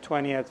January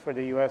 20th for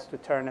the U.S. to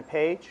turn a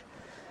page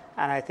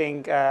And I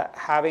think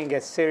having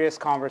a serious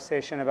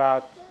conversation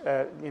about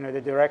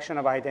the direction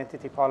of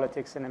identity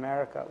politics in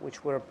America,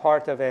 which we're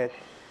part of it,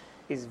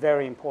 is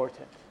very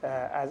important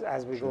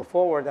as we go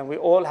forward. And we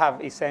all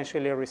have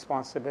essentially a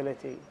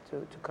responsibility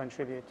to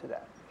contribute to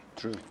that.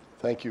 True.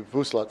 Thank you.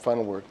 Vuslat,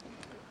 final word.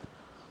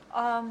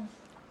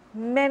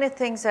 Many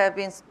things have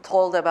been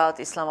told about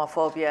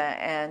Islamophobia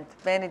and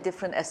many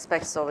different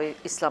aspects of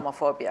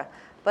Islamophobia.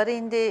 But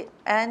in the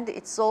end,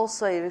 it's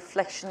also a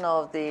reflection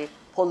of the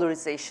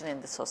polarization in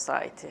the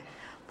society.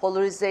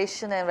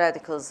 Polarization and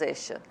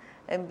radicalization,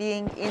 and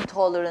being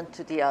intolerant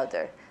to the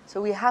other.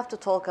 So we have to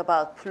talk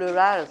about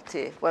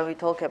plurality when we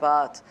talk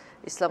about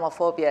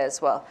Islamophobia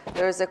as well.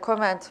 There is a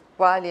comment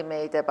Wali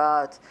made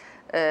about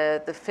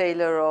the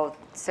failure of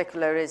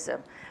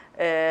secularism,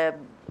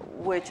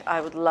 which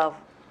I would love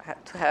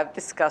to have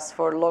discussed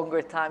for a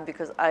longer time,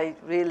 because I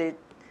really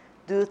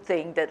do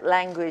think that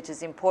language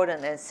is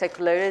important, and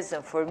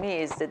secularism for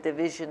me is the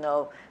division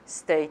of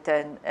state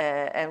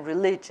and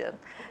religion.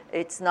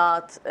 It's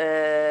not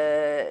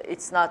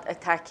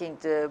attacking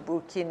the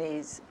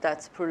Burkinis.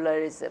 That's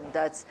pluralism.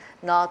 That's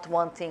not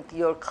wanting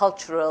your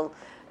culturally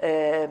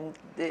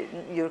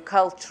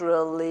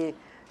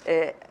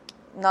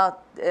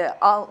not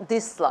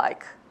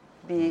dislike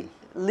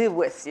live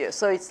with you.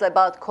 So it's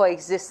about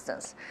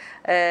coexistence.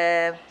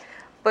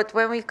 But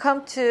when we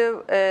come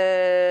to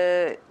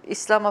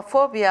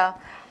Islamophobia,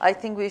 I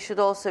think we should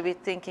also be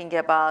thinking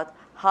about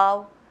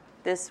how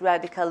this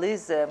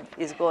radicalism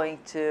is going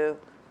to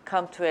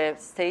come to a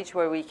stage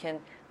where we can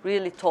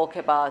really talk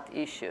about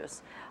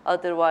issues.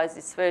 Otherwise,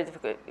 it's very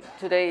difficult.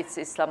 Today it's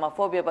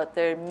Islamophobia, but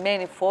there are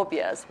many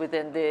phobias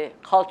within the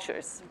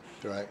cultures.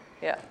 Right.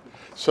 Yeah.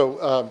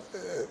 So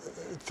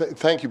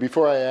thank you.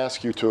 Before I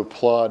ask you to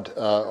applaud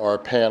our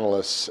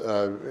panelists,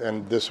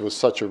 and this was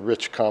such a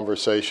rich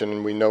conversation,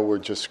 and we know we're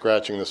just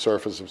scratching the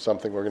surface of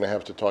something we're going to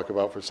have to talk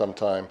about for some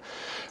time.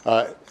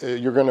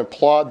 You're going to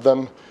applaud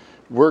them.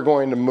 We're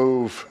going to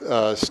move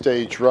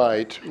stage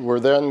right. We're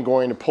then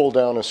going to pull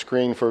down a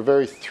screen for a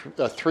very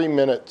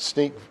 3-minute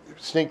sneak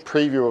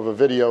preview of a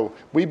video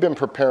we've been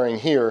preparing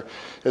here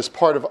as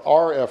part of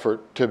our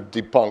effort to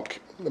debunk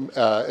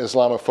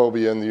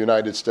Islamophobia in the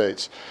United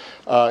States.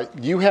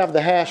 You have the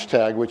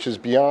hashtag, which is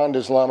Beyond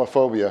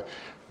Islamophobia.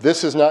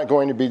 This is not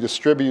going to be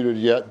distributed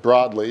yet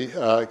broadly,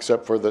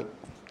 except for the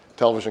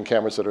television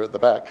cameras that are at the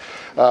back.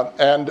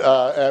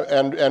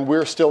 And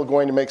we're still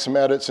going to make some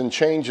edits and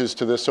changes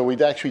to this, so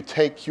we'd actually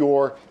take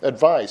your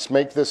advice,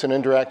 make this an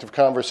interactive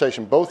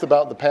conversation, both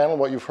about the panel,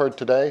 what you've heard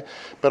today,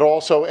 but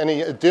also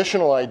any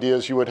additional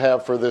ideas you would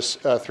have for this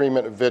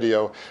 3-minute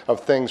video of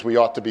things we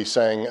ought to be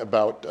saying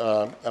about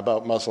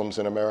Muslims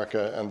in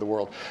America and the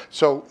world.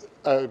 So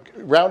a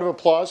round of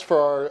applause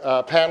for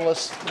our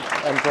panelists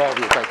and for all of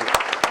you. Thank you.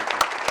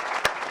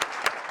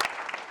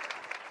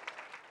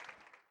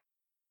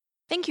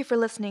 Thank you for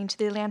listening to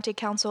the Atlantic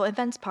Council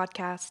Events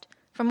Podcast.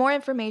 For more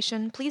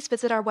information, please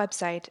visit our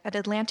website at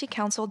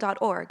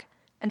atlanticcouncil.org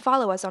and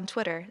follow us on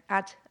Twitter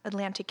at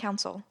Atlantic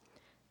Council.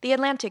 The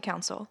Atlantic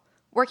Council,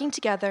 working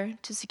together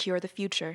to secure the future.